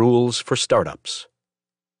 Cuban Rules for Startups.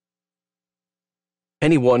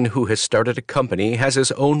 Anyone who has started a company has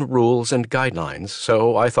his own rules and guidelines,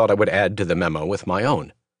 so I thought I would add to the memo with my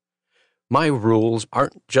own. My rules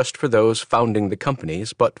aren't just for those founding the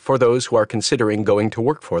companies, but for those who are considering going to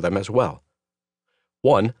work for them as well.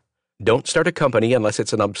 1. Don't start a company unless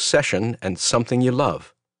it's an obsession and something you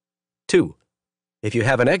love. 2. If you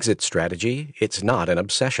have an exit strategy, it's not an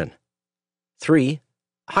obsession. 3.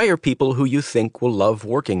 Hire people who you think will love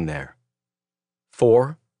working there.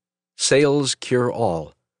 4. Sales cure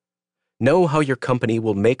all. Know how your company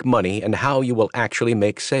will make money and how you will actually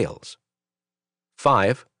make sales.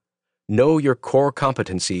 5. Know your core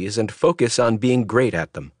competencies and focus on being great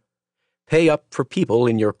at them. Pay up for people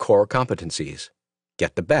in your core competencies.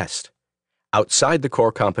 Get the best. Outside the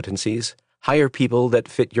core competencies, hire people that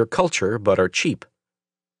fit your culture but are cheap.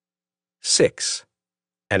 6.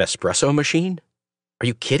 An espresso machine? Are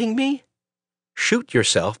you kidding me? Shoot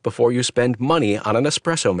yourself before you spend money on an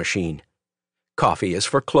espresso machine. Coffee is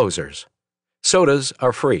for closers. Sodas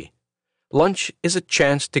are free. Lunch is a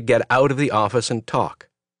chance to get out of the office and talk.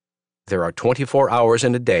 There are 24 hours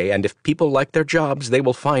in a day, and if people like their jobs, they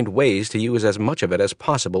will find ways to use as much of it as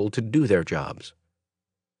possible to do their jobs.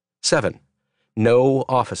 7. No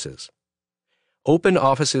offices. Open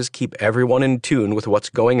offices keep everyone in tune with what's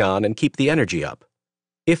going on and keep the energy up.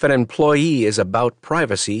 If an employee is about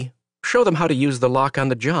privacy, show them how to use the lock on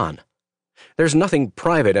the john. There's nothing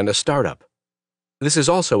private in a startup. This is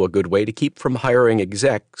also a good way to keep from hiring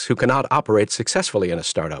execs who cannot operate successfully in a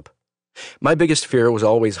startup. My biggest fear was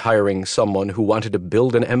always hiring someone who wanted to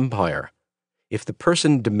build an empire. If the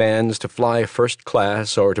person demands to fly first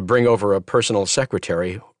class or to bring over a personal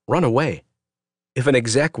secretary, run away. If an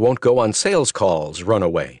exec won't go on sales calls, run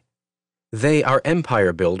away. They are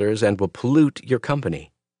empire builders and will pollute your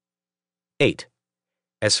company. 8.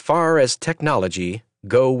 As far as technology,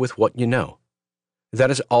 go with what you know.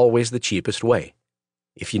 That is always the cheapest way.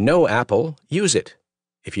 If you know Apple, use it.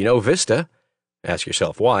 If you know Vista, ask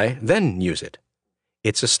yourself why, then use it.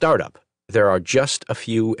 It's a startup. There are just a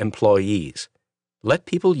few employees. Let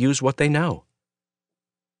people use what they know.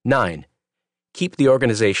 9. Keep the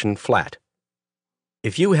organization flat.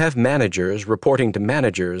 If you have managers reporting to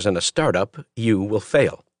managers in a startup, you will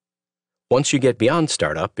fail. Once you get beyond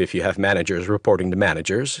startup, if you have managers reporting to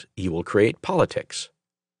managers, you will create politics.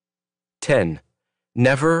 10.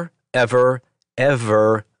 Never, ever,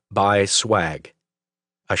 ever buy swag.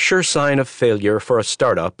 A sure sign of failure for a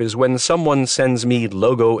startup is when someone sends me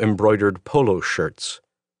logo-embroidered polo shirts.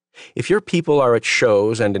 If your people are at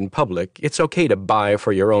shows and in public, it's okay to buy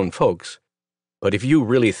for your own folks. But if you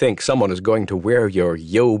really think someone is going to wear your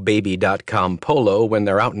YoBaby.com polo when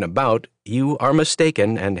they're out and about, you are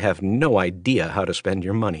mistaken and have no idea how to spend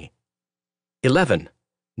your money. 11.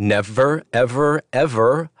 Never, ever,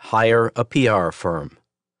 ever hire a PR firm.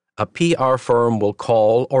 A PR firm will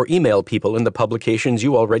call or email people in the publications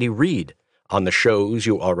you already read, on the shows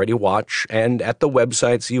you already watch, and at the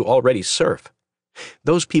websites you already surf.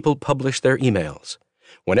 Those people publish their emails.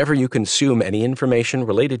 Whenever you consume any information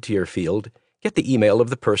related to your field, get the email of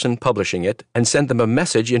the person publishing it and send them a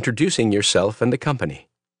message introducing yourself and the company.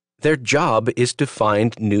 Their job is to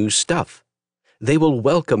find new stuff. They will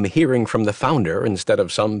welcome hearing from the founder instead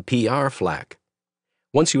of some PR flack.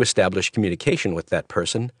 Once you establish communication with that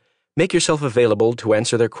person, make yourself available to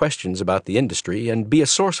answer their questions about the industry and be a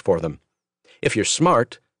source for them. If you're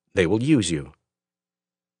smart, they will use you.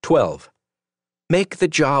 12. Make the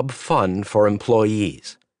job fun for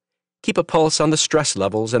employees. Keep a pulse on the stress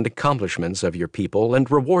levels and accomplishments of your people and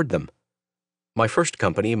reward them. My first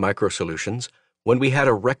company, MicroSolutions, when we had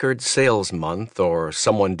a record sales month or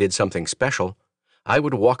someone did something special, I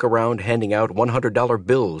would walk around handing out $100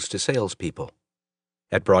 bills to salespeople.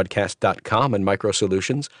 At Broadcast.com and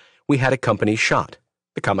MicroSolutions, we had a company shot,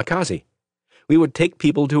 the Kamikaze. We would take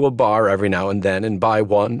people to a bar every now and then and buy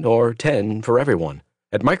 1 or 10 for everyone.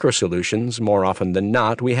 At MicroSolutions, more often than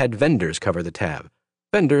not, we had vendors cover the tab.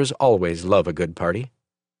 Vendors always love a good party.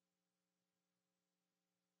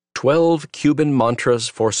 12 Cuban mantras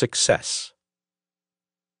for success.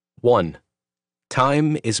 1.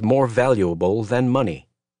 Time is more valuable than money.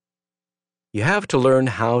 You have to learn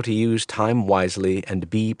how to use time wisely and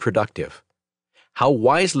be productive. How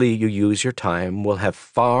wisely you use your time will have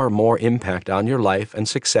far more impact on your life and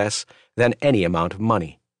success than any amount of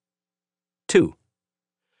money. 2.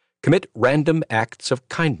 Commit random acts of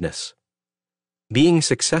kindness. Being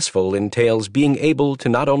successful entails being able to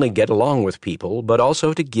not only get along with people, but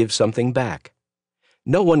also to give something back.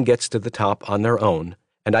 No one gets to the top on their own,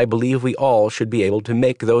 and I believe we all should be able to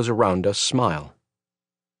make those around us smile.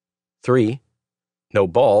 3. No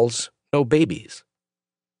balls, no babies.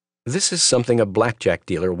 This is something a blackjack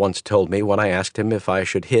dealer once told me when I asked him if I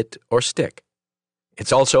should hit or stick.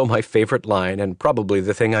 It's also my favorite line and probably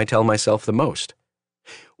the thing I tell myself the most.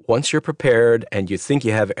 Once you're prepared and you think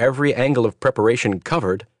you have every angle of preparation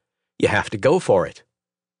covered, you have to go for it.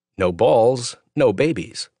 No balls, no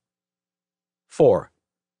babies. 4.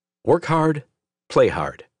 Work hard, play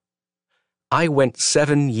hard. I went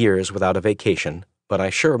 7 years without a vacation, but I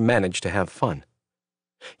sure managed to have fun.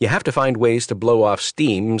 You have to find ways to blow off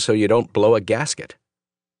steam so you don't blow a gasket.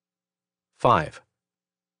 5.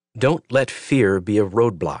 Don't let fear be a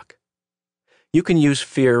roadblock. You can use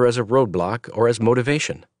fear as a roadblock or as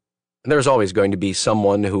motivation. There's always going to be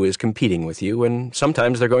someone who is competing with you, and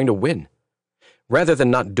sometimes they're going to win. Rather than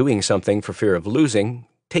not doing something for fear of losing,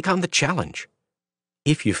 take on the challenge.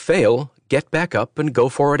 If you fail, get back up and go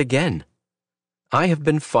for it again. I have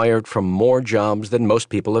been fired from more jobs than most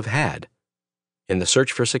people have had. In the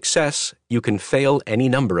search for success, you can fail any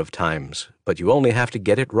number of times, but you only have to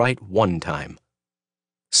get it right one time.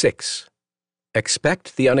 6.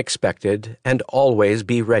 Expect the unexpected and always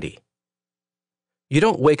be ready. You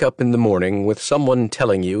don't wake up in the morning with someone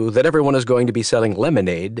telling you that everyone is going to be selling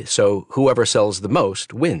lemonade, so whoever sells the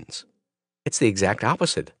most wins. It's the exact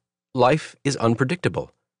opposite. Life is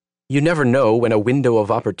unpredictable. You never know when a window of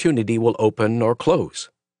opportunity will open or close.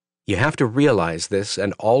 You have to realize this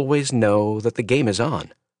and always know that the game is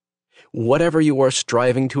on. Whatever you are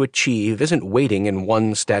striving to achieve isn't waiting in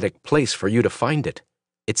one static place for you to find it.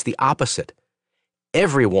 It's the opposite.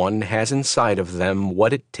 Everyone has inside of them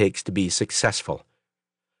what it takes to be successful.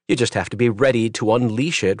 You just have to be ready to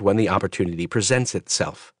unleash it when the opportunity presents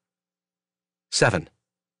itself. 7.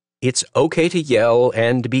 It's okay to yell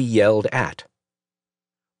and be yelled at.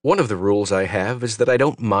 One of the rules I have is that I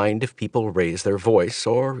don't mind if people raise their voice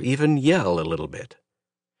or even yell a little bit.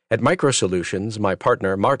 At MicroSolutions, my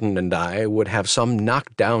partner Martin and I would have some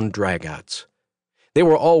knockdown dragouts. They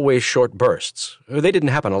were always short bursts. They didn't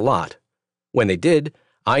happen a lot. When they did,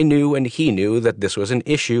 I knew and he knew that this was an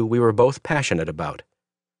issue we were both passionate about.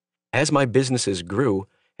 As my businesses grew,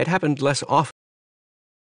 it happened less often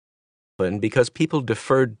because people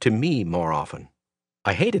deferred to me more often.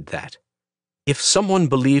 I hated that. If someone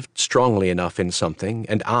believed strongly enough in something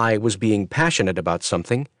and I was being passionate about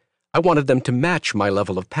something, I wanted them to match my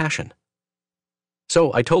level of passion.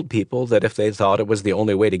 So I told people that if they thought it was the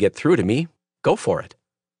only way to get through to me, go for it.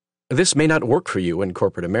 This may not work for you in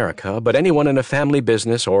corporate America, but anyone in a family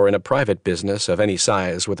business or in a private business of any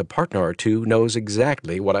size with a partner or two knows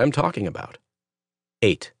exactly what I'm talking about.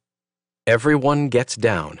 8. Everyone gets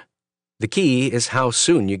down. The key is how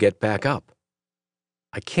soon you get back up.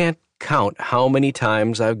 I can't count how many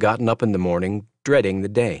times I've gotten up in the morning dreading the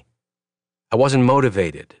day. I wasn't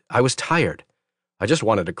motivated. I was tired. I just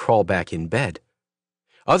wanted to crawl back in bed.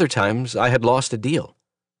 Other times I had lost a deal.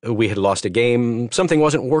 We had lost a game. Something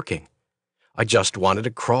wasn't working. I just wanted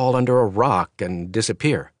to crawl under a rock and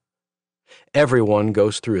disappear. Everyone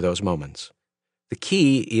goes through those moments. The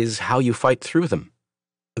key is how you fight through them.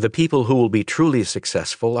 The people who will be truly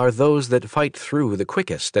successful are those that fight through the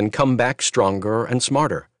quickest and come back stronger and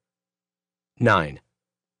smarter. 9.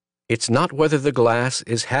 It's not whether the glass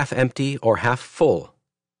is half empty or half full.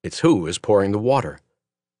 It's who is pouring the water.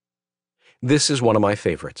 This is one of my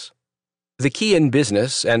favorites. The key in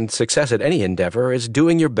business and success at any endeavor is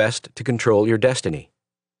doing your best to control your destiny.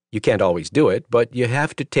 You can't always do it, but you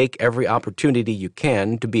have to take every opportunity you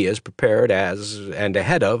can to be as prepared as and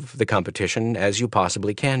ahead of the competition as you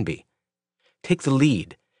possibly can be. Take the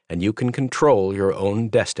lead, and you can control your own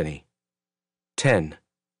destiny. 10.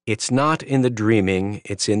 It's not in the dreaming,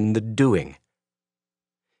 it's in the doing.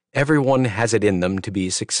 Everyone has it in them to be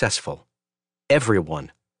successful.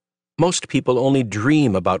 Everyone. Most people only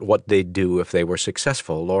dream about what they'd do if they were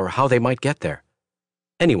successful or how they might get there.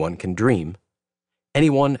 Anyone can dream.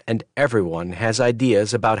 Anyone and everyone has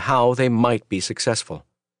ideas about how they might be successful.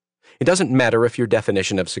 It doesn't matter if your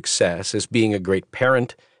definition of success is being a great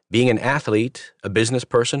parent, being an athlete, a business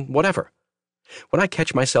person, whatever. When I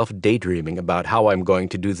catch myself daydreaming about how I'm going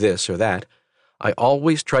to do this or that, I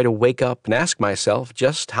always try to wake up and ask myself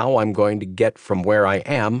just how I'm going to get from where I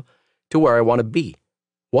am to where I want to be.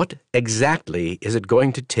 What exactly is it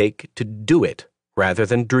going to take to do it rather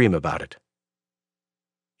than dream about it?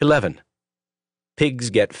 11. Pigs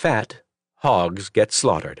get fat, hogs get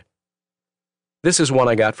slaughtered. This is one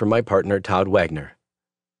I got from my partner, Todd Wagner.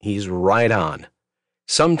 He's right on.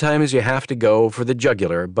 Sometimes you have to go for the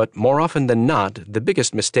jugular, but more often than not, the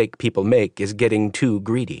biggest mistake people make is getting too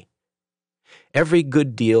greedy. Every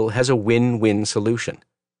good deal has a win-win solution.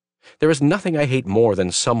 There is nothing I hate more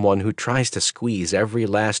than someone who tries to squeeze every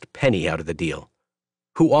last penny out of the deal,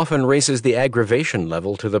 who often raises the aggravation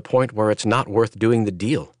level to the point where it's not worth doing the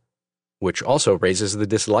deal, which also raises the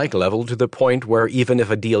dislike level to the point where even if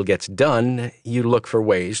a deal gets done, you look for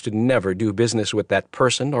ways to never do business with that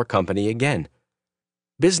person or company again.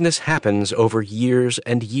 Business happens over years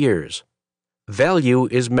and years. Value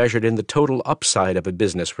is measured in the total upside of a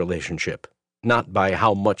business relationship, not by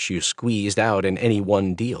how much you squeezed out in any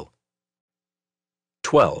one deal.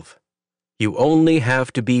 12. You only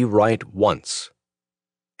have to be right once.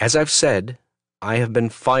 As I've said, I have been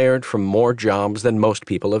fired from more jobs than most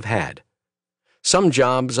people have had. Some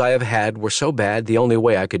jobs I have had were so bad the only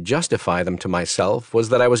way I could justify them to myself was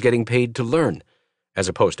that I was getting paid to learn, as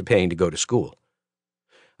opposed to paying to go to school.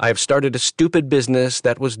 I have started a stupid business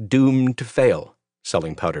that was doomed to fail,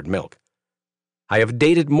 selling powdered milk. I have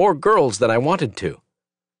dated more girls than I wanted to.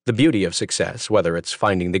 The beauty of success, whether it's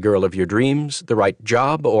finding the girl of your dreams, the right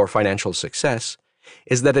job, or financial success,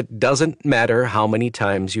 is that it doesn't matter how many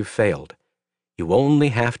times you've failed. You only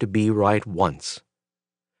have to be right once.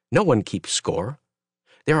 No one keeps score.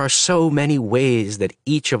 There are so many ways that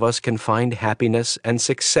each of us can find happiness and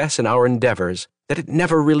success in our endeavors that it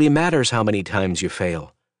never really matters how many times you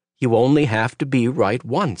fail. You only have to be right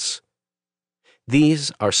once.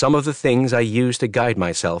 These are some of the things I use to guide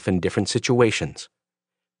myself in different situations.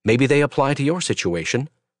 Maybe they apply to your situation,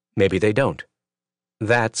 maybe they don't.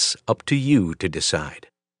 That's up to you to decide.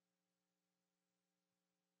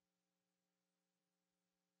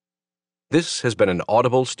 This has been an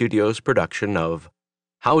Audible Studios production of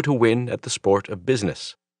How to Win at the Sport of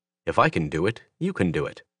Business. If I can do it, you can do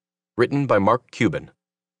it. Written by Mark Cuban.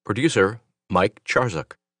 Producer, Mike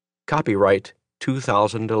Charzuk. Copyright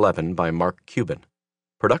 2011 by Mark Cuban.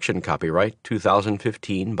 Production copyright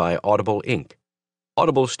 2015 by Audible Inc.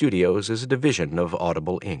 Audible Studios is a division of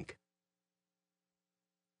Audible Inc.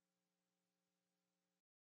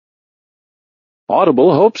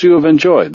 Audible hopes you have enjoyed